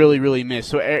 Really, really missed.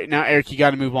 So now, Eric, you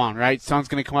got to move on, right? Sun's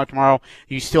going to come out tomorrow.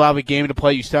 You still have a game to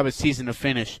play. You still have a season to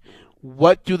finish.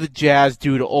 What do the Jazz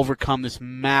do to overcome this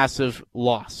massive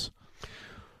loss?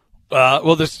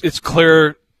 It's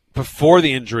clear before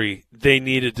the injury they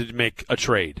needed to make a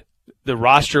trade. The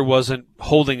roster wasn't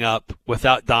holding up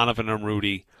without Donovan and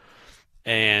Rudy,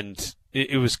 and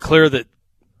it was clear that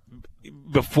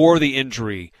before the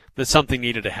injury that something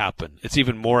needed to happen. It's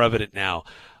even more evident now.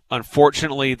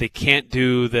 Unfortunately, they can't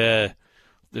do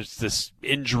there's this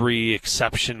injury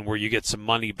exception where you get some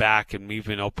money back and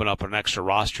even open up an extra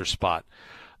roster spot.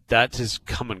 That has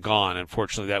come and gone.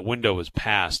 Unfortunately, that window is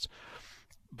passed.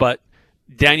 But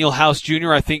Daniel House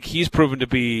Jr., I think he's proven to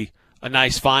be a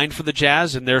nice find for the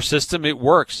Jazz in their system. It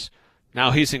works.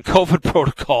 Now he's in COVID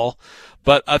protocol,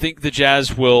 but I think the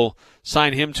Jazz will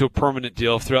sign him to a permanent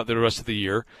deal throughout the rest of the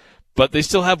year. But they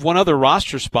still have one other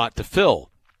roster spot to fill.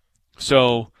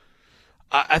 So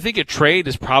I think a trade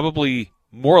is probably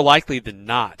more likely than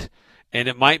not. And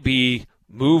it might be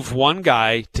move one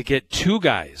guy to get two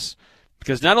guys.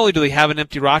 Because not only do they have an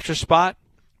empty roster spot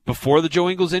before the Joe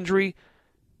Ingles injury,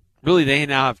 really they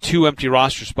now have two empty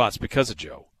roster spots because of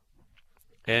Joe.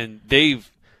 And they've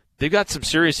got some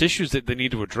serious issues that they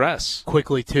need to address.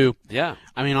 Quickly, too. Yeah.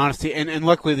 I mean, honestly, and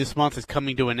luckily this month is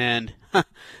coming to an end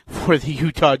for the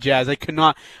Utah Jazz. I could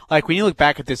not, when you look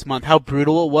back at this month, how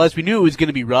brutal it was. We knew it was going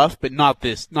to be rough, but not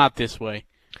this way.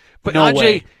 But no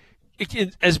Ajay,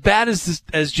 way. As bad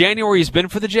as January has been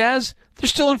for the Jazz, they're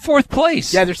still in fourth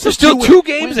place. Yeah, they're still two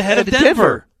games ahead of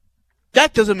Denver.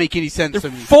 That doesn't make any sense to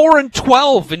me.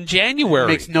 4-12 in January. It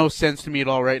makes no sense to me at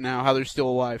all right now how they're still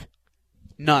alive.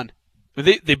 None.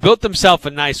 They built themselves a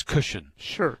nice cushion.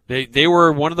 Sure. They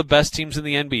were one of the best teams in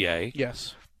the NBA.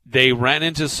 Yes. They ran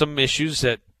into some issues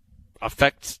that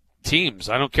affect teams.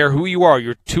 I don't care who you are.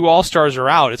 Your two All-Stars are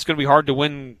out. It's going to be hard to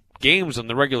win games on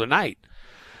the regular night.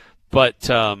 But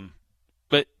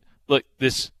look,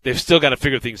 they've still got to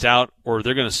figure things out, or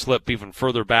they're going to slip even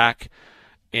further back.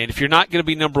 And if you're not going to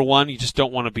be number one, you just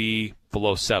don't want to be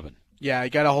below 7. Yeah, you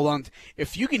got to hold on.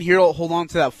 If you can hold on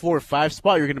to that 4 or 5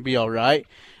 spot, you're going to be all right.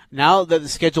 Now that the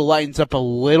schedule lightens up a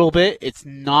little bit, it's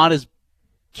not as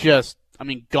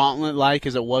gauntlet-like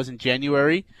as it was in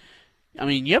January. I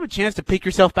mean, you have a chance to pick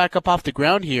yourself back up off the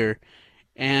ground here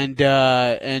and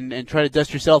try to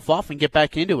dust yourself off and get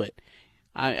back into it.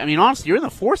 I mean, honestly, you're in the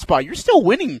 4th spot. You're still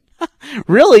winning.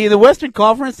 Really, in the Western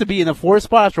Conference to be in the 4th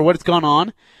spot after what has gone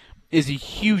on, is a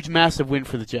huge, massive win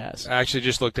for the Jazz. I actually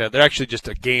just looked at it. They're actually just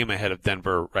a game ahead of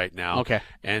Denver right now. Okay.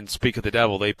 And speak of the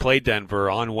devil, they play Denver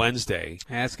on Wednesday.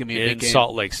 That's going to be a big game. In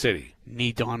Salt Lake City.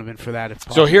 Need Donovan for that if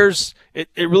possible. So it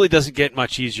really doesn't get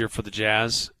much easier for the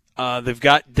Jazz. They've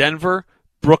got Denver,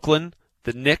 Brooklyn,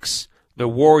 the Knicks, the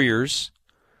Warriors.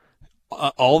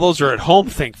 All those are at home,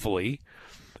 thankfully.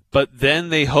 But then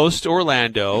they host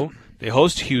Orlando. They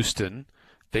host Houston.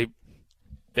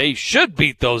 They should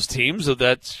beat those teams, so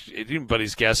that's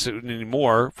anybody's guess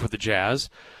anymore for the Jazz.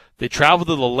 They travel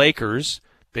to the Lakers.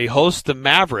 They host the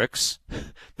Mavericks.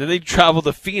 Then they travel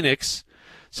to Phoenix.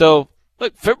 So,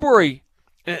 look, February,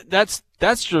 that's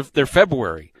their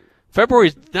February. February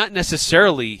is not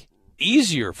necessarily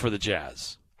easier for the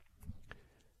Jazz.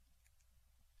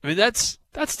 I mean, that's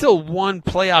still one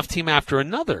playoff team after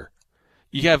another.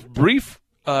 You have brief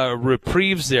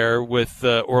reprieves there with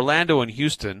Orlando and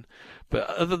Houston. But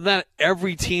other than that,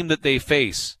 every team that they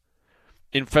face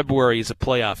in February is a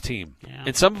playoff team. Yeah.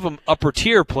 And some of them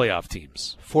upper-tier playoff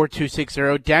teams.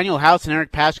 4-2-6-0. Daniel House and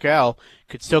Eric Pascal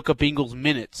could soak up Ingles'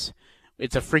 minutes.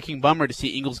 It's a freaking bummer to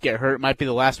see Ingles get hurt. It might be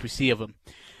the last we see of him.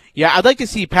 Yeah, I'd like to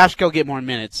see Pascal get more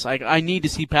minutes. I need to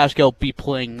see Pascal be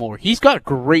playing more. He's got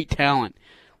great talent.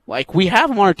 We have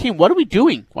him on our team. What are we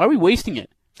doing? Why are we wasting it?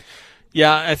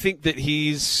 Yeah, I think that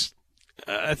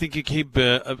I think he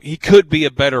could be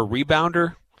a better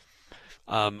rebounder.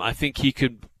 I think he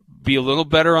could be a little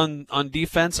better on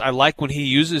defense. I like when he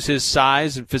uses his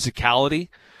size and physicality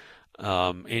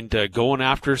and going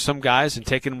after some guys and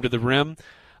taking them to the rim.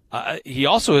 He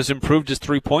also has improved his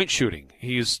three-point shooting.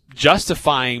 He's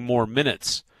justifying more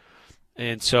minutes.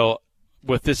 And so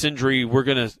with this injury,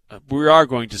 we are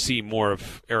going to see more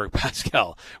of Eric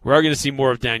Pascal. We are going to see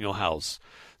more of Daniel House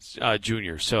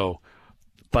Jr.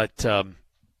 But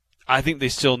I think they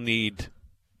still need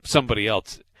somebody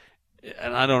else,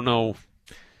 and I don't know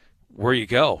where you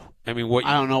go. I mean,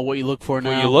 I don't know what you look for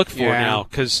now. What you look for now,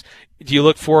 because do you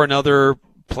look for another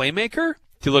playmaker?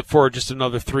 Do you look for just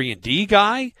another 3-and-D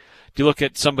guy? Do you look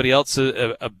at somebody else,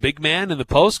 a big man in the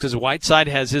post? Because Whiteside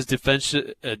has his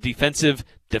defensive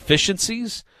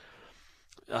deficiencies.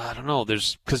 I don't know.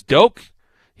 Because Doak,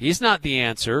 he's not the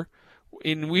answer.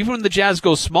 And even when the Jazz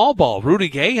go small ball, Rudy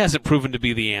Gay hasn't proven to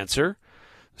be the answer.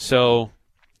 So,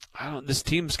 this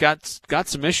team's got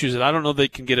some issues that I don't know they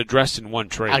can get addressed in one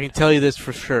trade. I can tell you this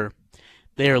for sure.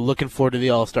 They are looking forward to the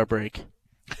All-Star break.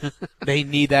 They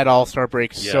need that All-Star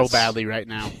break so badly right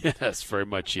now. Yes, very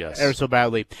much yes. Ever so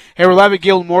badly. Hey, we're live at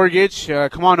Guild Mortgage.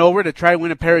 Come on over to try to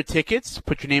win a pair of tickets.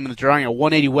 Put your name in the drawing at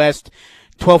 180 West,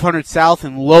 1200 South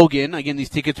in Logan. Again, these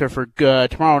tickets are for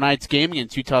tomorrow night's game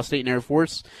against Utah State and Air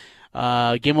Force.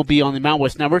 Game will be on the Mount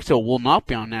West Network, so it will not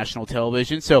be on national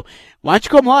television. So why don't you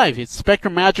come live? It's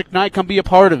Spectrum Magic Night. Come be a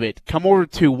part of it. Come over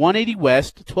to 180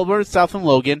 West, 1200 South in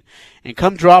Logan, and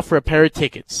come draw for a pair of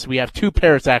tickets. We have 2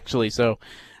 pairs, actually, so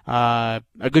a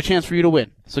good chance for you to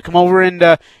win. So come over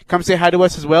and come say hi to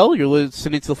us as well. You're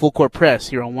listening to the Full Court Press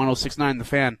here on 106.9 The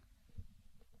Fan.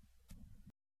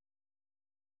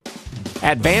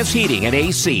 Advanced Heating and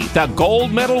AC, the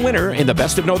gold medal winner in the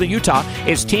Best of Northern Utah,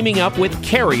 is teaming up with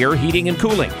Carrier Heating and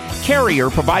Cooling.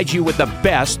 Carrier provides you with the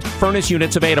best furnace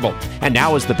units available. And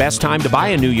now is the best time to buy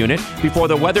a new unit before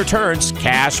the weather turns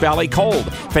Cache Valley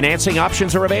cold. Financing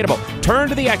options are available. Turn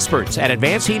to the experts at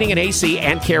Advanced Heating and AC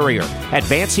and Carrier.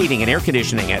 Advanced Heating and Air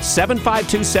Conditioning at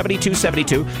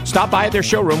 752-7272. Stop by at their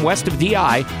showroom west of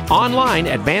DI. Online,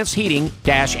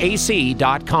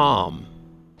 advancedheating-ac.com.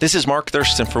 This is Mark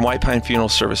Thurston from White Pine Funeral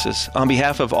Services. On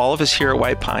behalf of all of us here at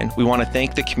White Pine, we want to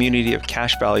thank the community of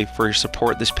Cache Valley for your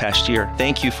support this past year.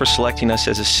 Thank you for selecting us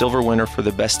as a silver winner for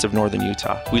the Best of Northern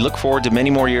Utah. We look forward to many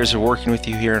more years of working with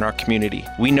you here in our community.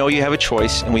 We know you have a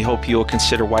choice, and we hope you will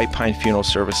consider White Pine Funeral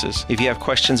Services. If you have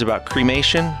questions about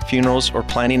cremation, funerals, or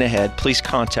planning ahead, please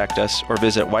contact us or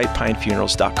visit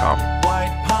whitepinefunerals.com.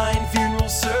 White Pine Funeral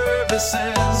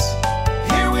Services,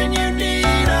 here when you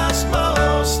need us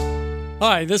most.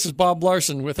 Hi, this is Bob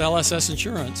Larson with LSS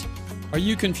Insurance. Are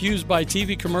you confused by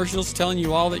TV commercials telling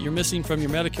you all that you're missing from your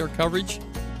Medicare coverage?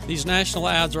 These national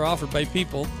ads are offered by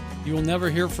people you will never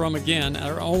hear from again and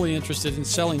are only interested in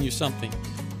selling you something.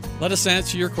 Let us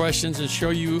answer your questions and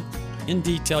show you in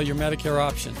detail your Medicare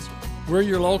options. We're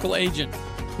your local agent,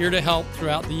 here to help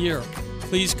throughout the year.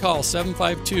 Please call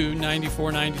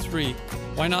 752-9493.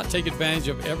 Why not take advantage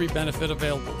of every benefit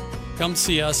available? Come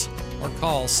see us or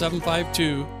call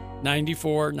 752-9493.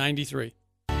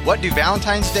 What do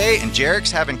Valentine's Day and Jarek's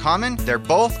have in common? They're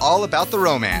both all about the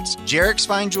romance. Jarek's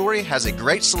Fine Jewelry has a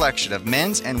great selection of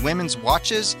men's and women's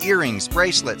watches, earrings,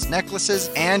 bracelets, necklaces,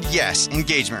 and yes,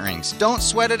 engagement rings. Don't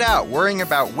sweat it out worrying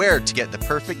about where to get the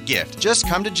perfect gift. Just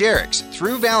come to Jarek's.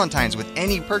 Through Valentine's with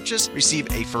any purchase,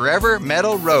 receive a forever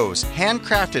metal rose,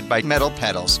 handcrafted by Metal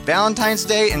Petals. Valentine's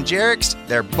Day and Jarek's,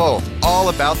 they're both all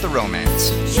about the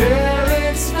romance.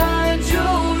 Jarek's Fine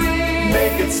Jewelry.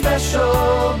 Make it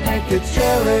special, make it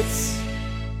Jarek's.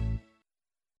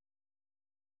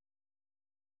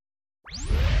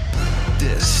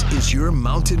 This is your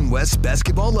Mountain West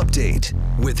basketball update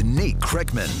with Nate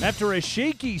Kreckman. After a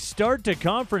shaky start to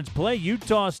conference play,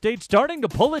 Utah State starting to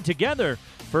pull it together.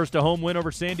 First a home win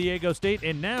over San Diego State,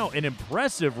 and now an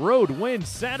impressive road win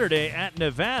Saturday at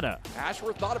Nevada.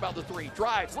 Ashworth thought about the three,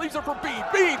 drives, leaves it for Bean.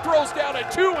 Bean throws down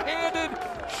a two-handed.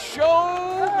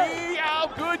 Show me how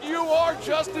good you are,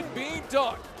 Justin Bean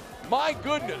dunk. My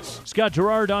goodness. Scott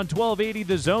Gerard on 1280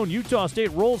 The Zone. Utah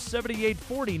State rolls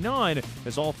 78-49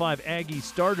 as all five Aggie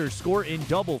starters score in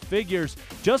double figures.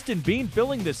 Justin Bean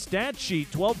filling the stat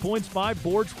sheet. 12 points, 5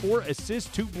 boards, 4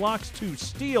 assists, 2 blocks, 2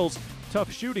 steals.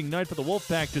 Tough shooting night for the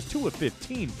Wolfpack, just 2 of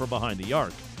 15 from behind the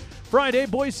arc. Friday,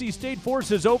 Boise State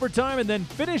forces overtime and then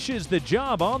finishes the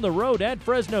job on the road at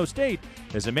Fresno State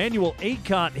as Emmanuel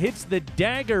Acott hits the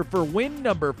dagger for win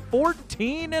number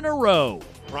 14 in a row.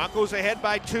 Broncos ahead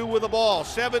by 2 with the ball.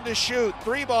 7 to shoot.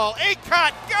 3 ball.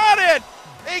 Acott got it!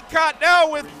 Acott now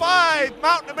with 5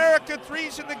 Mountain America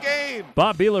threes in the game.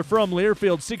 Bob Beeler from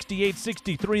Learfield,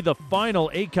 68-63 the final.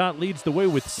 Acott leads the way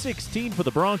with 16 for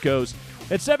the Broncos.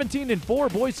 At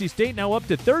 17-4, Boise State now up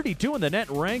to 32 in the net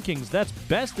rankings. That's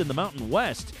best in the Mountain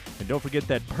West. And don't forget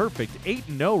that perfect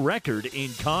 8-0 record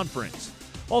in conference.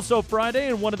 Also Friday,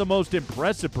 and one of the most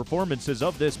impressive performances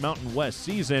of this Mountain West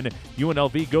season,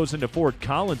 UNLV goes into Fort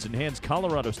Collins and hands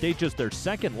Colorado State just their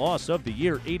second loss of the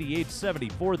year,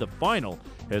 88-74 the final,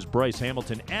 as Bryce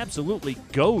Hamilton absolutely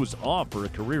goes off for a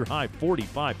career-high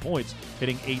 45 points,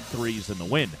 hitting 8 threes in the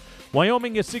win.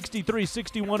 Wyoming a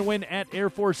 63-61 win at Air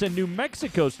Force, and New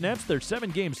Mexico snaps their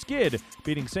 7-game skid,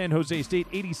 beating San Jose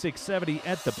State 86-70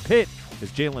 at the Pit,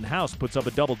 as Jalen House puts up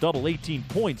a double-double, 18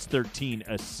 points, 13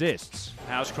 assists.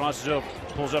 House crosses over,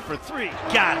 pulls up for 3,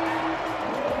 got it.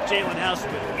 Jalen House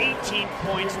with 18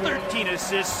 points, 13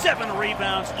 assists, 7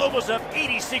 rebounds, Lobos up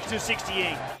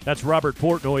 86-68. That's Robert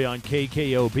Portnoy on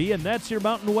KKOB, and that's your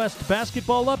Mountain West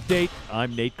basketball update.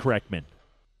 I'm Nate Kreckman.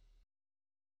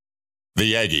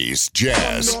 The Aggies,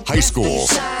 Jazz, high school,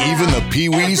 even the Pee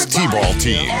Wee's T-ball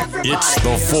team. It's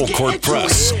the Full Court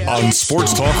Press on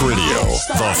Sports Talk Radio,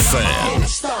 The Fan.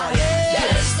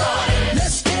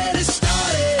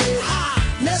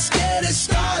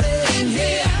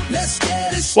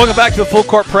 Welcome back to the Full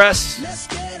Court Press.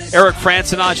 Eric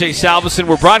Frandsen, Ajay Salvesen.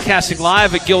 We're broadcasting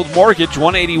live at Guild Mortgage,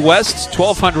 180 West,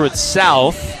 1200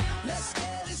 South,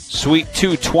 Suite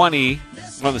 220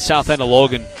 on the south end of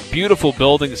Logan. Beautiful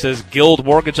building. It says Guild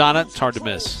Mortgage on it. It's hard to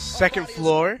miss. Second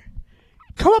floor.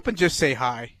 Come up and just say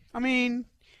hi. I mean,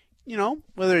 you know,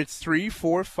 whether it's 3,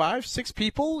 4, 5, 6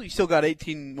 people, you still got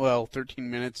 13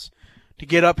 minutes to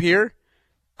get up here.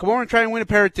 Come over and try and win a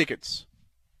pair of tickets.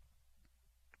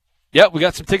 Yep, we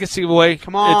got some tickets to give away.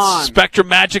 Come on. It's Spectrum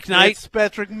Magic Night. It's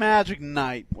Spectrum Magic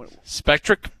Night.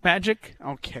 Spectric Magic?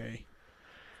 Okay.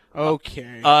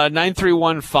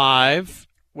 9315.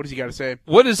 What does he got to say?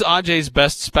 What is Ajay's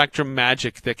best Spectrum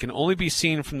Magic that can only be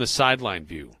seen from the sideline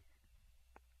view?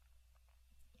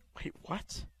 Wait,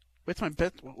 what? What's my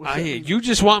best? You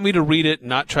just want me to read it and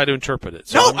not try to interpret it.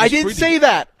 So no, I didn't say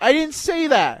that. I didn't say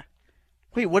that.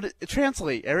 Wait, what?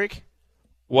 Translate, Eric.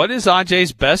 What is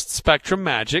Ajay's best Spectrum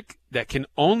Magic that can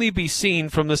only be seen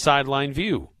from the sideline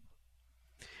view?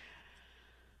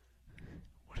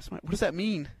 What does that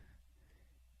mean?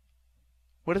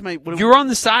 If you're on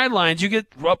the sidelines, you get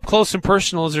up close and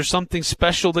personal. Is there something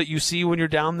special that you see when you're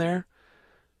down there?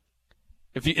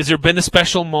 Has there been a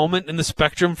special moment in the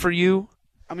Spectrum for you?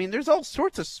 I mean, there's all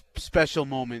sorts of special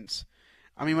moments.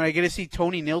 I mean, when I get to see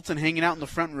Tony Nilsson hanging out in the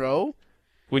front row.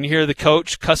 When you hear the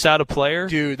coach cuss out a player?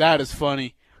 Dude, that is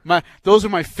funny. Those are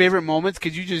my favorite moments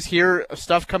because you just hear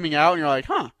stuff coming out and you're like,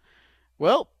 huh,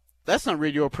 well, that's not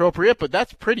radio appropriate, but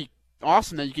that's pretty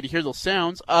awesome that you get to hear those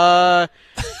sounds.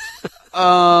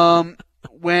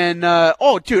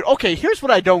 Dude, okay, here's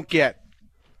what I don't get.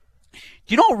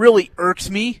 You know what really irks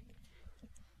me,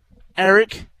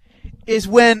 Eric, is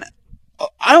when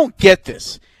I don't get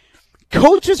this.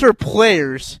 Coaches or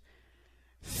players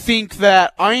think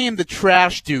that I am the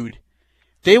trash dude.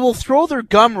 They will throw their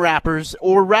gum wrappers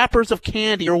or wrappers of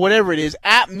candy or whatever it is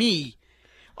at me.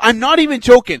 I'm not even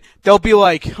joking. They'll be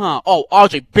like,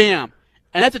 Ajay, bam.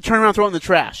 and have to turn around and throw it in the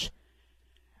trash.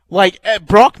 Like,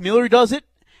 Brock Miller does it.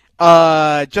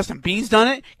 Justin Bean's done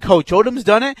it. Coach Odom's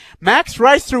done it. Max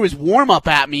Rice threw his warm-up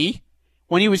at me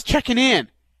when he was checking in.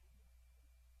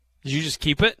 Did you just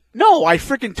keep it? No, I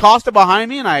freaking tossed it behind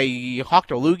me, and I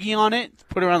hawked a loogie on it,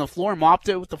 put it on the floor, mopped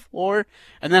it with the floor,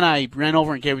 and then I ran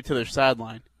over and gave it to their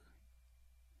sideline.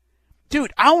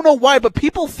 Dude, I don't know why, but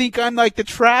people think I'm like the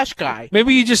trash guy.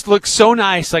 Maybe you just look so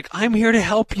nice, like, I'm here to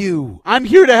help you. I'm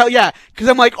here to help, yeah, because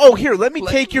I'm like, oh, here, let me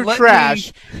take your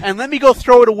trash, and let me go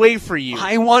throw it away for you.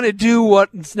 I want to do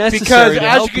what's necessary because to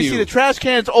as help you can see, the trash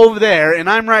can's over there, and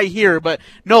I'm right here, but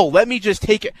no, let me just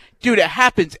take it. Dude, it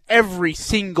happens every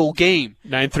single game.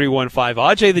 9315,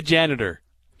 Ajay the janitor.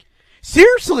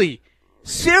 Seriously,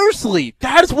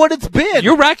 that is what it's been.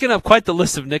 You're racking up quite the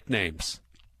list of nicknames.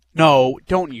 No,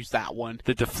 don't use that one.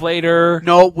 The deflator.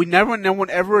 No, no one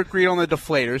ever agreed on the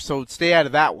deflator, so stay out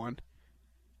of that one.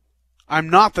 I'm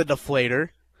not the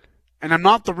deflator, and I'm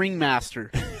not the ringmaster.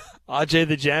 Ajay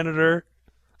the janitor.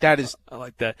 That is. I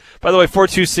like that. By the way,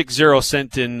 4260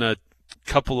 sent in a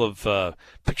couple of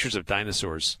pictures of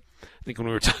dinosaurs. I think when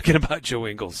we were talking about Joe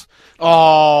Ingles.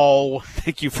 Oh.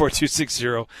 Thank you,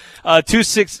 4260.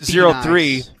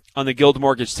 2603 on the Guild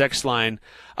Mortgage text line.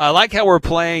 I like how we're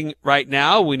playing right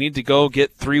now. We need to go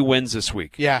get 3 wins this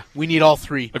week. Yeah, we need all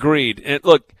 3. Agreed. And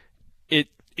look, it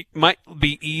might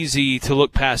be easy to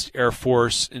look past Air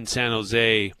Force in San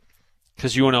Jose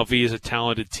because UNLV is a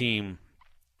talented team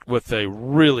with a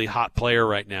really hot player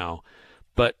right now.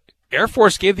 But Air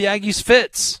Force gave the Aggies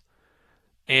fits.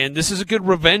 And this is a good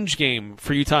revenge game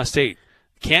for Utah State.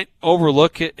 Can't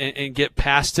overlook it and get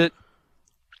past it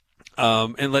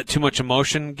and let too much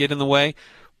emotion get in the way.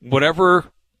 Whatever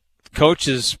coach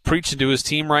is preaching to his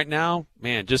team right now,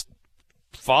 man, just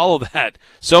follow that.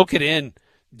 Soak it in.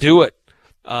 Do it.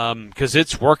 Because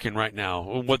it's working right now.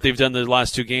 What they've done the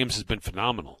last 2 games has been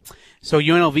phenomenal. So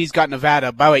UNLV's got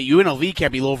Nevada. By the way, UNLV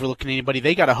can't be overlooking anybody.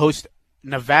 They got to host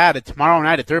Nevada tomorrow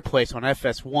night at their place on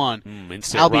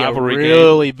FS1. That'll be a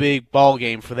really big ball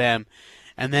game for them.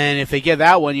 And then if they get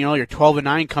that one, you're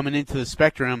 12-9 coming into the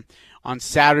Spectrum on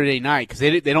Saturday night because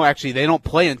they don't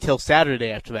play until Saturday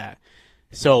after that.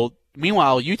 So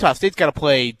meanwhile, Utah State's got to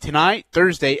play tonight,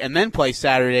 Thursday, and then play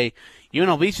Saturday.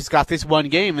 UNLV's just got this one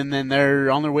game, and then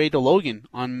they're on their way to Logan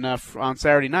on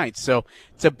Saturday night. So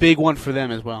it's a big one for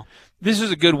them as well. This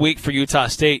is a good week for Utah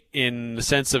State in the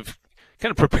sense of kind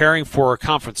of preparing for a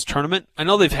conference tournament. I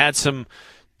know they've had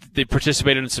they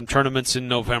participated in some tournaments in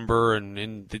November,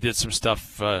 and they did some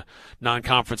stuff,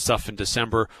 non-conference stuff in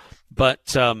December.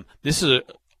 But this is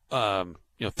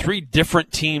 3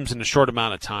 different teams in a short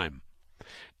amount of time.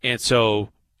 And so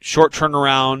short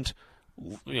turnaround,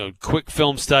 quick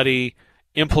film study,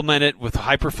 implement it with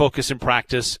hyper-focus in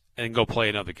practice, and go play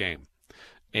another game.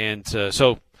 And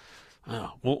so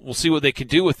we'll see what they can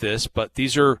do with this, but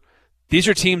these are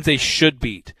teams they should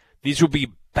beat. These will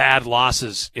be bad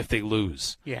losses if they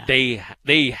lose. Yeah.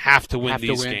 They have to win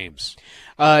these games.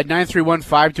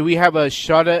 9315, do we have a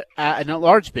shot at an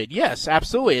large bid? Yes,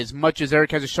 absolutely. As much as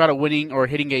Eric has a shot at winning or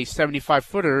hitting a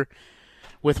 75-footer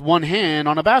with one hand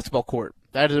on a basketball court.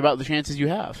 That is about the chances you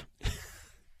have.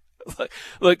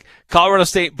 Look, Colorado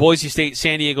State, Boise State,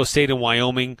 San Diego State, and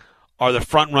Wyoming are the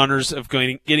front runners of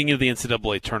getting into the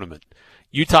NCAA tournament.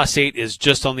 Utah State is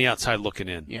just on the outside looking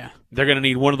in. Yeah. They're going to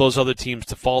need one of those other teams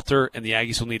to falter, and the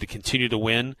Aggies will need to continue to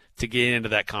win to get into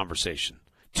that conversation.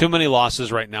 Too many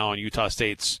losses right now on Utah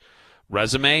State's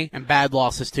resume. And bad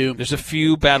losses, too. There's a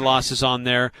few bad losses on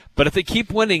there. But if they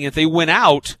keep winning, if they win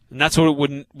out, and that's what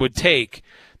it would take,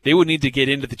 they would need to get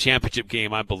into the championship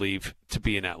game, I believe, to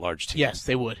be an at-large team. Yes,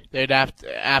 they would. They'd have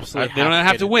to absolutely. They don't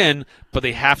have to win, but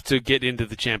they have to get into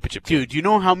the championship game. Dude, do you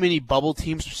know how many bubble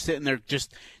teams are sitting there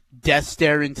just death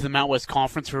stare into the Mount West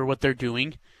Conference for what they're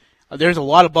doing? There's a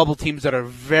lot of bubble teams that are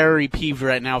very peeved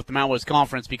right now with the Mount West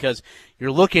Conference because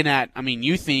you're looking at,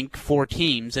 you think 4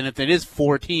 teams, and if it is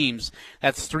 4 teams,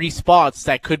 that's 3 spots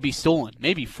that could be stolen.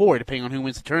 Maybe 4, depending on who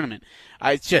wins the tournament.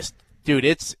 It's just, dude,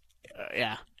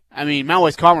 yeah. Mount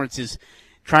West Conference is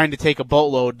trying to take a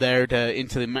boatload there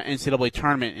into the NCAA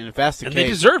tournament, and if that's the case. And they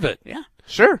deserve it. Yeah,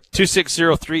 sure.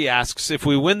 2603 asks, if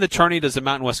we win the tourney, does the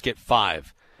Mountain West get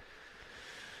 5?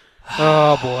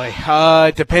 Oh, boy.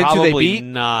 Depends Probably who they beat.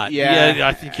 Not. Yeah,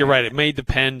 I think you're right. It may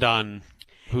depend on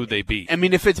who they beat.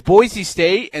 If it's Boise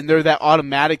State and they're that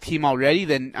automatic team already,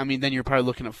 then you're probably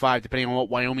looking at 5, depending on what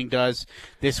Wyoming does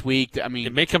this week.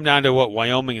 It may come down to what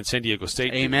Wyoming and San Diego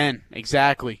State do. Amen.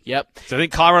 Exactly. Yep. So I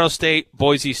think Colorado State,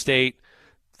 Boise State,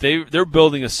 they're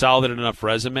building a solid enough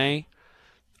resume.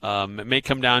 It may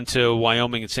come down to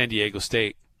Wyoming and San Diego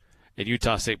State and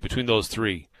Utah State between those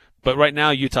 3. But right now,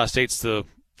 Utah State's the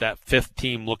that fifth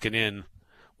team looking in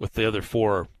with the other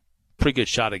four, pretty good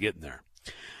shot of getting there.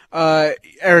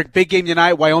 Eric, big game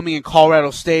tonight, Wyoming and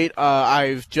Colorado State.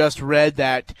 I've just read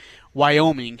that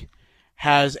Wyoming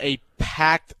has a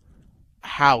packed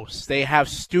house. They have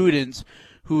students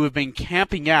who have been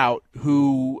camping out,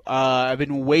 who have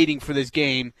been waiting for this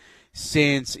game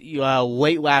since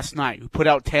late last night, who put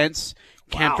out tents,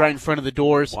 camped right in front of the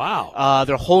doors. Wow.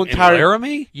 Their whole entire... In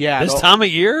Laramie? Yeah. This time of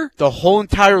year? The whole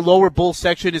entire lower bowl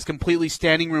section is completely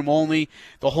standing room only.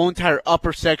 The whole entire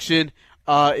upper section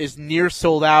is near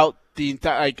sold out.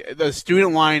 The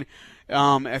student line,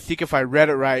 I think if I read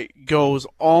it right, goes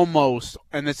almost,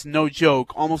 and it's no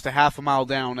joke, almost a half a mile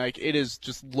down. Like, it is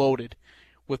just loaded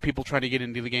with people trying to get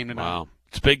into the game tonight. Wow.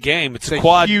 It's a big game. It's a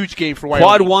quad, huge game for Wyoming.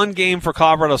 Quad 1 game for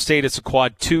Colorado State. It's a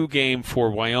quad 2 game for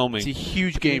Wyoming. It's a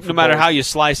huge game for No matter both. how you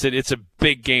slice it, it's a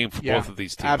big game for both of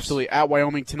these teams. Absolutely. At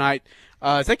Wyoming tonight.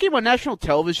 Is that game on national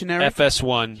television, Eric?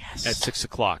 FS1 at 6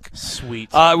 o'clock. Sweet.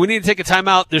 We need to take a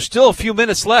timeout. There's still a few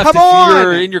minutes left. Come if on!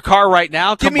 you're in your car right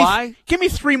now, come by. Give me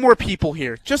 3 more people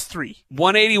here. Just 3.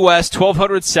 180 West,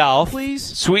 1200 South.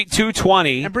 Please. Suite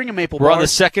 220. And bring a maple We're bar. on the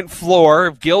second floor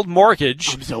of Guild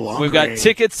Mortgage. I'm so hungry. We've got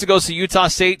tickets to go see Utah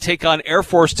State take on Air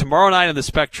Force tomorrow night on the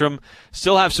Spectrum.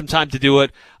 Still have some time to do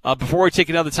it. Before we take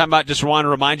another timeout, just want to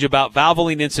remind you about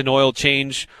Valvoline Instant Oil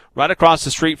Change right across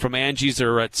the street from Angie's.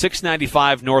 They're at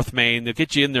 695 North Main. They'll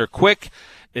get you in there quick.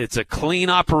 It's a clean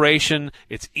operation.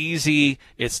 It's easy.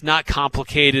 It's not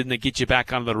complicated, and they get you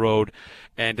back on the road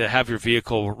and have your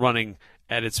vehicle running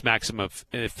at its maximum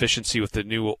efficiency with the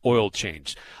new oil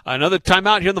change. Another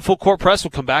timeout here in the Full Court Press. We'll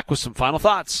come back with some final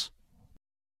thoughts.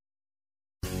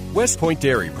 West Point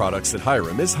Dairy Products at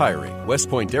Hiram is hiring. West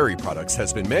Point Dairy Products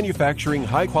has been manufacturing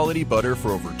high-quality butter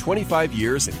for over 25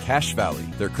 years in Cache Valley.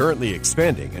 They're currently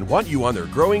expanding and want you on their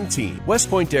growing team. West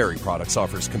Point Dairy Products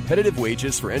offers competitive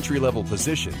wages for entry-level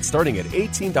positions starting at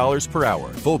 $18 per hour,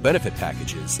 full benefit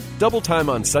packages, double time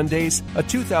on Sundays, a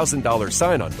 $2,000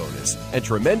 sign-on bonus, and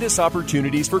tremendous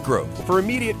opportunities for growth. For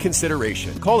immediate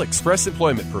consideration, call Express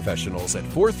Employment Professionals at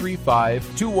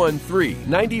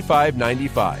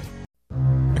 435-213-9595.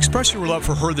 Express your love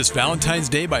for her this Valentine's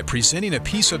Day by presenting a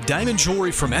piece of diamond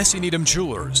jewelry from S.E. Needham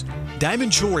Jewelers.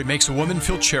 Diamond jewelry makes a woman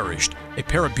feel cherished. A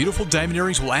pair of beautiful diamond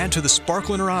earrings will add to the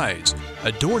sparkle in her eyes.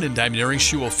 Adorned in diamond earrings,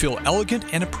 she will feel elegant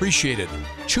and appreciated.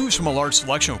 Choose from a large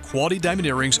selection of quality diamond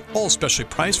earrings, all specially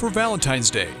priced for Valentine's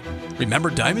Day.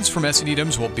 Remember, diamonds from S.E.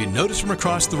 Needham's will be noticed from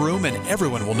across the room, and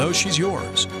everyone will know she's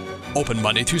yours. Open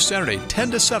Monday through Saturday,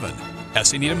 10 to 7.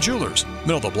 S.E. Needham Jewelers,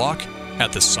 middle of the block,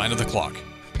 at the sign of the clock.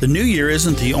 The new year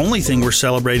isn't the only thing we're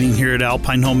celebrating here at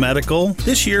Alpine Home Medical.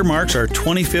 This year marks our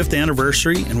 25th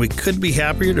anniversary, and we couldn't be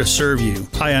happier to serve you.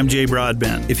 Hi, I'm Jay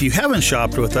Broadbent. If you haven't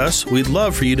shopped with us, we'd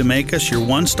love for you to make us your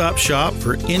one-stop shop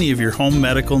for any of your home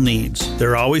medical needs.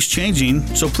 They're always changing,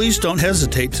 so please don't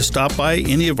hesitate to stop by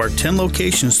any of our 10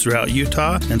 locations throughout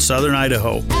Utah and southern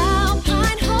Idaho.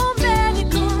 Alpine Home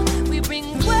Medical, we bring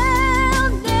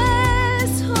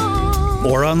wellness home.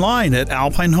 Or online at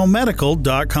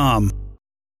alpinehomemedical.com.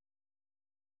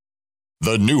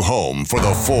 The new home for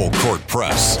the Full Court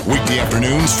Press. Weekday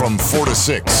afternoons from 4 to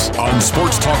 6 on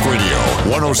Sports Talk Radio,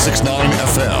 106.9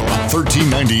 FM,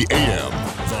 1390 AM.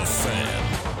 The Fan.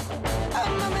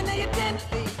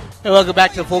 Hey, welcome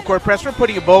back to the Full Court Press. We're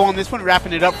putting a bow on this one,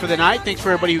 wrapping it up for the night. Thanks for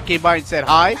everybody who came by and said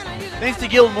hi. Thanks to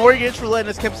Guild Mortgage for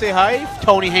letting us come say hi.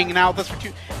 Tony hanging out with us for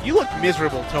 2. You look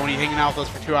miserable, Tony, hanging out with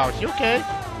us for 2 hours. You okay?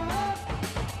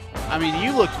 I mean,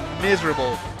 you look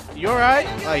miserable. You all right?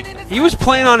 Like, he was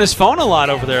playing on his phone a lot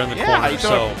over there in the corner. He's he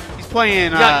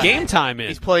playing. got game time in.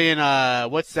 He's playing.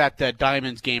 What's that?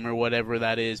 Diamonds game or whatever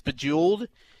that is. Bejeweled.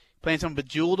 Playing some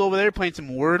Bejeweled over there. Playing some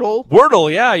Wordle.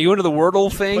 Wordle, yeah. You into the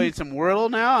Wordle thing? Playing some Wordle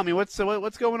now. I mean, what's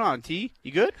going on? T,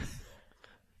 you good?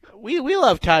 We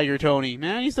love Tiger Tony,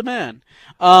 man. He's the man.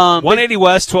 180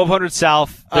 West, 1200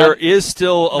 South. There is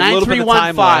still a little bit of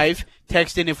time left.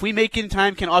 Text in, if we make it in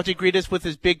time, can Ajay greet us with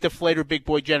his big deflator, big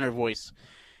boy Jenner voice?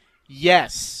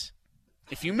 Yes.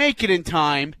 If you make it in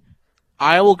time,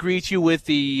 I will greet you with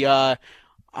a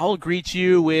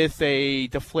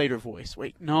deflator voice.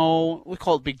 Wait, no, we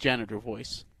call it big janitor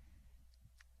voice.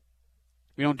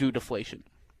 We don't do deflation.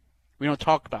 We don't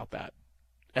talk about that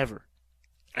ever.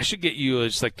 I should get you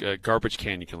just like a garbage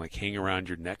can you can like hang around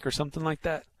your neck or something like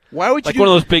that. Why would you like one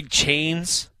of those big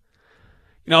chains?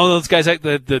 You know, those guys like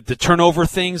the turnover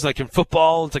things, like in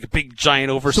football, it's like a big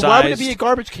giant oversized. So why would it be a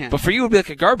garbage can? But for you, it would be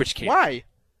like a garbage can. Why?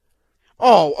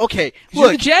 Oh, okay. Look,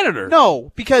 you're the janitor.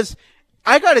 No, because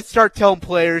I got to start telling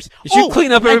players. You should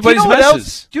clean up everybody's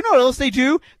messes. Do you know what else they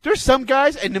do? There's some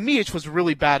guys, and Nemich was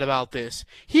really bad about this.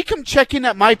 He come check in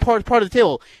at my part of the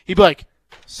table. He'd be like,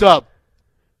 "Sub,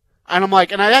 And I'm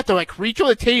like, and I have to like reach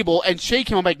over the table and shake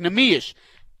him. I'm like, Nemish,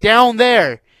 down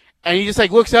there. And he just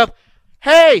like looks up,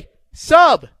 hey,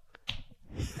 sub.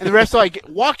 And the rest are like,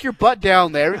 walk your butt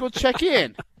down there and go check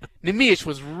in. Nemish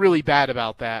was really bad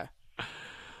about that.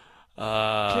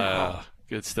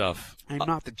 Good stuff. I'm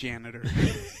not the janitor.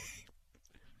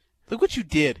 Look what you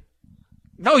did.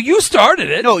 No, you started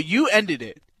it. No, you ended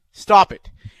it. Stop it.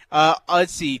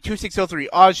 Let's see. 2603.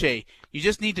 Ajay, you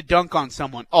just need to dunk on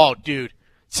someone. Oh, dude.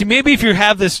 See, maybe if you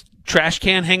have this trash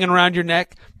can hanging around your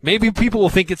neck, maybe people will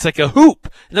think it's like a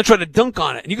hoop, and they'll try to dunk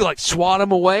on it, and you can like swat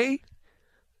them away.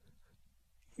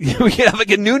 You could have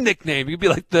like a new nickname. You'd be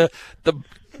like the.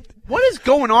 What is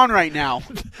going on right now?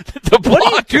 What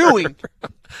are you doing?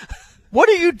 What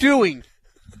are you doing?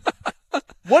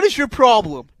 What is your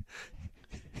problem?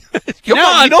 Come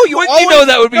on, you know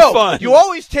that would be fun. You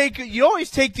always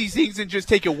take these things and just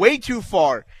take it way too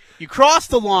far. You cross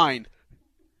the line.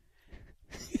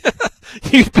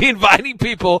 You'd be inviting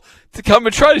people to come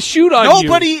and try to shoot on you.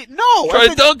 Try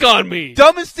to dunk on me.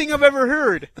 Dumbest thing I've ever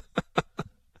heard.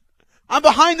 I'm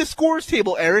behind the scores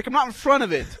table, Eric. I'm not in front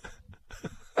of it.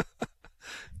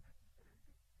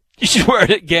 You should wear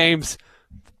it at games.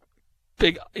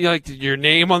 Big, like your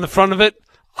name on the front of it.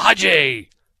 Ajay,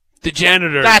 the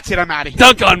janitor. That's it. I'm out of here.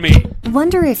 Dunk on me.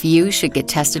 Wonder if you should get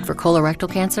tested for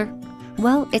colorectal cancer?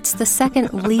 Well, it's the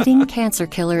second leading cancer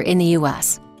killer in the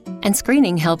U.S., and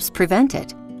screening helps prevent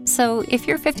it. So if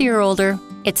you're 50 or older,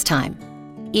 it's time.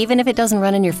 Even if it doesn't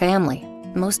run in your family.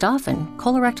 Most often,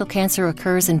 colorectal cancer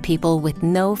occurs in people with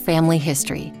no family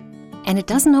history. And it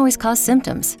doesn't always cause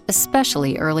symptoms,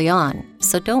 especially early on,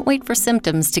 so don't wait for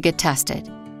symptoms to get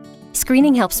tested.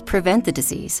 Screening helps prevent the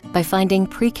disease by finding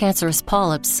precancerous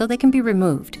polyps so they can be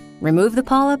removed. Remove the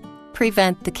polyp,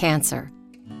 prevent the cancer.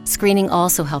 Screening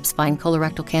also helps find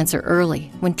colorectal cancer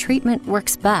early when treatment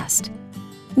works best.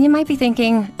 You might be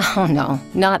thinking, oh no,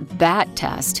 not that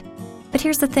test. But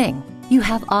here's the thing, you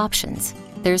have options.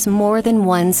 There's more than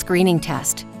one screening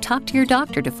test. Talk to your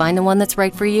doctor to find the one that's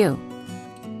right for you.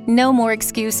 No more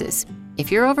excuses.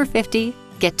 If you're over 50,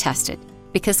 get tested,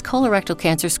 because colorectal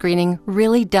cancer screening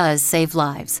really does save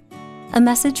lives. A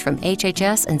message from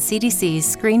HHS and CDC's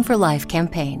Screen for Life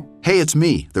campaign. Hey, it's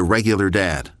me, the regular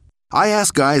dad. I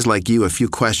ask guys like you a few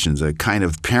questions, a kind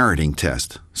of parenting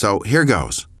test. So here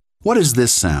goes. What is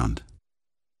this sound?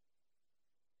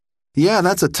 Yeah,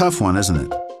 that's a tough one, isn't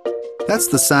it? That's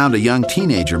the sound a young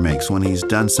teenager makes when he's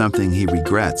done something he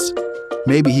regrets.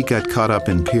 Maybe he got caught up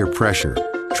in peer pressure,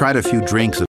 tried a few drinks